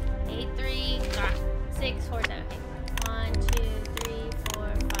 3 6 4 7. Okay. 1 2 3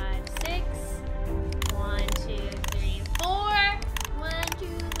 4 5 6. 1 2 3 4. 1 2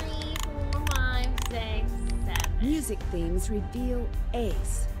 3 4 5 6 7. Music themes reveal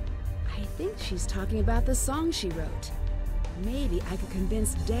Ace. I think she's talking about the song she wrote. Maybe I could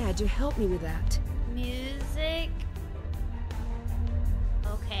convince Dad to help me with that. Music.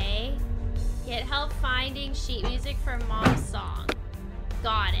 Okay. Get help finding sheet music for Mom's song.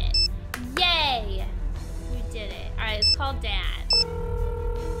 Got it. Yay! We did it. Alright, it's called Dad.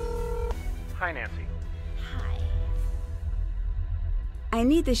 Hi, Nancy. Hi. I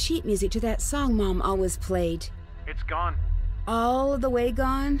need the sheet music to that song Mom always played. It's gone. All the way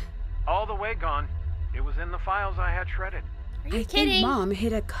gone? All the way gone. It was in the files I had shredded. Are you I kidding? think Mom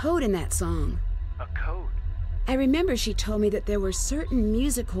hid a code in that song. A code? I remember she told me that there were certain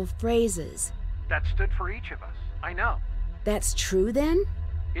musical phrases. That stood for each of us. I know. That's true then?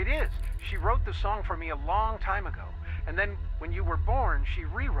 It is. She wrote the song for me a long time ago. And then when you were born, she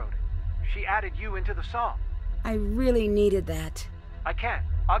rewrote it. She added you into the song. I really needed that. I can.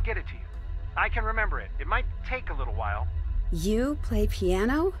 I'll get it to you. I can remember it. It might take a little while. You play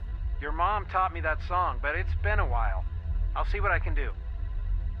piano? Your mom taught me that song, but it's been a while. I'll see what I can do.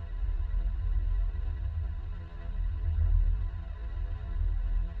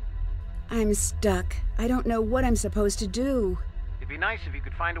 I'm stuck. I don't know what I'm supposed to do. It'd be nice if you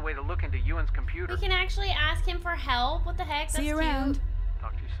could find a way to look into Ewan's computer. We can actually ask him for help. What the heck? That's See you around. cute.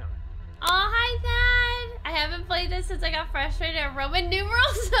 Talk to you soon. Oh, hi, Dad. I haven't played this since I got frustrated at Roman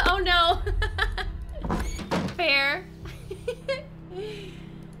numerals. Oh, no. Fair.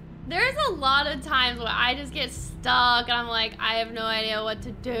 There's a lot of times where I just get stuck and I'm like, I have no idea what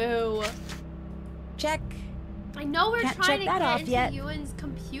to do. Check. I know we're Can't trying to check that get off into yet. Ewan's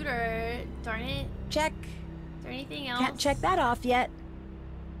computer. Darn it. Check. Is there anything else? Can't check that off yet.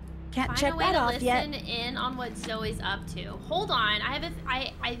 Can't Find check a way that to off yet. listen in on what Zoe's up to. Hold on.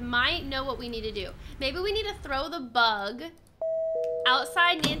 I might know what we need to do. Maybe we need to throw the bug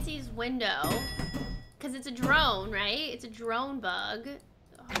outside Nancy's window Because it's a drone, right? It's a drone bug.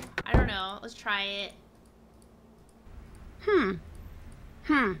 Oh, I don't know. Let's try it. Dang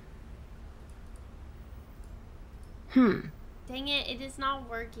it, it is not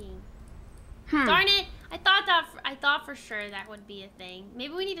working. Darn it! I thought for sure that would be a thing.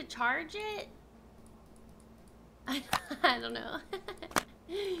 Maybe we need to charge it? I don't know.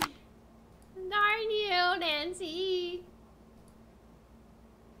 Darn you, Nancy.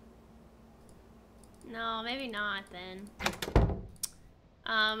 No, maybe not then.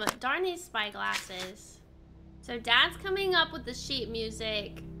 Darn these spy glasses. So Dad's coming up with the sheet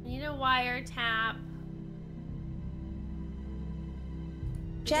music. Need a wiretap.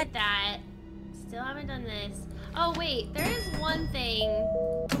 Check. Did that. Still haven't done this. Oh wait, there is one thing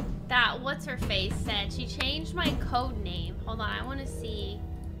that what's her face said. She changed my code name. Hold on, I want to see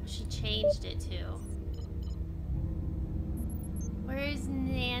what she changed it to. Where is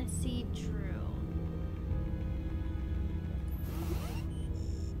Nancy Drew?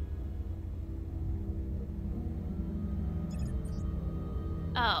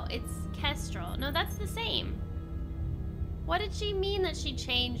 Oh, it's Kestrel. No, that's the same. What did she mean that she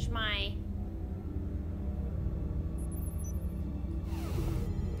changed my...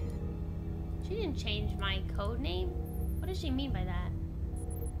 She didn't change my code name? What does she mean by that?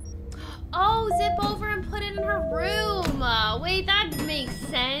 Oh, zip over and put it in her room! Wait, that makes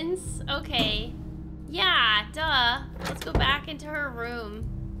sense. Okay. Yeah, duh. Let's go back into her room.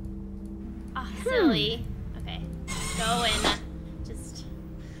 Ah, silly. Okay. Go and just,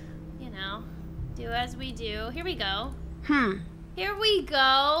 you know, do as we do. Here we go. Here we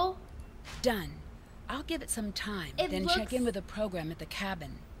go. Done. I'll give it some time, It then looks- check in with the program at the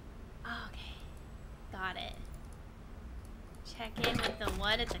cabin. Okay. Got it. Check in with the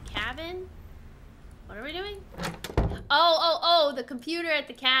what at the cabin? What are we doing? Oh, the computer at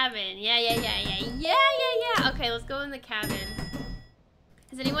the cabin. Yeah. Okay, let's go in the cabin.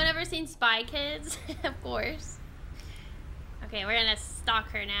 Has anyone ever seen Spy Kids? Of course. Okay, we're gonna stalk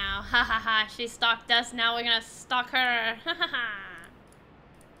her now. Ha ha ha, she stalked us, now we're gonna stalk her. Ha ha ha.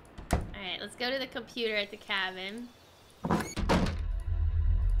 Alright, let's go to the computer at the cabin.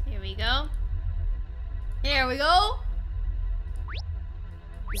 Here we go. Here we go.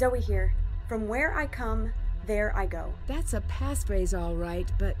 Zoe here. From where I come, there I go. That's a passphrase, all right,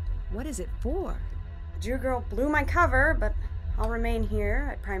 but what is it for? The Drew girl blew my cover, but I'll remain here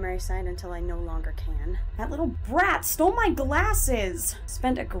at primary site until I no longer can. That little brat stole my glasses!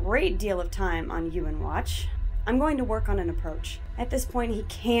 Spent a great deal of time on UN Watch. I'm going to work on an approach. At this point, he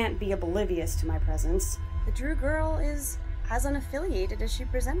can't be oblivious to my presence. The Drew girl is as unaffiliated as she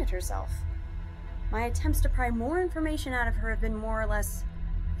presented herself. My attempts to pry more information out of her have been more or less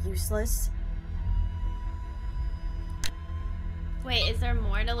useless. Wait, is there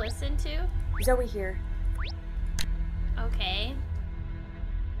more to listen to? Zoe here. Okay.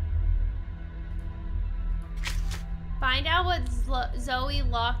 Find out what Zoe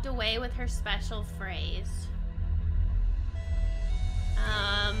locked away with her special phrase.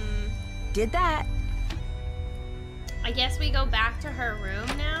 Did that. I guess we go back to her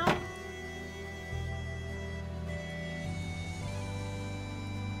room now.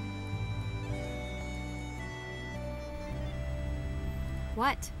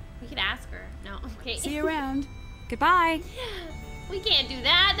 What? We could ask her. No, okay. See you around. Goodbye. We can't do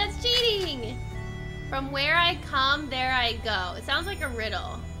that. That's cheating. From where I come, there I go. It sounds like a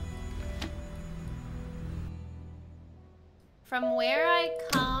riddle. From where I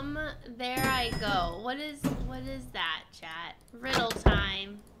come, there I go. What is that, chat? Riddle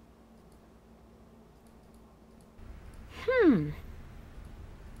time.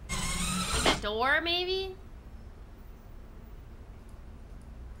 Like a door, maybe?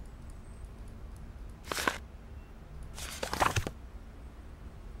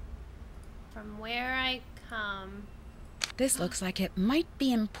 From where I come. This looks like it might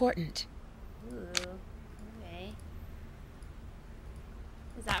be important. Ooh, okay.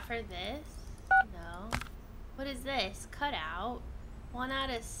 Is that for this? No. What is this? Cutout. 1 out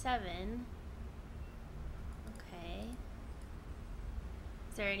of 7. Okay.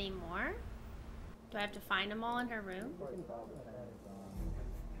 Is there any more? Do I have to find them all in her room?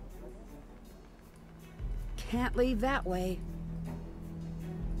 Can't leave that way.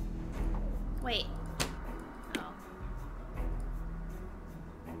 Wait. Oh.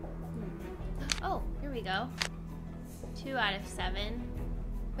 Oh, here we go. 2 out of 7.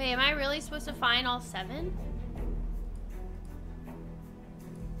 Wait, am I really supposed to find all 7?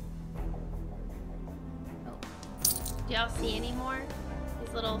 Oh. Do y'all see any more?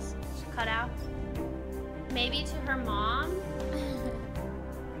 These little cutouts? Maybe to her mom?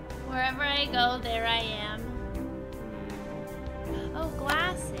 Wherever I go, there I am. Oh,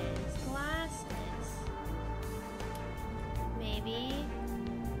 glasses. Glasses. Maybe.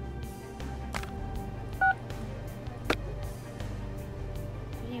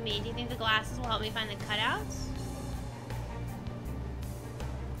 What do you mean? Do you think the glasses will help me find the cutouts?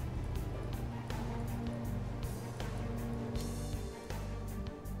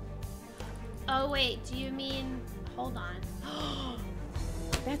 Oh, wait. Do you mean... Hold on.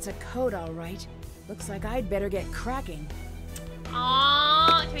 That's a code, all right. Looks like I'd better get cracking.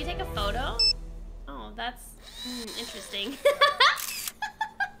 Aww, can we take a photo? Oh, that's interesting.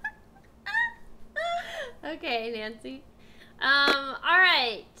 Okay, Nancy.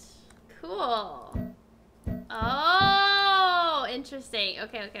 Alright. Cool. Oh, interesting.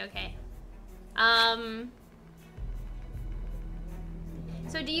 Okay.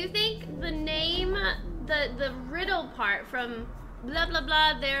 So do you think the name, the riddle part from blah blah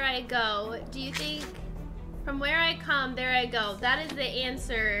blah, there I go, do you think from where I come, there I go, that is the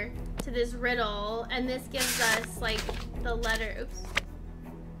answer to this riddle, and this gives us like the letter, oops.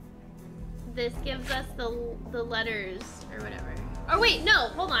 This gives us the letters or whatever. Oh wait, no,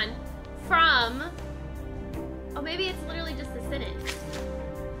 hold on. From, oh maybe it's literally just a sentence.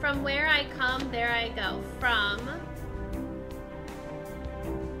 From where I come, there I go. From,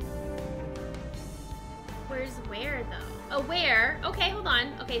 where's where though? Oh, where? Okay, hold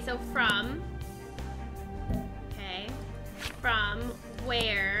on. Okay, so from, okay, from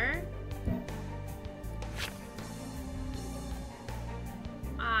where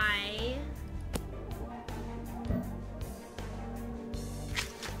I,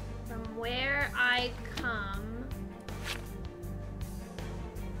 from where I come,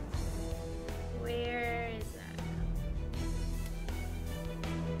 where is that?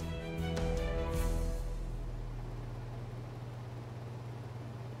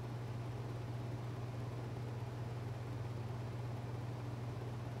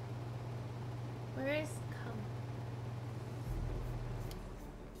 Where is come?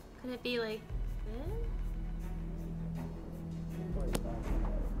 Could it be like this?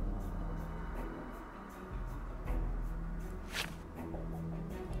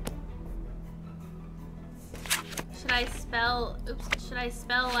 Should I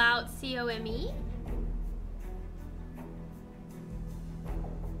spell out C-O-M-E?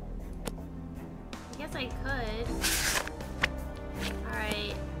 I guess I could.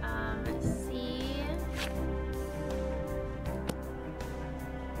 Alright, C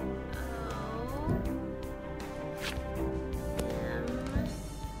O M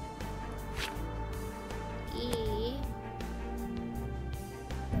E.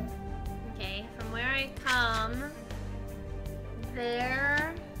 Okay, from where I come,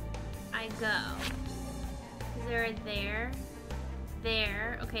 there I go. Is there a there?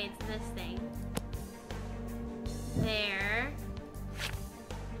 There. Okay, it's this thing. There.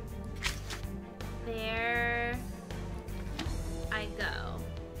 There I go.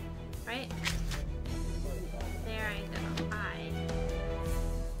 Right? There I go.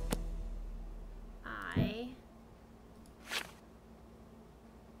 I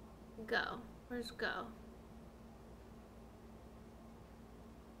go. Where's go?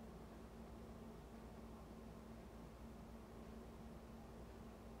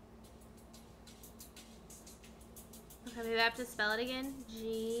 Okay, maybe I have to spell it again.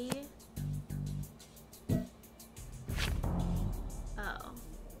 G O.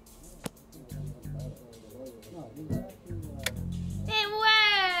 It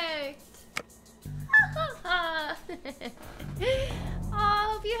worked! Oh,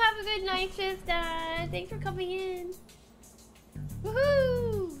 hope you have a good night shift, Dad. Thanks for coming in.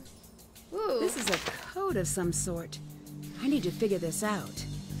 Woohoo! Ooh. This is a code of some sort. I need to figure this out.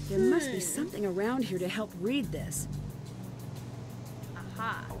 There must be something around here to help read this.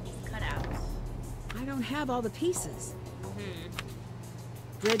 Aha, cut out. I don't have all the pieces.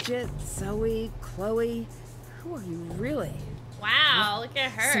 Bridget, Zoe, Chloe. Who are you really? Wow, look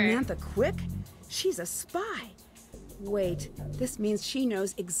at her. Samantha Quick? She's a spy. Wait, this means she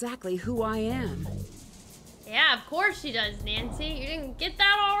knows exactly who I am. Yeah, of course she does, Nancy. You didn't get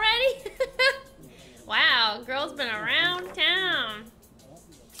that already? Wow, girl's been around town.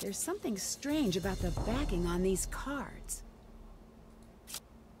 There's something strange about the backing on these cards.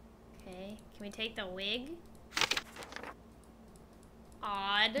 Okay, can we take the wig?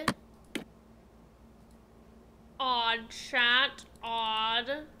 Odd. Odd, chat.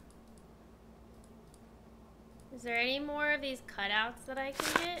 Odd. Is there any more of these cutouts that I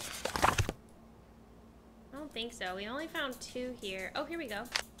can get? I don't think so. We only found 2 here. Oh, here we go.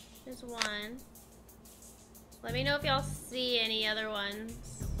 There's one. Let me know if y'all see any other ones.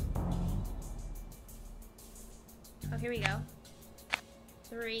 Oh, here we go.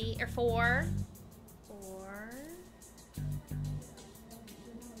 3 or 4. 4.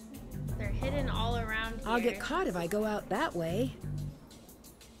 They're hidden all around here. I'll get caught if I go out that way.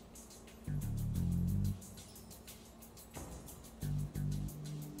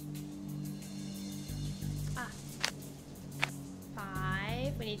 Ah.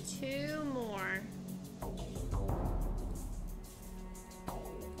 5. We need 2 more.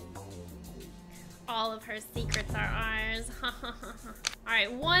 All of her secrets are ours.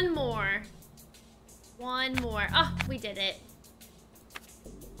 Alright, 1 more. 1 more. Oh, we did it.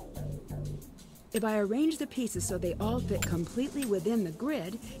 If I arrange the pieces so they all fit completely within the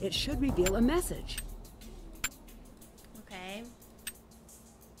grid, it should reveal a message. Okay.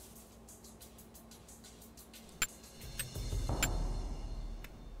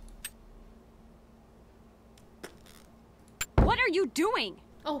 What are you doing?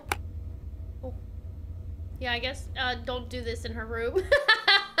 Oh. Oh. Yeah, I guess don't do this in her room.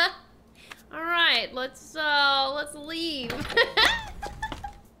 All right, let's leave.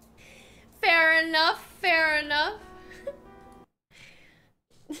 Fair enough, fair enough.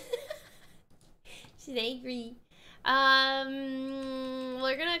 She's angry.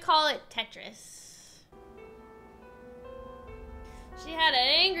 We're gonna call it Tetris. She had an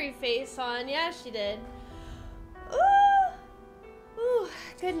angry face on. Yeah, she did. Ooh. Ooh,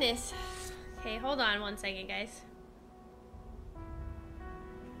 goodness. Okay, hold on 1 second, guys.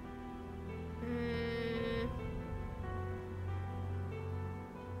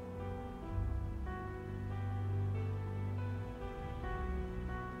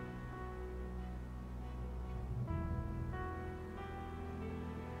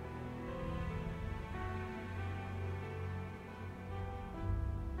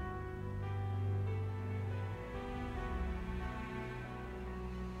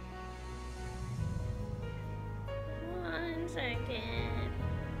 Second.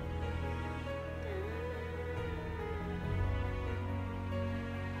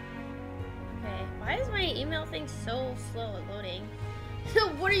 Okay, why is my email thing so slow at loading?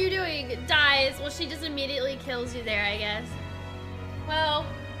 What are you doing? Dies. Well, she just immediately kills you there, I guess. Well,